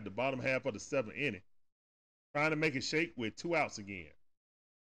right now at the bottom half of the 7th inning. Trying to make it shake with 2 outs again.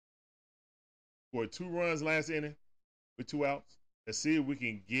 Scored 2 runs last inning with 2 outs. Let's see if we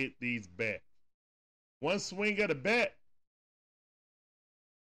can get these back. 1 swing of the bat,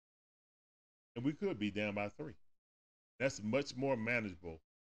 and we could be down by 3. That's much more manageable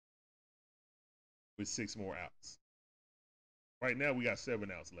with 6 more outs. Right now, we got 7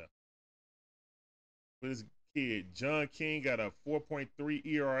 outs left. With this kid, John King got a 4.3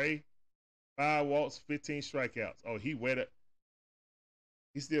 ERA, 5 walks, 15 strikeouts. Oh, he wet it.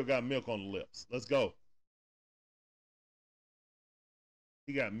 He still got milk on the lips. Let's go.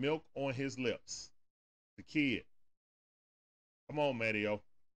 He got milk on his lips. The kid. Come on, Matteo.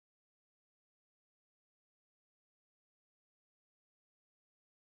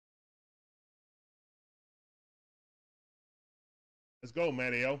 Let's go,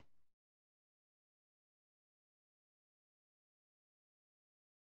 Matteo.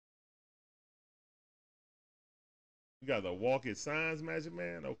 You got the walk it signs, Magic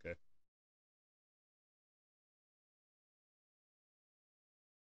Man? Okay.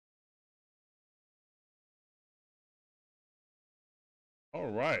 All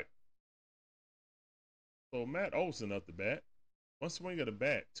right. So Matt Olson up the bat. 1 swing of the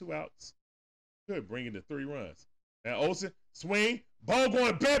bat, 2 outs. Could bring it to 3 runs. Matt Olson, swing, ball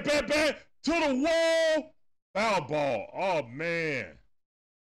going back to the wall. Foul ball. Oh man.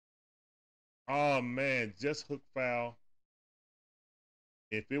 Oh man, just hook foul.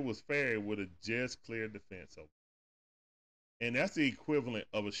 If it was fair, it would have just cleared the fence over. And that's the equivalent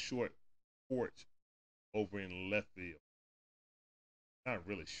of a short porch over in left field. Not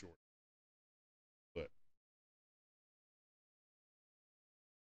really short, but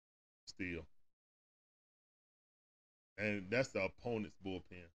still. And that's the opponent's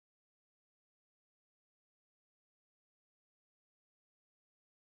bullpen.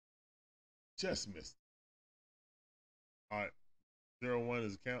 Just missed. All right. 0-1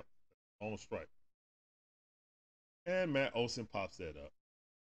 is a count. On strike. And Matt Olson pops that up.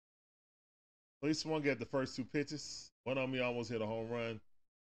 So he swung at the first two pitches. One on me almost hit a home run.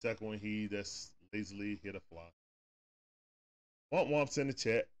 Second one, he just lazily hit a fly. Womps in the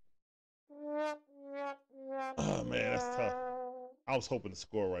chat. Oh, man, that's tough. I was hoping to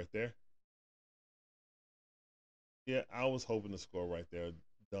score right there. Yeah, I was hoping to score right there,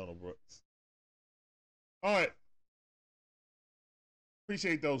 Donald Brooks. All right.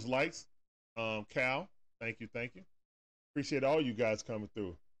 Appreciate those likes. Cal, thank you. Appreciate all you guys coming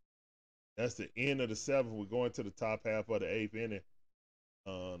through. That's the end of the seventh. We're going to the top half of the eighth inning.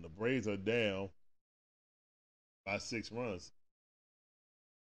 The Braves are down by 6 runs,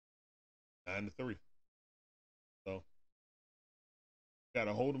 9-3. So got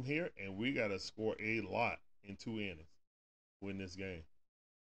to hold them here, and we got to score a lot in 2 innings to win this game.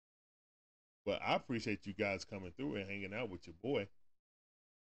 But I appreciate you guys coming through and hanging out with your boy.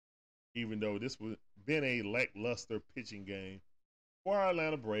 Even though this was been a lackluster pitching game for our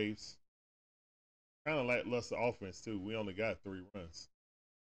Atlanta Braves. Kind of lackluster offense, too. We only got 3 runs.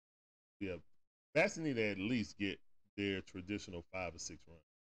 Yeah, Bats need to at least get their traditional 5 or 6 runs.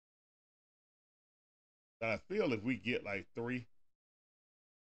 But I feel if we get like 3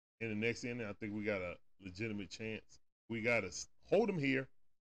 in the next inning, I think we got a legitimate chance. We got to hold them here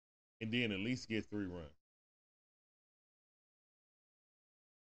and then at least get 3 runs.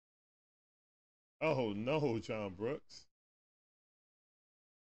 Oh, no, John Brooks.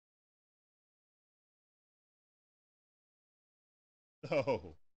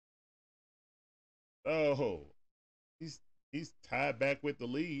 Oh. Oh. He's tied back with the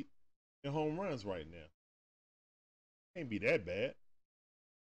lead in home runs right now. Can't be that bad.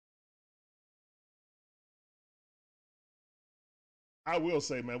 I will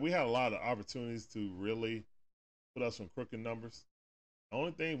say, man, we had a lot of opportunities to really put us some crooked numbers. The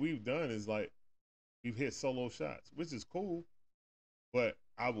only thing we've done is like we've hit solo shots, which is cool. But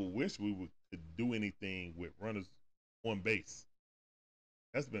I would wish we could do anything with runners on base.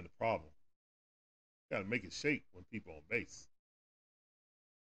 That's been the problem. Got to make it shake when people on base.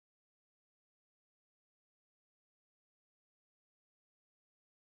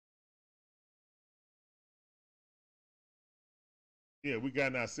 Yeah, we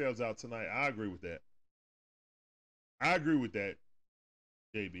got ourselves out tonight. I agree with that.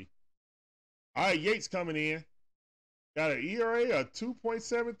 JB. All right, Yates coming in. Got an ERA of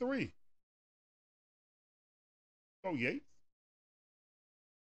 2.73. Oh, Yates.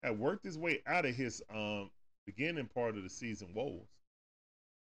 Had worked his way out of his beginning part of the season woes.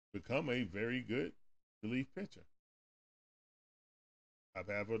 Become a very good relief pitcher. Top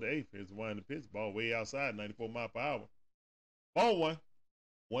half of the eighth. Here's the one in the pitch. Ball way outside, 94 mile per hour. Ball 1.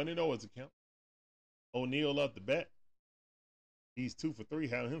 1-0 is the count. O'Neal up the bat. He's 2 for 3,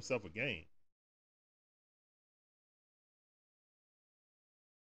 having himself a game.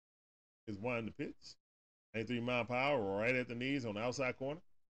 Here's one in the pitch. 93 mile per hour, right at the knees on the outside corner.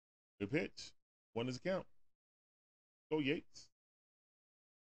 Good pitch. 1 is the count. Go Yates.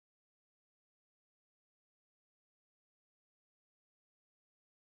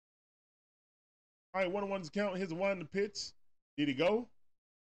 All right, 1-1 is the count. Here's the 1 in the pitch. Did he go?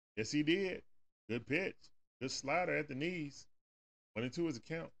 Yes, he did. Good pitch. Good slider at the knees. 1-2 is the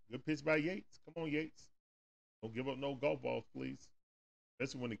count. Good pitch by Yates. Come on, Yates. Don't give up no golf balls, please.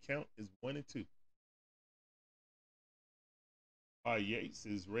 Especially when the count is 1-2. All right, Yates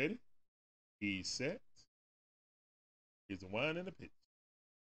is ready. He's set. Here's the 1 and the pitch.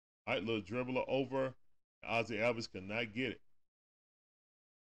 All right, little dribbler over. Ozzie Alvis could not get it.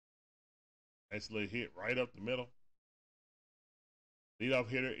 Nice little hit right up the middle. Leadoff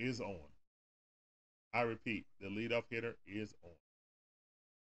hitter is on. I repeat, the leadoff hitter is on.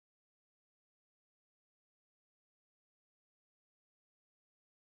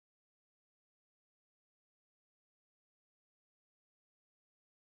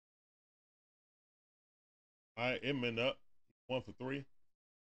 All right, Edmund up. 1 for 3.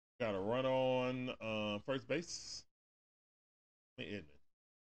 Got a run on first base. Edmund.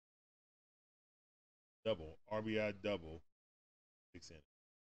 Double. RBI double. 6 innings.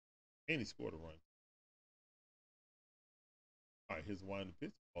 And he scored a run. All right, here's winding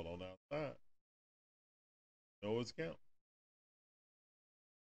pitch. Ball on outside. No, it's count.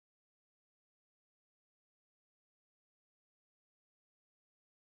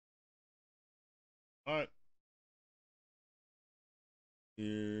 All right.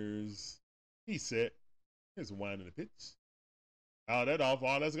 He's set. Here's winding the pitch. Foul that off. All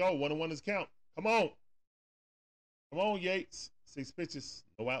right, let's go. 1-1 is count. Come on. Come on, Yates. 6 pitches.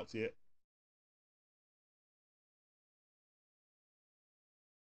 No outs yet.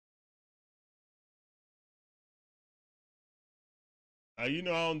 You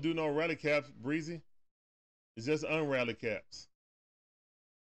know I don't do no rally caps, Breezy. It's just unrally caps.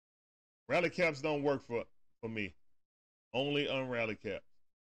 Rally caps don't work for me. Only unrally caps.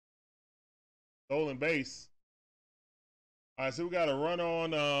 Stolen base. All right, so we got a run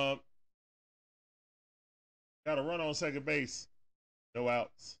on second base. No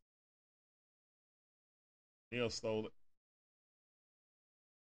outs. Neil stole it.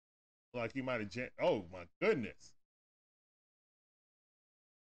 Like he might have jammed. Oh my goodness.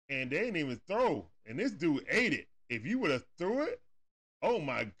 And they didn't even throw. And this dude ate it. If you would have threw it, oh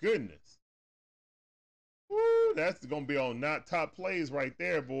my goodness. Woo, that's gonna be on not top plays right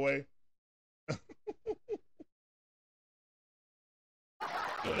there, boy. Yo,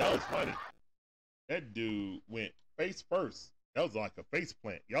 that was funny. That dude went face first. That was like a face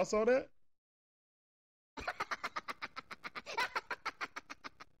plant. Y'all saw that?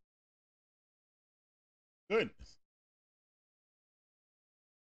 Goodness.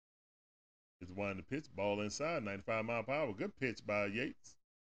 Just wanted to pitch, ball inside, 95 mile per hour. Good pitch by Yates.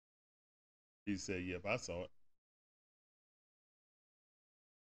 He said, yep, I saw it.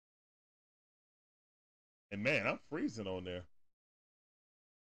 And man, I'm freezing on there.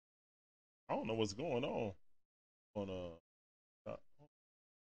 I don't know what's going on.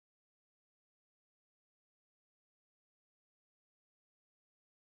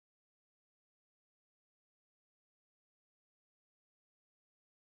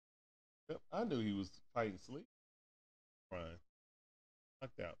 Yep, I knew he was fighting sleep. Crying.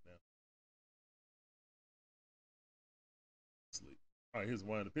 Knocked out now. Sleep. All right, here's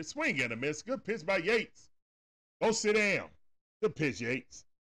one of the pitch. Swing and a miss. Good pitch by Yates. Go sit down. Good pitch, Yates.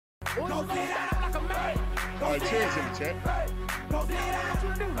 Go sit down like a man. All right, cheers in the chat. Go sit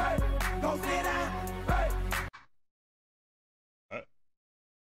down. Go sit down. All right.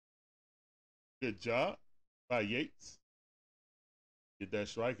 Good job by Yates. Get that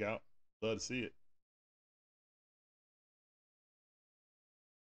strikeout. Love to see it.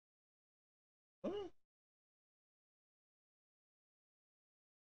 Huh?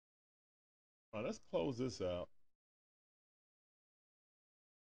 All right, let's close this out.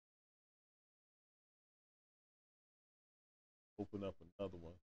 Open up another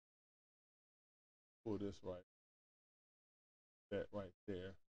one. Pull this right. That right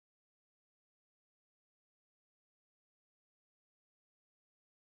there.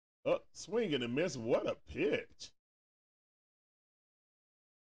 Up, swing and a miss. What a pitch.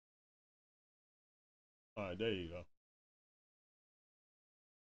 All right, there you go.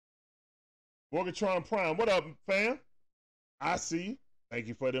 Morgatron Prime, what up, fam? I see you. Thank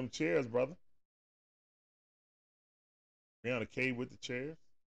you for them chairs, brother. Brianna K with the chairs.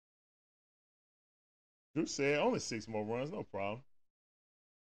 Drew said only 6 more runs, no problem.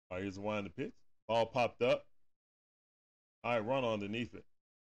 All right, here's the wind the pitch. Ball popped up. All right, run underneath it.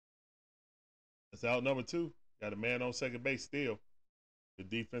 That's out number 2. Got a man on second base still. The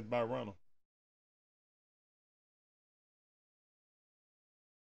defense by Ronald.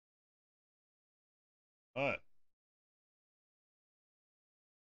 All right.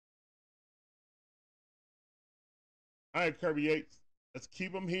 All right, Kirby Yates. Let's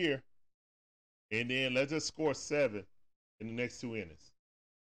keep him here. And then let's just score 7 in the next 2 innings.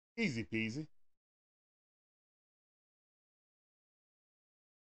 Easy peasy.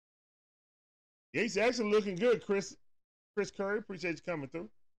 Yates actually looking good, Chris Curry. Appreciate you coming through.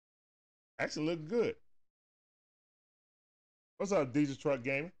 Actually looking good. What's up, DJ Truck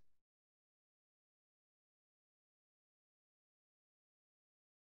Gaming?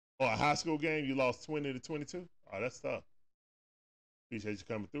 Oh, a high school game, you lost 20-22? Oh, that's tough. Appreciate you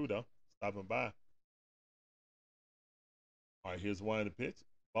coming through, though. Stopping by. All right, here's one in the pitch.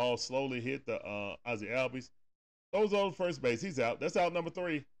 Ball slowly hit the Ozzie Albies. Those on first base. He's out. That's out number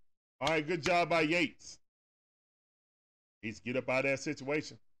 3. All right, good job by Yates. Yates get up out of that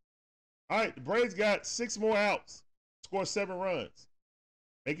situation. All right, the Braves got 6 more outs. Score 7 runs.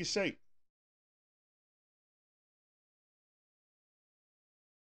 Make it shake.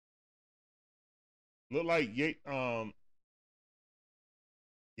 Look like Yates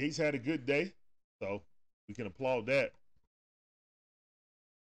had a good day, so we can applaud that.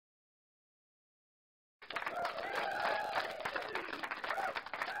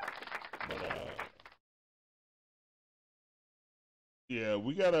 Yeah,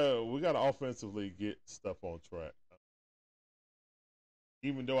 we gotta offensively get stuff on track.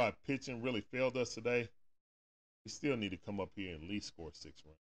 Even though our pitching really failed us today, we still need to come up here and at least score 6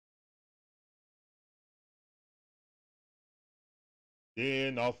 runs.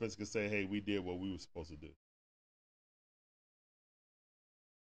 Then the offense can say, hey, we did what we were supposed to do.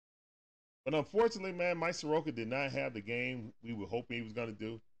 But unfortunately, man, Mike Soroka did not have the game we were hoping he was going to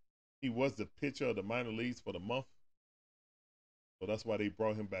do. He was the pitcher of the minor leagues for the month. So that's why they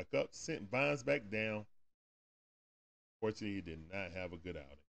brought him back up, sent Vines back down. Fortunately, he did not have a good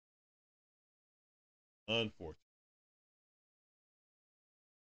outing. Unfortunately.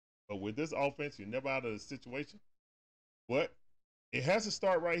 But with this offense, you're never out of the situation. But it has to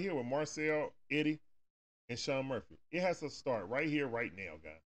start right here with Marcell, Eddie, and Sean Murphy. It has to start right here, right now,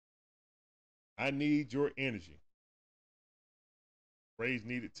 guys. I need your energy. Braves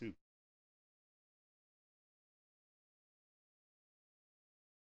need it too.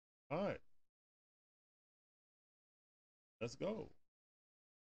 All right. Let's go.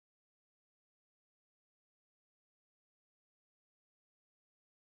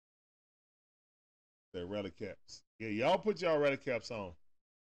 The rally caps. Yeah, y'all put y'all rally caps on.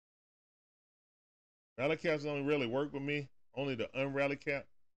 Rally caps only really work with me. Only the unrally cap.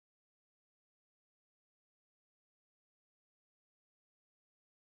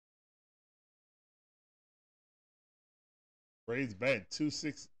 Braves batting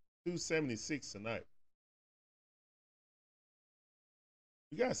 276 tonight.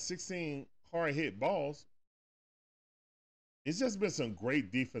 We got 16 hard hit balls. It's just been some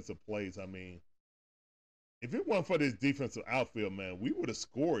great defensive plays. I mean, if it wasn't for this defensive outfield, man, we would have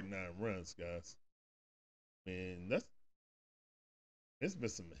scored 9 runs, guys. Man, it's been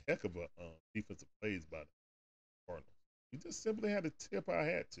some heck of a defensive plays by the Cardinals. We just simply had to tip our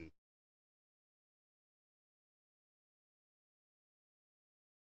hat to.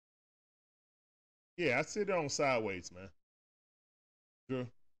 Yeah, I sit there on sideways, man. Sure.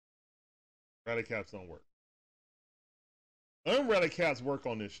 Rally caps don't work. Unrally caps work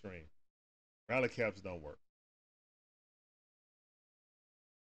on this stream. Rally caps don't work.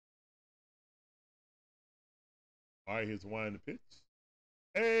 All right, here's one in the pitch.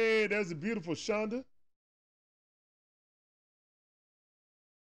 Hey, there's a beautiful Shonda.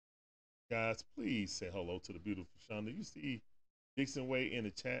 Guys, please say hello to the beautiful Shonda. You see Dixon Way in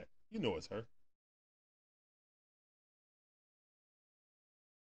the chat. You know it's her.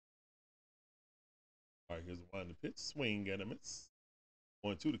 All right, here's one in the pitch. Swing and a miss.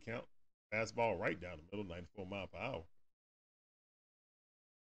 1-2 to count. Fastball right down the middle, 94 mile per hour.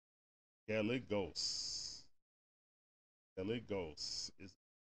 Kelly Ghost. Kelly Ghost.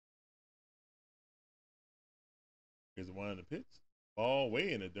 Here's one in the pitch. Ball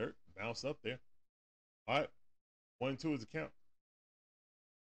way in the dirt. Bounce up there. All right. 1-2 is the count.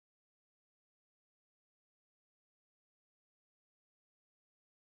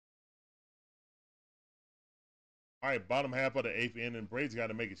 All right, bottom half of the 8th inning. Braves got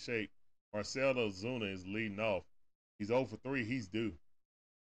to make it shake. Marcell Ozuna is leading off. He's 0 for 3. He's due.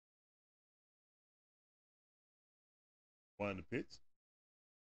 One in the pitch.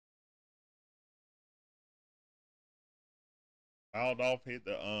 Fouled off, hit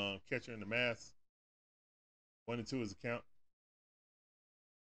the catcher in the mask. 1-2 is the count.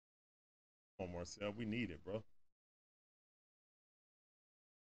 Come on, Marcell. We need it, bro.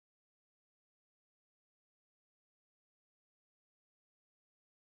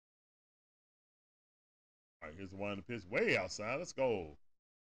 All right, here's the one in the pitch. Way outside. Let's go.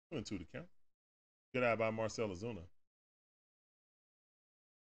 2-2 to count. Good eye by Marcell Ozuna.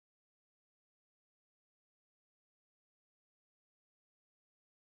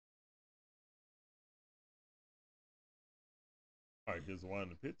 All right, here's the one in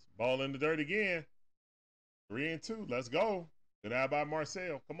the pitch. Ball in the dirt again. 3-2. Let's go. Good eye by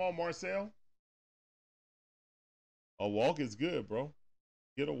Marcell. Come on, Marcell. A walk is good, bro.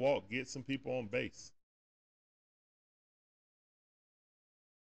 Get a walk. Get some people on base.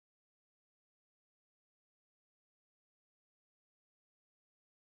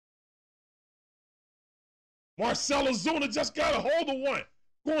 Marcell Ozuna just got a hold of one.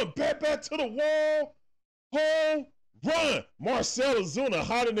 Going back to the wall. Home run. Marcell Ozuna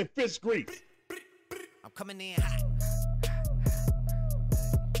hotter than fish grease. I'm coming in hot.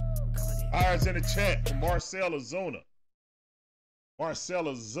 Eyes in the chat for Marcell Ozuna. Marcell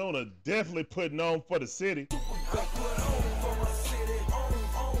Ozuna definitely putting on for the city.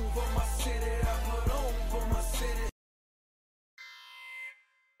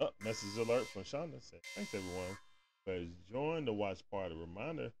 Message alert from Shonda said, thanks everyone for joining the watch party.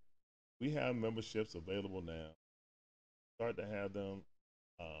 Reminder, we have memberships available now. start to have them.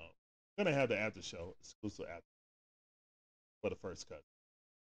 Gonna have the after show, exclusive after for the first cut.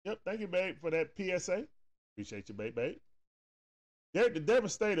 Yep, thank you, babe, for that PSA. Appreciate you, babe. Derek the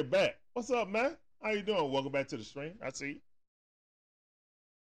Devastator back. What's up, man? How you doing? Welcome back to the stream. I see you.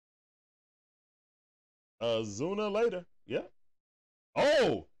 Zuna later. Yeah.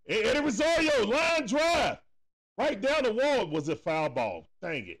 Oh, Eddie Rosario, line drive. Right down the wall. Was a foul ball.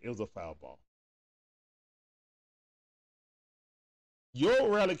 Dang it. It was a foul ball. Your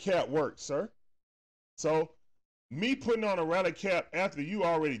rally cap worked, sir. So me putting on a rally cap after you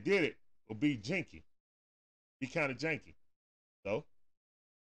already did it will be janky. Be kind of janky. So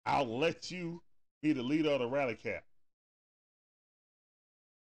I'll let you be the leader of the rally cap.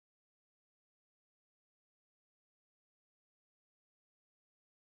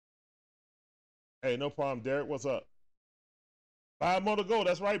 Hey, no problem, Derek. What's up? 5 more to go.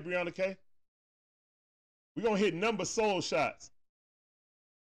 That's right, Brianna K. We're going to hit number solo shots.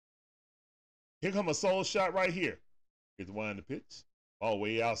 Here come a solo shot right here. Here's the one in the pitch. All the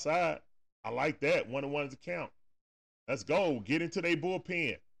way outside. I like that. 1-1 is a count. Let's go. Get into their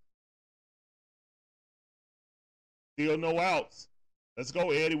bullpen. Still no outs. Let's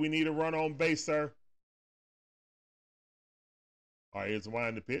go, Eddie. We need a run on base, sir. All right, here's the one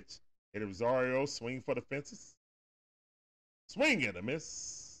in the pitch. Eddie Rosario, swing for the fences. Swing and a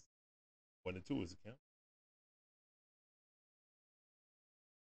miss. 1-2 is a count.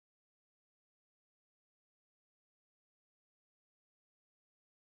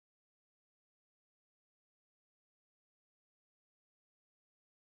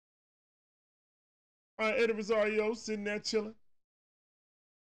 All right, Eddie Rosario sitting there chilling.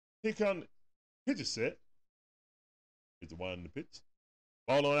 Here come the pitcher set. Here's the one in the pitch.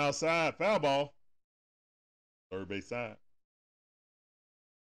 Ball on outside, foul ball. Third base side.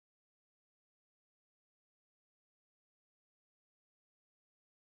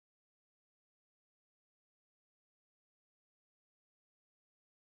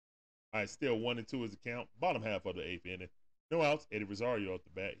 All right, still 1-2 is the count. Bottom half of the eighth inning. No outs. Eddie Rosario off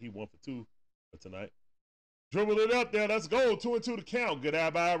the bat. He 1 for 2 for tonight. Dribble it up there. Let's go. 2-2 to count. Good eye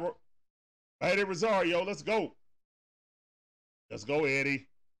by Eddie Rosario. Let's go. Let's go, Eddie.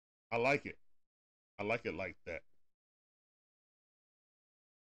 I like it. I like it like that.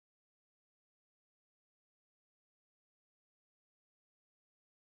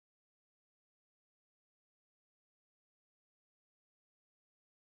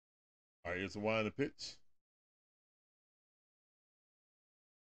 All right, here's the one in the pitch.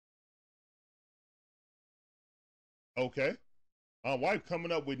 Okay. My wife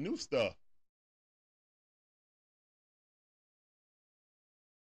coming up with new stuff.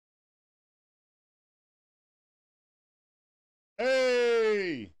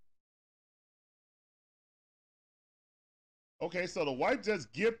 Hey! Okay, so the wife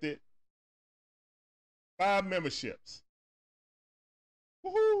just gifted 5 memberships.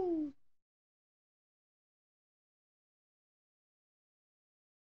 Woohoo!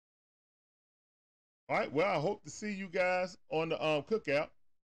 All right, well, I hope to see you guys on the cookout.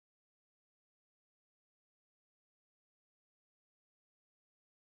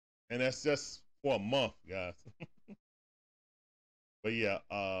 And that's just for a month, guys. But yeah,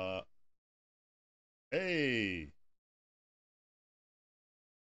 hey.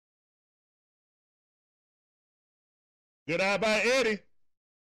 Good eye by Eddie.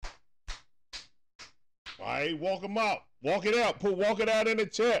 All right, walk him out. Walk it out. Put walk it out in the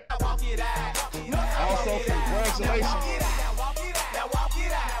chat. Also, congratulations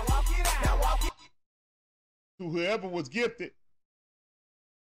to whoever was gifted.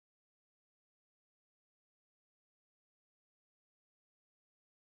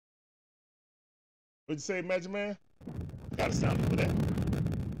 What'd you say, Magic Man? Got a sound for that.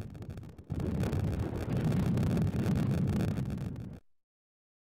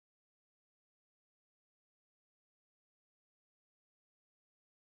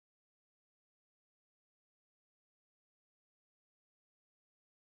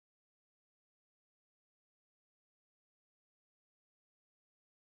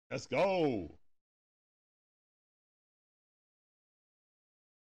 Let's go.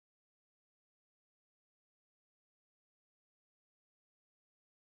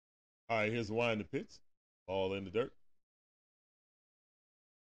 All right, here's one in the pitch. All in the dirt.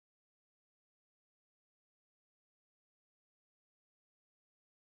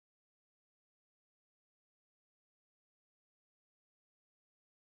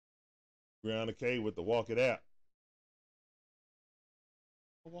 Brianna K with the walk it out.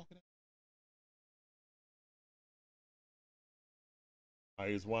 Walk it out. All right,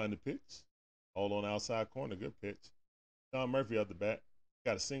 here's one in the pitch. All on outside corner. Good pitch. Sean Murphy up the bat.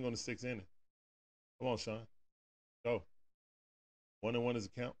 Got a single in the 6th inning. Come on, Sean. Go. 1-1 is a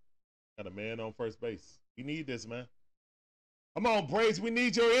count. Got a man on first base. We need this, man. Come on, Braves. We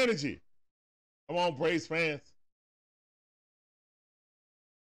need your energy. Come on, Braves fans.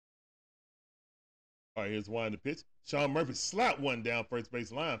 All right, here's one the pitch. Sean Murphy slapped one down first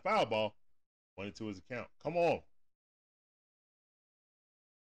base line. Foul ball. 1-2 is a count. Come on.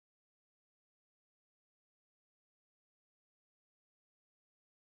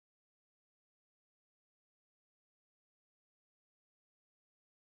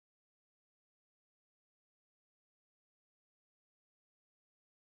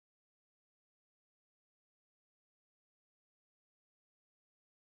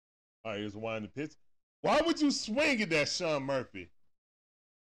 All right, here's one the pitch. Why would you swing at that, Sean Murphy?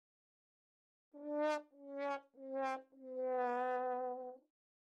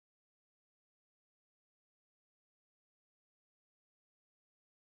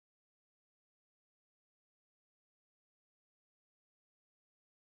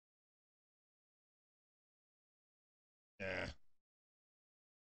 Yeah.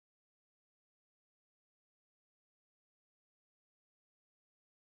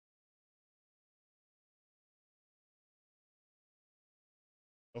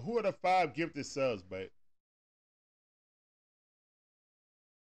 Who are the 5 gifted subs, babe?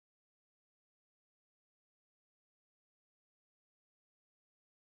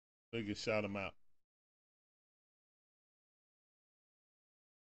 So you can shout them out.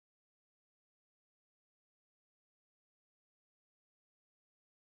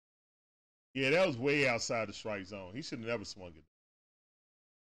 Yeah, that was way outside the strike zone. He should have never swung at that.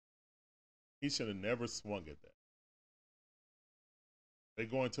 He should have never swung at that. They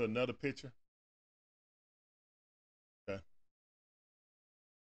going to another pitcher. Okay.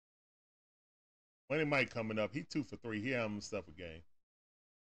 Money Mike coming up. He 2 for 3. He having himself a game.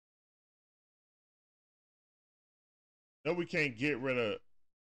 No, we can't get rid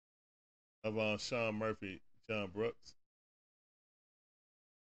of Sean Murphy, John Brooks.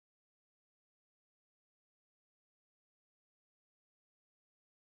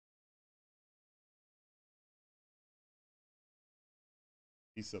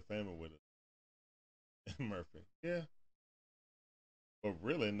 He's so family with it. Murphy. Yeah. But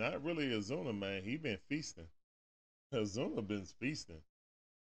really, not really Azuna, man. He been feasting. Azuna been feasting.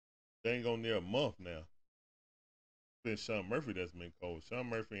 They ain't going near a month now. It's been Sean Murphy that's been cold. Sean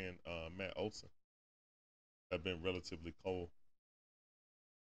Murphy and Matt Olson have been relatively cold.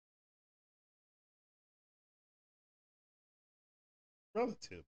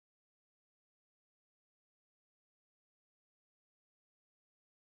 Relative.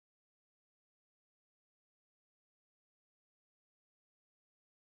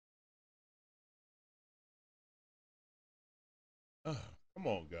 Come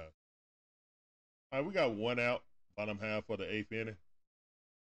on, guys. All right, we got 1 out, bottom half of the 8th inning.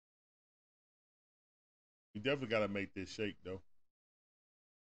 We definitely got to make this shake, though.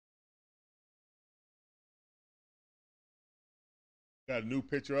 Got a new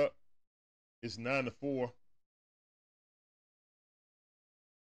pitcher up. It's 9-4.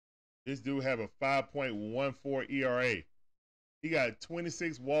 This dude have a 5.14 ERA. He got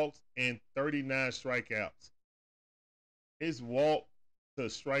 26 walks and 39 strikeouts. His walk to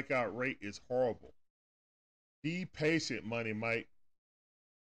strikeout rate is horrible. Be patient, Money Mike.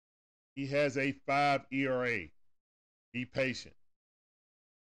 He has a 5 ERA. Be patient.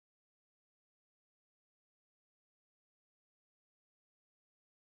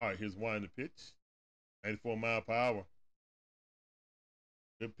 All right, here's one in the pitch. 94 mile per hour.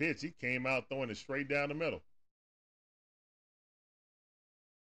 Good pitch. He came out throwing it straight down the middle.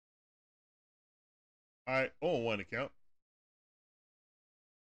 All right, 0-1 to count.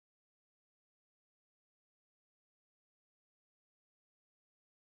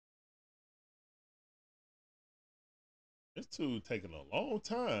 This dude taking a long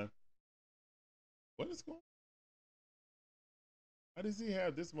time. What is going on? How does he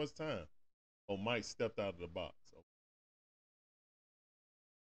have this much time? Oh, Mike stepped out of the box.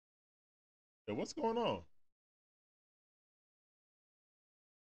 Okay, what's going on?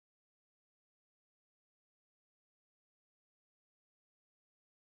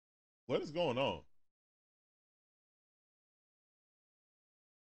 What is going on?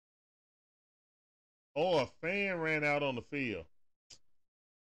 Oh, a fan ran out on the field.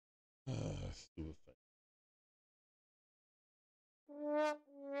 Stupid fan.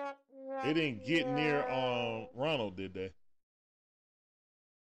 They didn't get near Ronald, did they?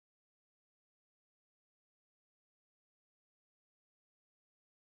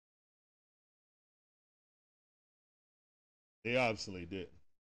 They obviously didn't.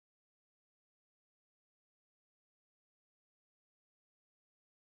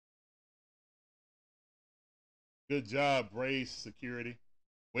 Good job, Braves security.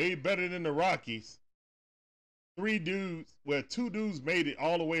 Way better than the Rockies. 3 dudes, well, 2 dudes made it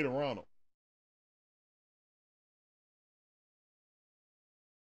all the way to Ronald.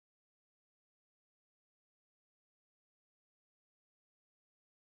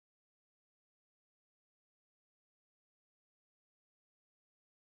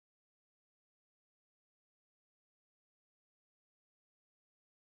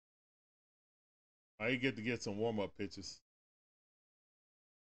 I get to get some warm-up pitches.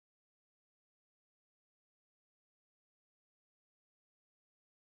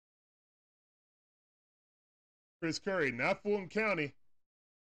 Chris Curry, not Fulton County.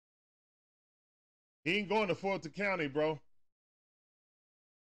 He ain't going to Fulton County, bro.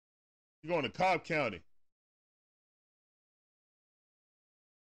 He's going to Cobb County.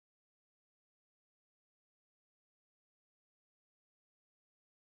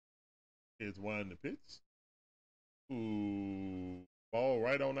 Here's one the pitch. Ooh, ball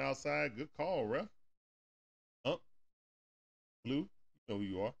right on the outside. Good call, ref. Blue, you know who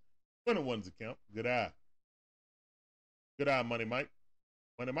you are. 21's account. Good eye. Good eye, Money Mike.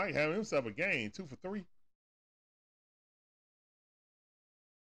 Money Mike having himself a game. 2 for 3.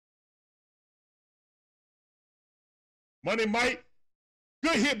 Money Mike.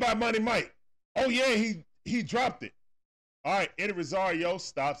 Good hit by Money Mike. Oh, yeah, he dropped it. All right, Eddie Rosario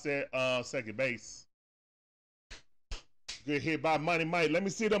stops at second base. Good hit by Money Mike. Let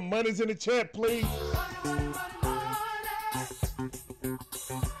me see the monies in the chat, please.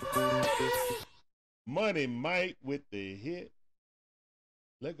 Money Mike with the hit.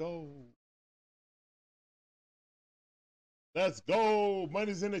 Let go. Let's go.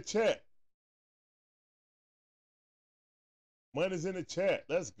 Money's in the chat. Money's in the chat.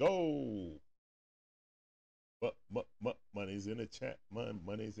 Let's go. Money's in the chat.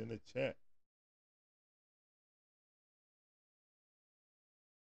 Money's in the chat.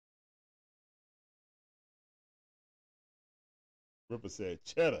 Ripper said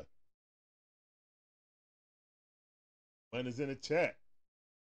cheddar. Money's in the chat.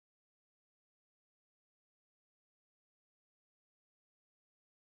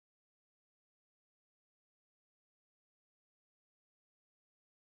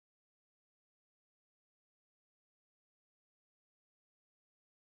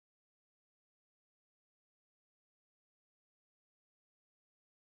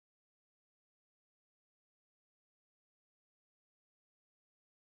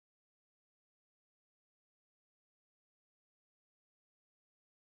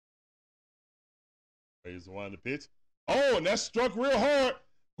 Raise one the pitch. Oh, and that struck real hard.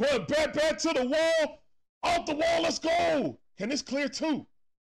 Going back to the wall. Off the wall. Let's go. Can this clear 2?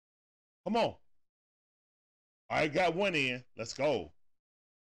 Come on. I got 1 in. Let's go.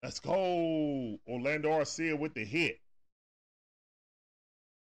 Let's go. Orlando Arcia with the hit.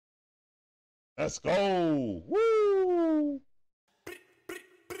 Let's go. Woo.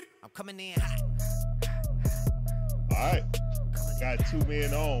 I'm coming in hot. All right. Got 2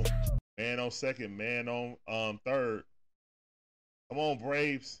 men on. Man on second, man on third. Come on,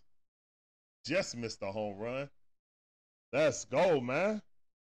 Braves. Just missed a home run. Let's go, man.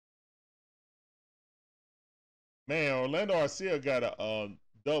 Man, Orlando Arcia got a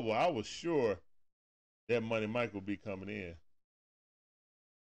double. I was sure that Money Mike will be coming in.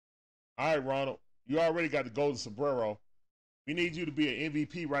 All right, Ronald. You already got the golden sombrero. We need you to be an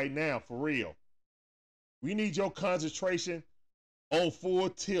MVP right now, for real. We need your concentration on full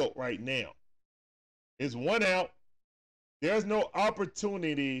tilt right now. It's 1 out. There's no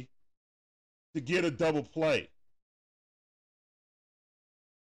opportunity to get a double play.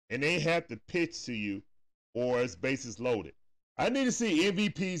 And they have to pitch to you or it's bases loaded. I need to see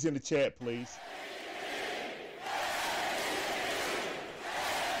MVPs in the chat, please.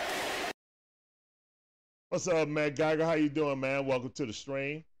 What's up, Matt Geiger? How you doing, man? Welcome to the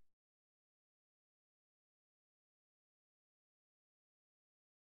stream.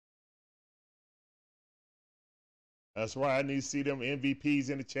 That's right. I need to see them MVPs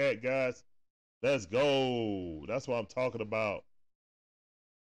in the chat, guys. Let's go. That's what I'm talking about.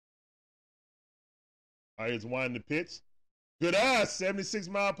 All right, here's one the pitch. Good eye, 76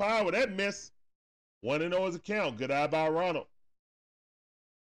 mile per hour. That miss. 1-0 is a count. Good eye by Ronald.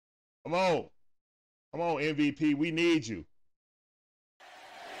 Come on. Come on, MVP. We need you.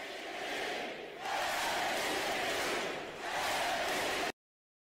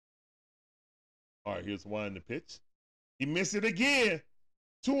 All right, here's one the pitch. He missed it again.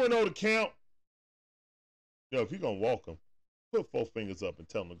 2-0 to count. Yo, if you're going to walk him, Put 4 fingers up and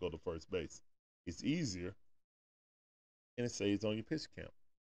tell them to go to first base. It's easier, and it saves on your pitch count.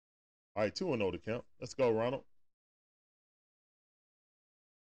 All right, 2-0 to count. Let's go, Ronald.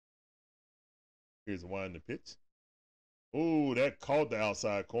 Here's a wind the pitch. Ooh, that caught the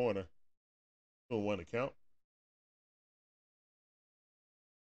outside corner. 2-1 to count.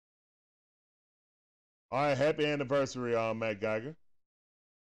 All right, happy anniversary, Matt Geiger.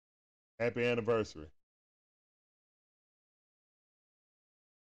 Happy anniversary.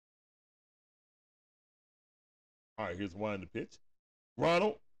 All right, here's one in the pitch.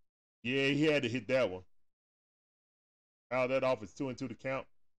 Ronald. Yeah, he had to hit that one. Foul that off. It's 2-2 to count.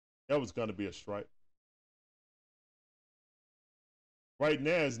 That was going to be a strike. Right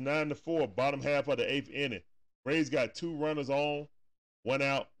now it's 9-4, bottom half of the 8th inning. Braves got 2 runners on, 1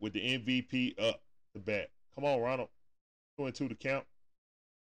 out with the MVP up to bat. Come on, Ronald. 2-2 to count.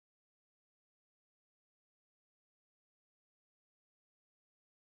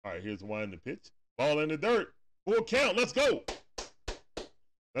 All right, here's one in the pitch. Ball in the dirt. Full count. Let's go.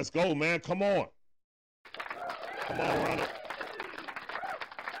 Let's go, man. Come on. Come on, Ronald.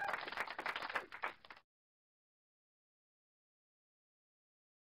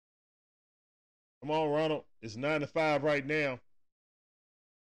 Come on, Ronald. It's 9-5 right now.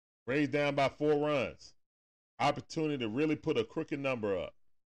 Braves down by 4 runs. Opportunity to really put a crooked number up.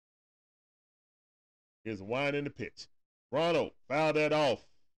 Here's a wind in the pitch. Ronald, foul that off.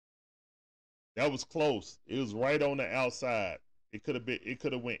 That was close. It was right on the outside. It could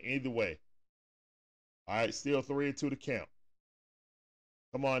have went either way. All right, still 3-2 to count.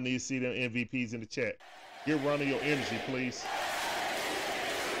 Come on, need to see them MVPs in the chat. Give Ronald your energy, please.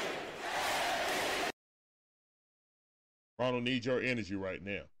 Ronald needs your energy right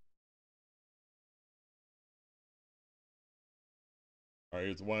now. All right,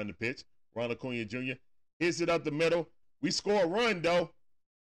 here's one in the pitch. Ronald Acuna Jr. hits it up the middle. We score a run, though.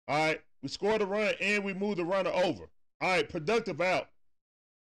 All right, we scored a run, and we moved the runner over. All right, productive out.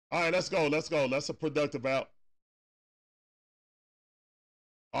 All right, let's go. Let's go. That's a productive out.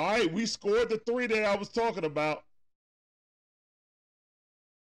 All right, we scored the 3 that I was talking about.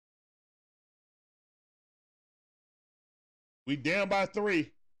 We down by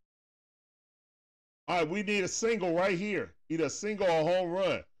 3. All right, we need a single right here. Either a single or a home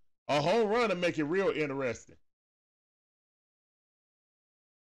run. A home run to make it real interesting.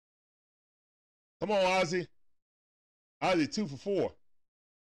 Come on, Ozzy. Ozzy 2 for 4.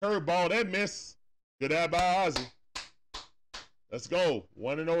 Curveball, that miss. Good out by Ozzy. Let's go.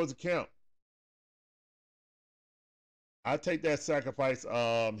 1-0 is a count. I take that sacrifice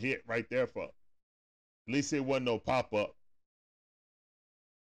hit right there for. At least it wasn't no pop-up.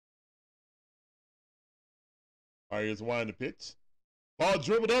 All right, here's one in the pitch. Ball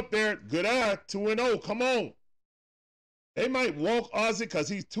dribbled up there. Good eye. 2-0. Come on. They might walk Ozzy because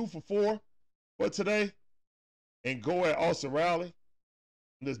he's 2 for 4 for today and go at Austin Riley.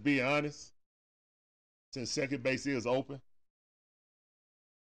 Let's be honest. Since second base is open.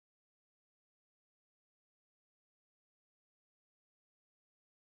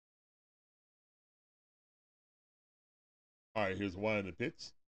 All right, here's one in the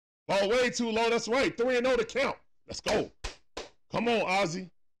pitch. Ball way too low. That's right. 3-0 to count. Let's go. Come on, Ozzy.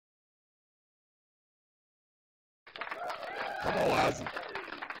 Come on, Ozzy.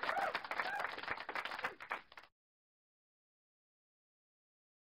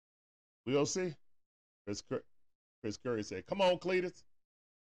 We'll see. Chris Curry said, come on, Cletus.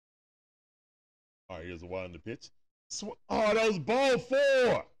 All right, here's a wild in the pitch. Oh, that was ball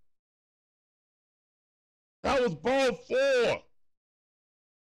 4. That was ball 4.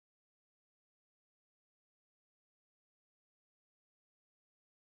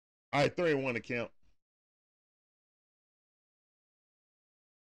 All right, 3-1 to count.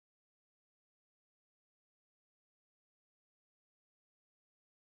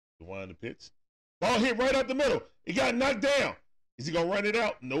 The one in the pitch. Ball hit right up the middle. It got knocked down. Is he going to run it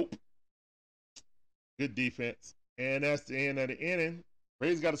out? Nope. Good defense. And that's the end of the inning.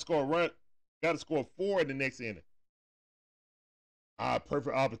 Braves got to score a run. Got to score 4 in the next inning.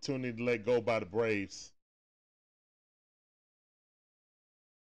 Perfect opportunity to let go by the Braves.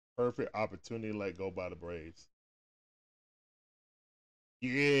 Perfect opportunity to let go by the Braves.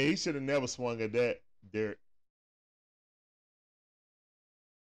 Yeah, he should have never swung at that, Derek.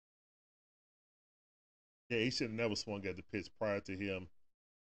 Yeah, he should have never swung at the pitch prior to him,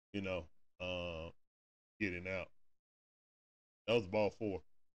 getting out. That was ball 4.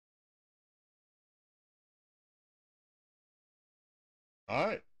 All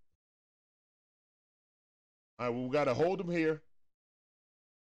right. All right, well, we got to hold him here.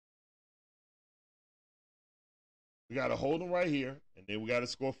 We got to hold them right here, and then we got to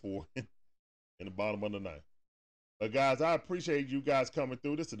score 4 in the bottom of the ninth. But, guys, I appreciate you guys coming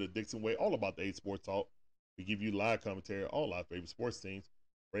through. This is the Dixon Way, all about the 8 Sports Talk. We give you live commentary, all our favorite sports teams,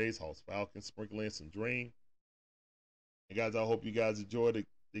 Braves, Hawks, Falcons, sprinkling some dream. And, guys, I hope you guys enjoyed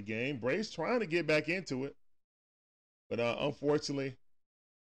the game. Braves trying to get back into it. But, unfortunately,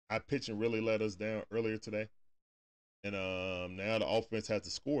 our pitching really let us down earlier today. And now the offense has to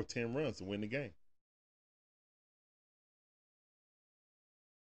score 10 runs to win the game.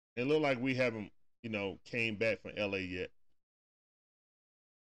 It looked like we haven't, came back from LA yet.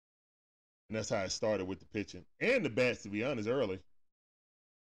 And that's how it started with the pitching. And the bats, to be honest, early.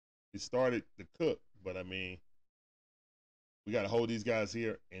 It started to cook. But, I mean, we got to hold these guys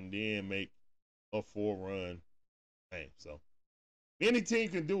here and then make a 4-run game. So, any team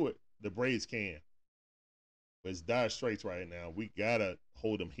can do it. The Braves can. But it's dire straits right now. We got to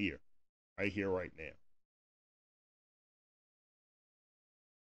hold them here. Right here, right now.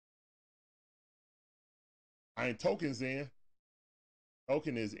 I ain't Token's in.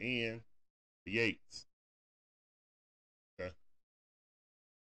 Token is in the Yates. Okay.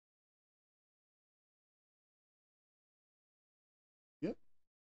 Yep.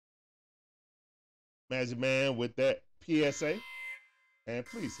 Magic Man with that PSA. And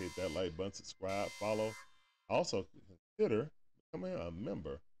please hit that like button, subscribe, follow. Also consider becoming a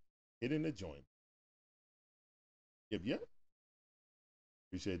member, hitting the join. Yep.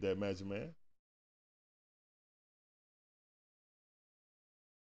 Appreciate that, Magic Man.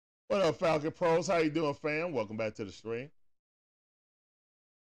 What up, Falcon Pros? How you doing, fam? Welcome back to the stream.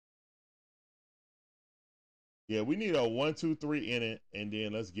 Yeah, we need a 1, 2, 3 inning, and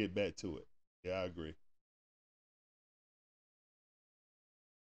then let's get back to it. Yeah, I agree.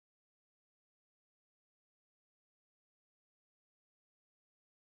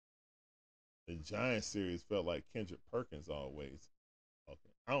 The Giants series felt like Kendrick Perkins always.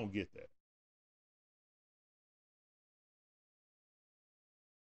 Okay, I don't get that.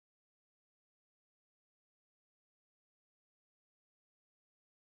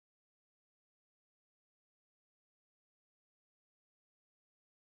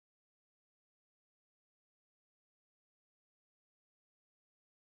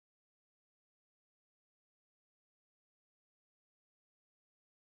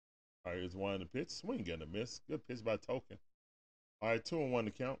 All right, here's one in the pitch. Swing and a miss. Good pitch by Token. All right, 2-1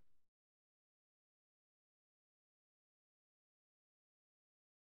 to count.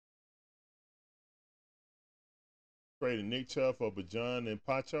 Trading Nick Chubb for Bajan and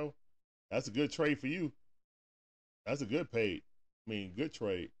Pacho. That's a good trade for you. That's a good paid. I mean, good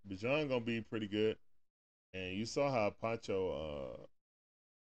trade. Bajan gonna be pretty good. And you saw how Pacho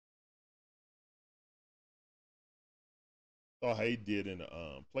saw how he did in the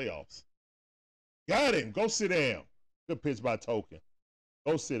playoffs. Got him. Go sit down. Good pitch by Token.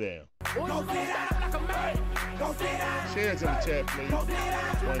 Go sit down. Go sit down like a man. Go sit down. Shares in the chat, please. Go sit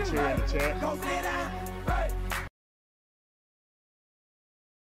down. One chair in the chat. Go sit down. Hey.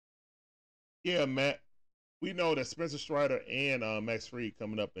 Yeah, Matt. We know that Spencer Strider and Max Fried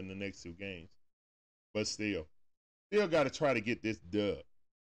coming up in the next 2 games. But still got to try to get this dub.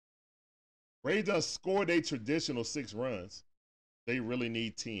 Braves done scored a traditional 6 runs. They really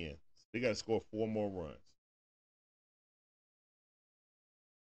need 10. They got to score 4 more runs.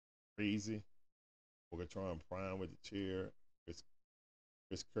 Crazy. Bogatron Prime with the chair.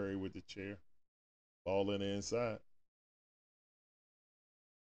 Chris Curry with the chair. Ball in the inside.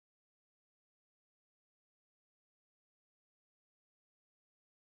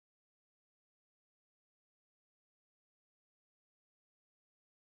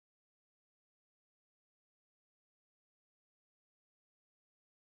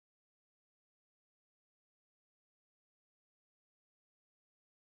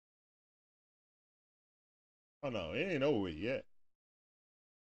 Oh, no, it ain't over with yet.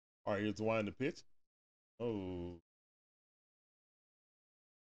 All right, here's the wind the pitch. Oh.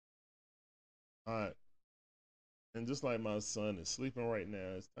 All right. And just like my son is sleeping right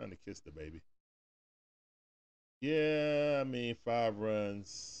now, it's time to kiss the baby. Yeah, I mean, 5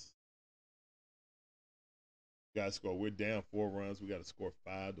 runs. Got to score. We're down 4 runs. We got to score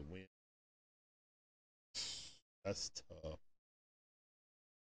 5 to win. That's tough.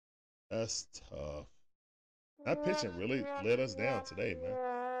 That's tough. That pitching really let us down today, man.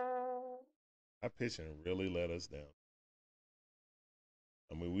 That pitching really let us down.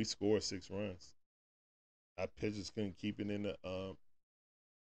 I mean, we scored 6 runs. Our pitchers couldn't keep it in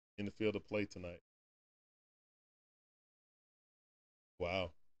the field of play tonight. Wow.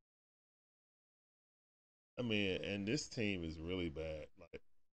 I mean, and this team is really bad. Like,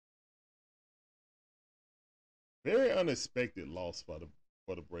 Very unexpected loss for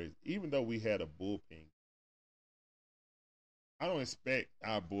the Braves. Even though we had a bullpen, I don't expect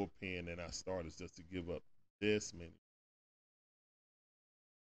our bullpen and our starters just to give up this many.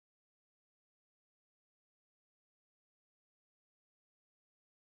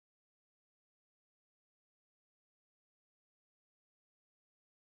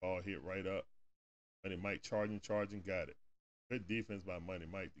 Ball hit right up. Money Mike charging, got it. Good defense by Money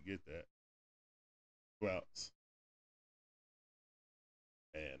Mike to get that. 2 outs.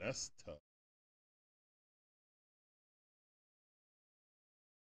 Man, that's tough.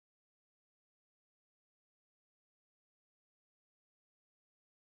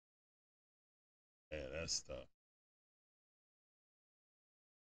 Man, that's tough.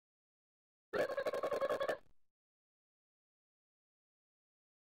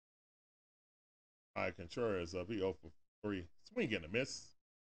 All right, Contreras up. He 0 for 3. Swing and a miss.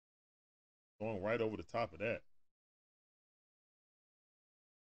 Going right over the top of that.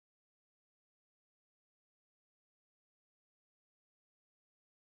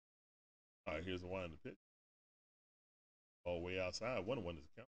 All right, here's the one in the pitch. All way outside. 1-1 is the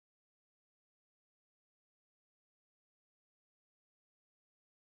count.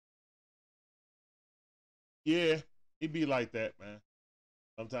 Yeah, he be like that, man.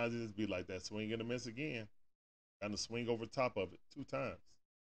 Sometimes it just be like that. Swing and a miss again. Got to swing over top of it 2 times.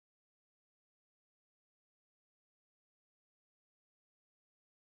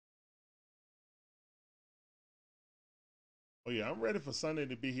 Oh, yeah, I'm ready for Sunday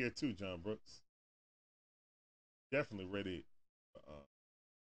to be here too, John Brooks. Definitely ready.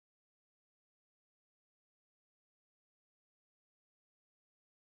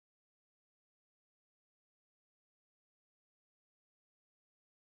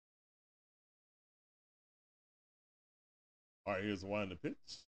 All right, here's the one in the pitch.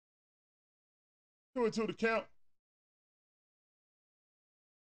 2-2 to count.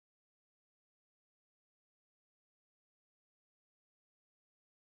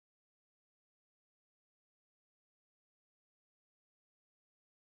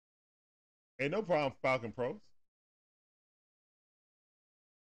 Hey, no problem, Falcon Pros.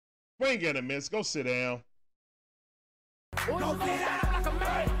 Swing and a miss. Go sit down. Go sit down like a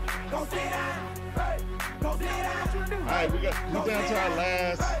man. Go sit down. Go sit down. All right, we're down to our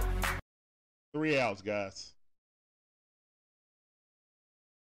last 3 outs, guys.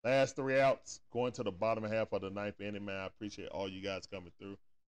 Last 3 outs, going to the bottom half of the 9th inning, man. I appreciate all you guys coming through.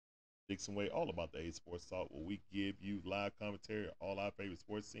 Dixon Way, all about the A Sports Talk, where we give you live commentary of all our favorite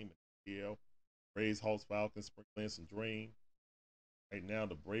sports teams in the PL. Braves, Hawks, Falcons, Sprinklers, and Dream. Right now,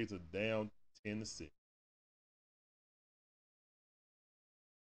 the Braves are down 10-6.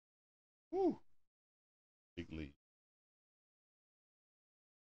 Woo. Big lead.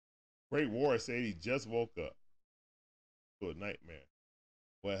 Great War said he just woke up to a nightmare.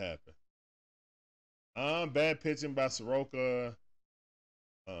 What happened? Bad pitching by Soroka.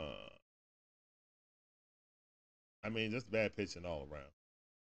 I mean, just bad pitching all around.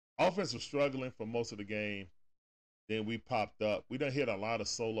 Offense was struggling for most of the game. Then we popped up. We done hit a lot of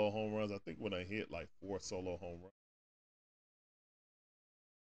solo home runs. I think we done hit like 4 solo home runs.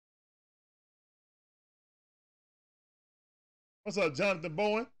 What's up, Jonathan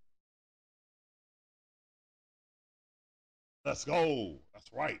Bowen? Let's go.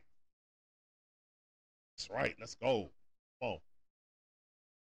 That's right. That's right. Let's go. Come on.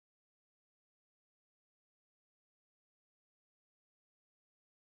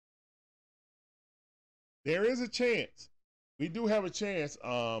 There is a chance. We do have a chance,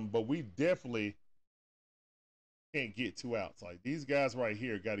 but we definitely can't get 2 outs. Like these guys right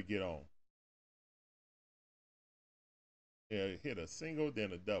here got to get on. Yeah, hit a single,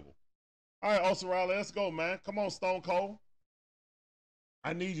 then a double. All right, Austin Riley, let's go, man. Come on, Stone Cold.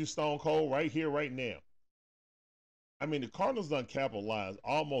 I need you, Stone Cold, right here, right now. I mean, the Cardinals done capitalized,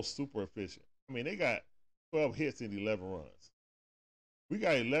 almost super efficient. I mean, they got 12 hits and 11 runs. We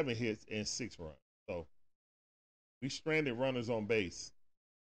got 11 hits and 6 runs. So we stranded runners on base.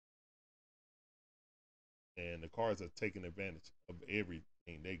 And the Cards are taking advantage of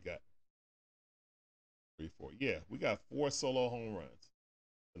everything they got. 3, 4. Yeah, we got 4 solo home runs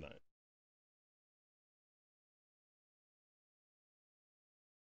tonight.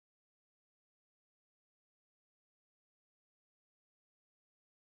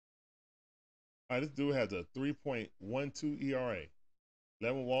 All right, this dude has a 3.12 ERA,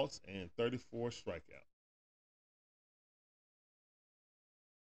 11 walks, and 34 strikeouts.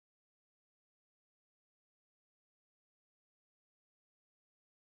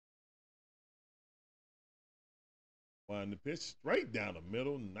 One the pitch straight down the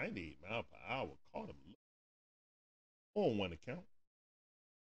middle, 98 mile per hour. Caught him. 0-1 to count.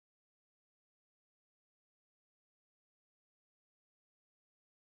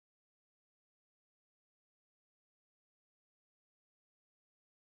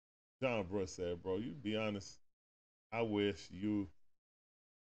 John Bruce said, bro, you be honest. I wish you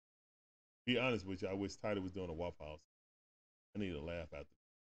be honest with you. I wish Tidy was doing a Waffle House. I need to laugh after.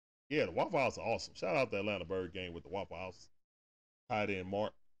 Yeah, the Waffle House are awesome. Shout out the Atlanta Bird game with the Waffle House. Tidy and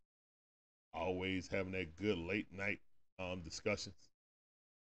Mark. Always having that good late night discussions.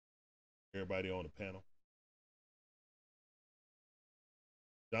 Everybody on the panel.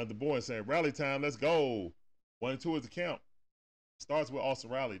 Jonathan Boyd saying, rally time, let's go. 1 and 2 is the count. Starts with Austin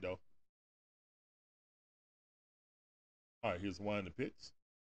Riley, though. All right, here's one the pitch.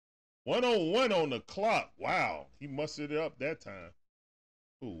 1-on-1 on the clock. Wow, he mustered it up that time.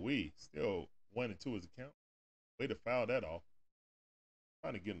 Ooh-wee. Still 1 and 2 is the count. Way to foul that off.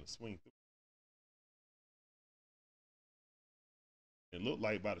 Trying to get him to swing through. It looked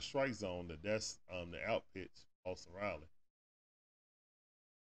like by the strike zone that that's the out pitch, Austin Riley.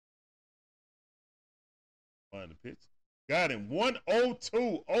 Find the pitch. Got him.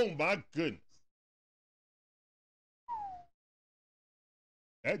 1-0-2. Oh my goodness.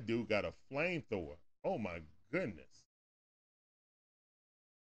 That dude got a flamethrower. Oh my goodness.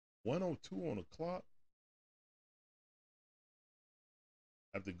 1-0-2 on the clock.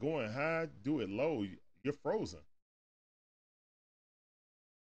 After going high, do it low, you're frozen.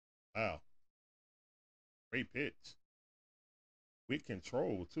 Wow. Great pitch. With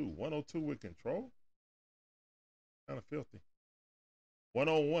control, too. 1-0-2 with control. Kind of filthy.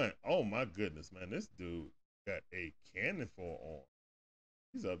 1-on-1. Oh, my goodness, man. This dude got a cannon for an arm.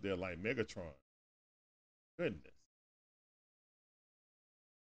 He's up there like Megatron. Goodness.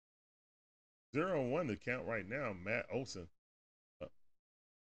 0-1 to count right now. Matt Olson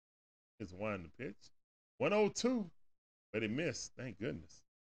is winding the pitch. 1-0-2, but it missed. Thank goodness.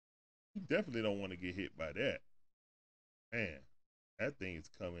 You definitely don't want to get hit by that. Man, that thing is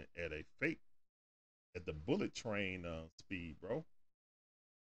coming at a fake, at the bullet train speed, bro.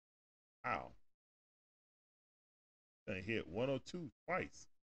 Wow. That hit 102 twice.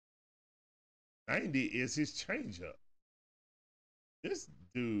 90 is his changeup. This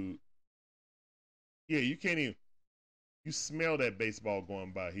dude, yeah, you can't even, you smell that baseball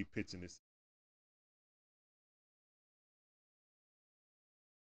going by. He pitching this.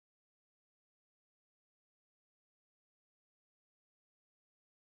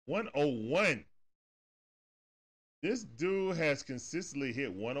 $101. This dude has consistently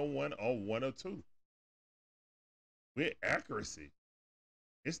hit 101 or 102 with accuracy.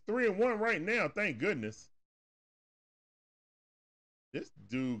 It's 3-1 right now, thank goodness. This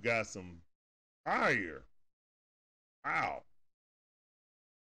dude got some fire. Wow.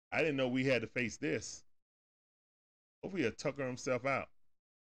 I didn't know we had to face this. Hopefully he'll tucker himself out.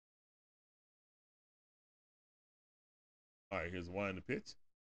 All right, here's one in the pitch.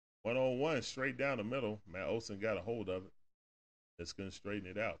 1-on-1 straight down the middle. Matt Olson got a hold of it. Just couldn't straighten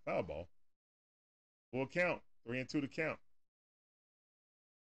it out. Foul ball. Full count. 3-2 to count.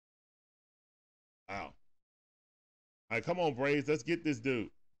 Wow. All right, come on, Braves. Let's get this dude.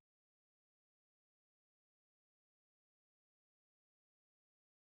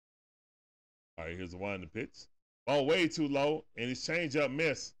 All right, here's the one in the pitch. Ball way too low, and his changeup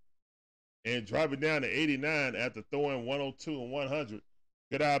miss. And drop it down to 89 after throwing 102 and 100.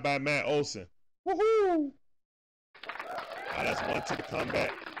 Good eye by Matt Olson. Woohoo! Oh, that's 1 to the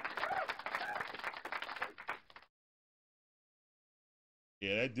comeback.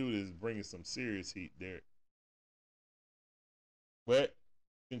 Yeah, that dude is bringing some serious heat there. But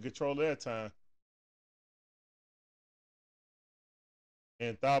in control of that time.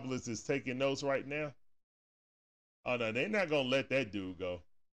 Anthopoulos is taking notes right now. Oh, no, they're not going to let that dude go.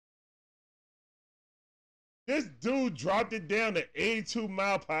 This dude dropped it down to 82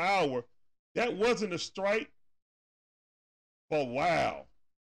 miles per hour. That wasn't a strike. But wow.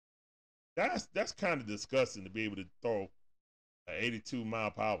 That's kind of disgusting to be able to throw an 82 mile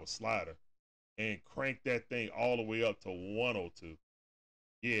per hour slider and crank that thing all the way up to 102.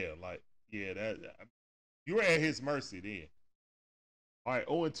 Yeah, that you were at his mercy then. All right,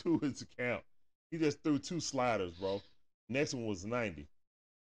 0-2 is the count. He just threw 2 sliders, bro. Next one was 90.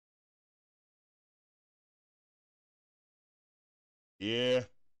 Yeah.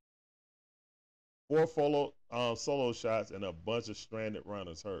 4 solo shots and a bunch of stranded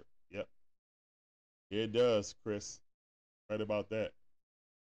runners hurt. Yep. It does, Chris. Right about that.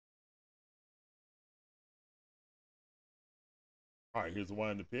 All right, here's the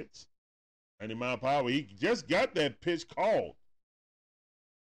one in the pitch. 90 mile per hour. He just got that pitch called.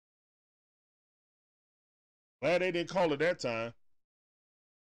 Glad they didn't call it that time.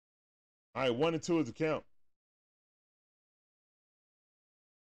 All right, 1 and 2 is the count.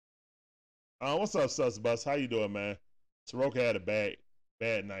 What's up, Susbus? How you doing, man? Soroka had a bad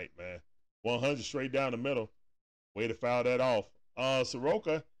night, man. 100 straight down the middle. Way to foul that off.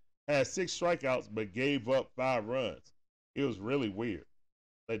 Soroka had 6 strikeouts but gave up 5 runs. It was really weird.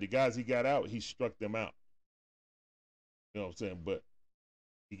 Like the guys he got out, he struck them out. You know what I'm saying? But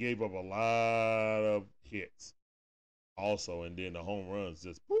he gave up a lot of hits also, and then the home runs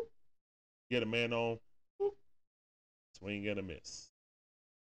just boop, get a man on, boop, swing and a miss.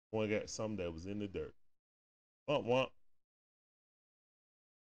 One got some that was in the dirt. Womp.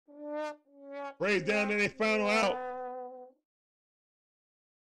 Braves down in their final out.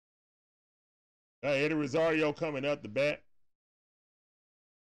 Eddie Rosario coming up the bat.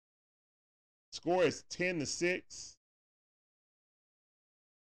 Score is 10-6.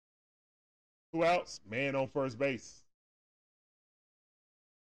 2 outs, man on first base.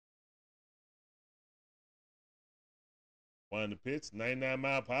 One the pitch,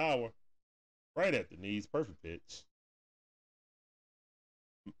 99-mile-per-hour. Right at the knees, perfect pitch.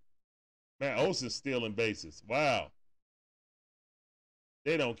 Matt Olson's stealing bases. Wow.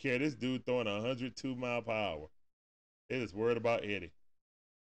 They don't care. This dude throwing 102 mile per hour. They just worried about Eddie.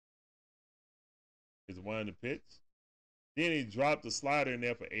 He's winding the pitch. Then he dropped the slider in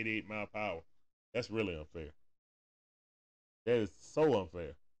there for 88 mile per hour. That's really unfair. That is so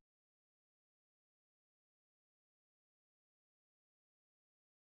unfair.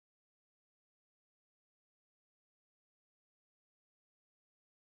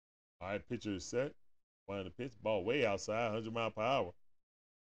 All right, pitcher is set. Winding the pitch. Ball way outside, 100 mile per hour.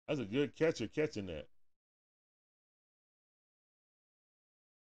 That's a good catcher catching that.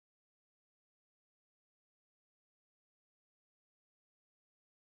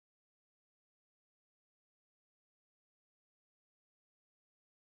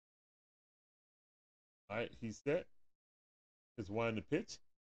 All right, he's set. Just winding the pitch.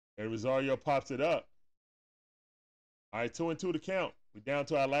 And Rosario pops it up. All right, 2-2 to count. We're down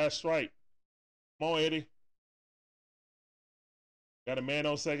to our last strike. Come on, Eddie. Got a man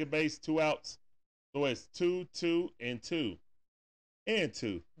on second base, 2 outs. So it's 2-2 and 2. And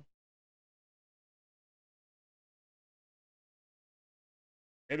 2.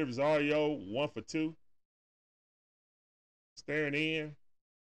 Eddie Rosario, 1 for 2. Staring in.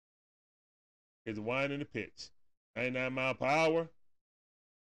 Here's a wind in the pitch. 99 mile per hour.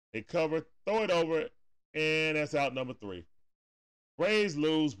 They cover, throw it over, and that's out number 3. Braves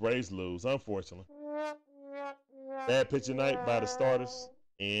lose, unfortunately. Bad pitching night by the starters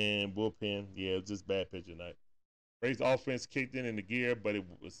and bullpen. Yeah, it was just bad pitching night. Braves offense kicked in the gear, but it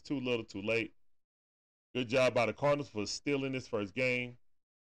was too little too late. Good job by the Cardinals for stealing this first game.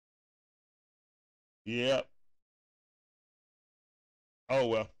 Yep. Oh,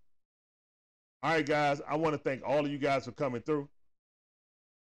 well. All right, guys. I want to thank all of you guys for coming through.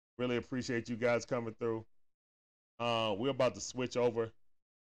 Really appreciate you guys coming through. We're about to switch over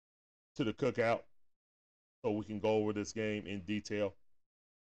to the cookout so we can go over this game in detail.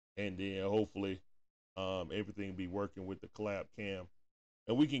 And then hopefully everything will be working with the collab cam.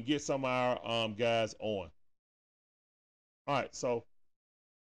 And we can get some of our guys on. All right, so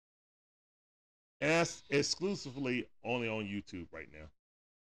and that's exclusively only on YouTube right now.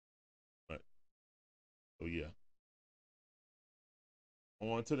 Right. So yeah.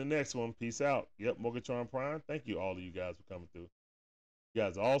 On to the next one. Peace out. Yep, Morgatron Prime. Thank you all of you guys for coming through. You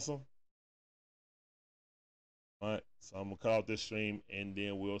guys are awesome. All right, so I'm gonna cut out this stream and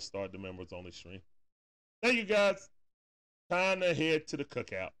then we'll start the members only stream. Thank you guys. Time to head to the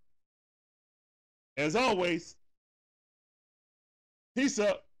cookout. As always, peace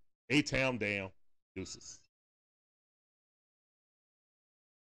up. A-Town down. Deuces.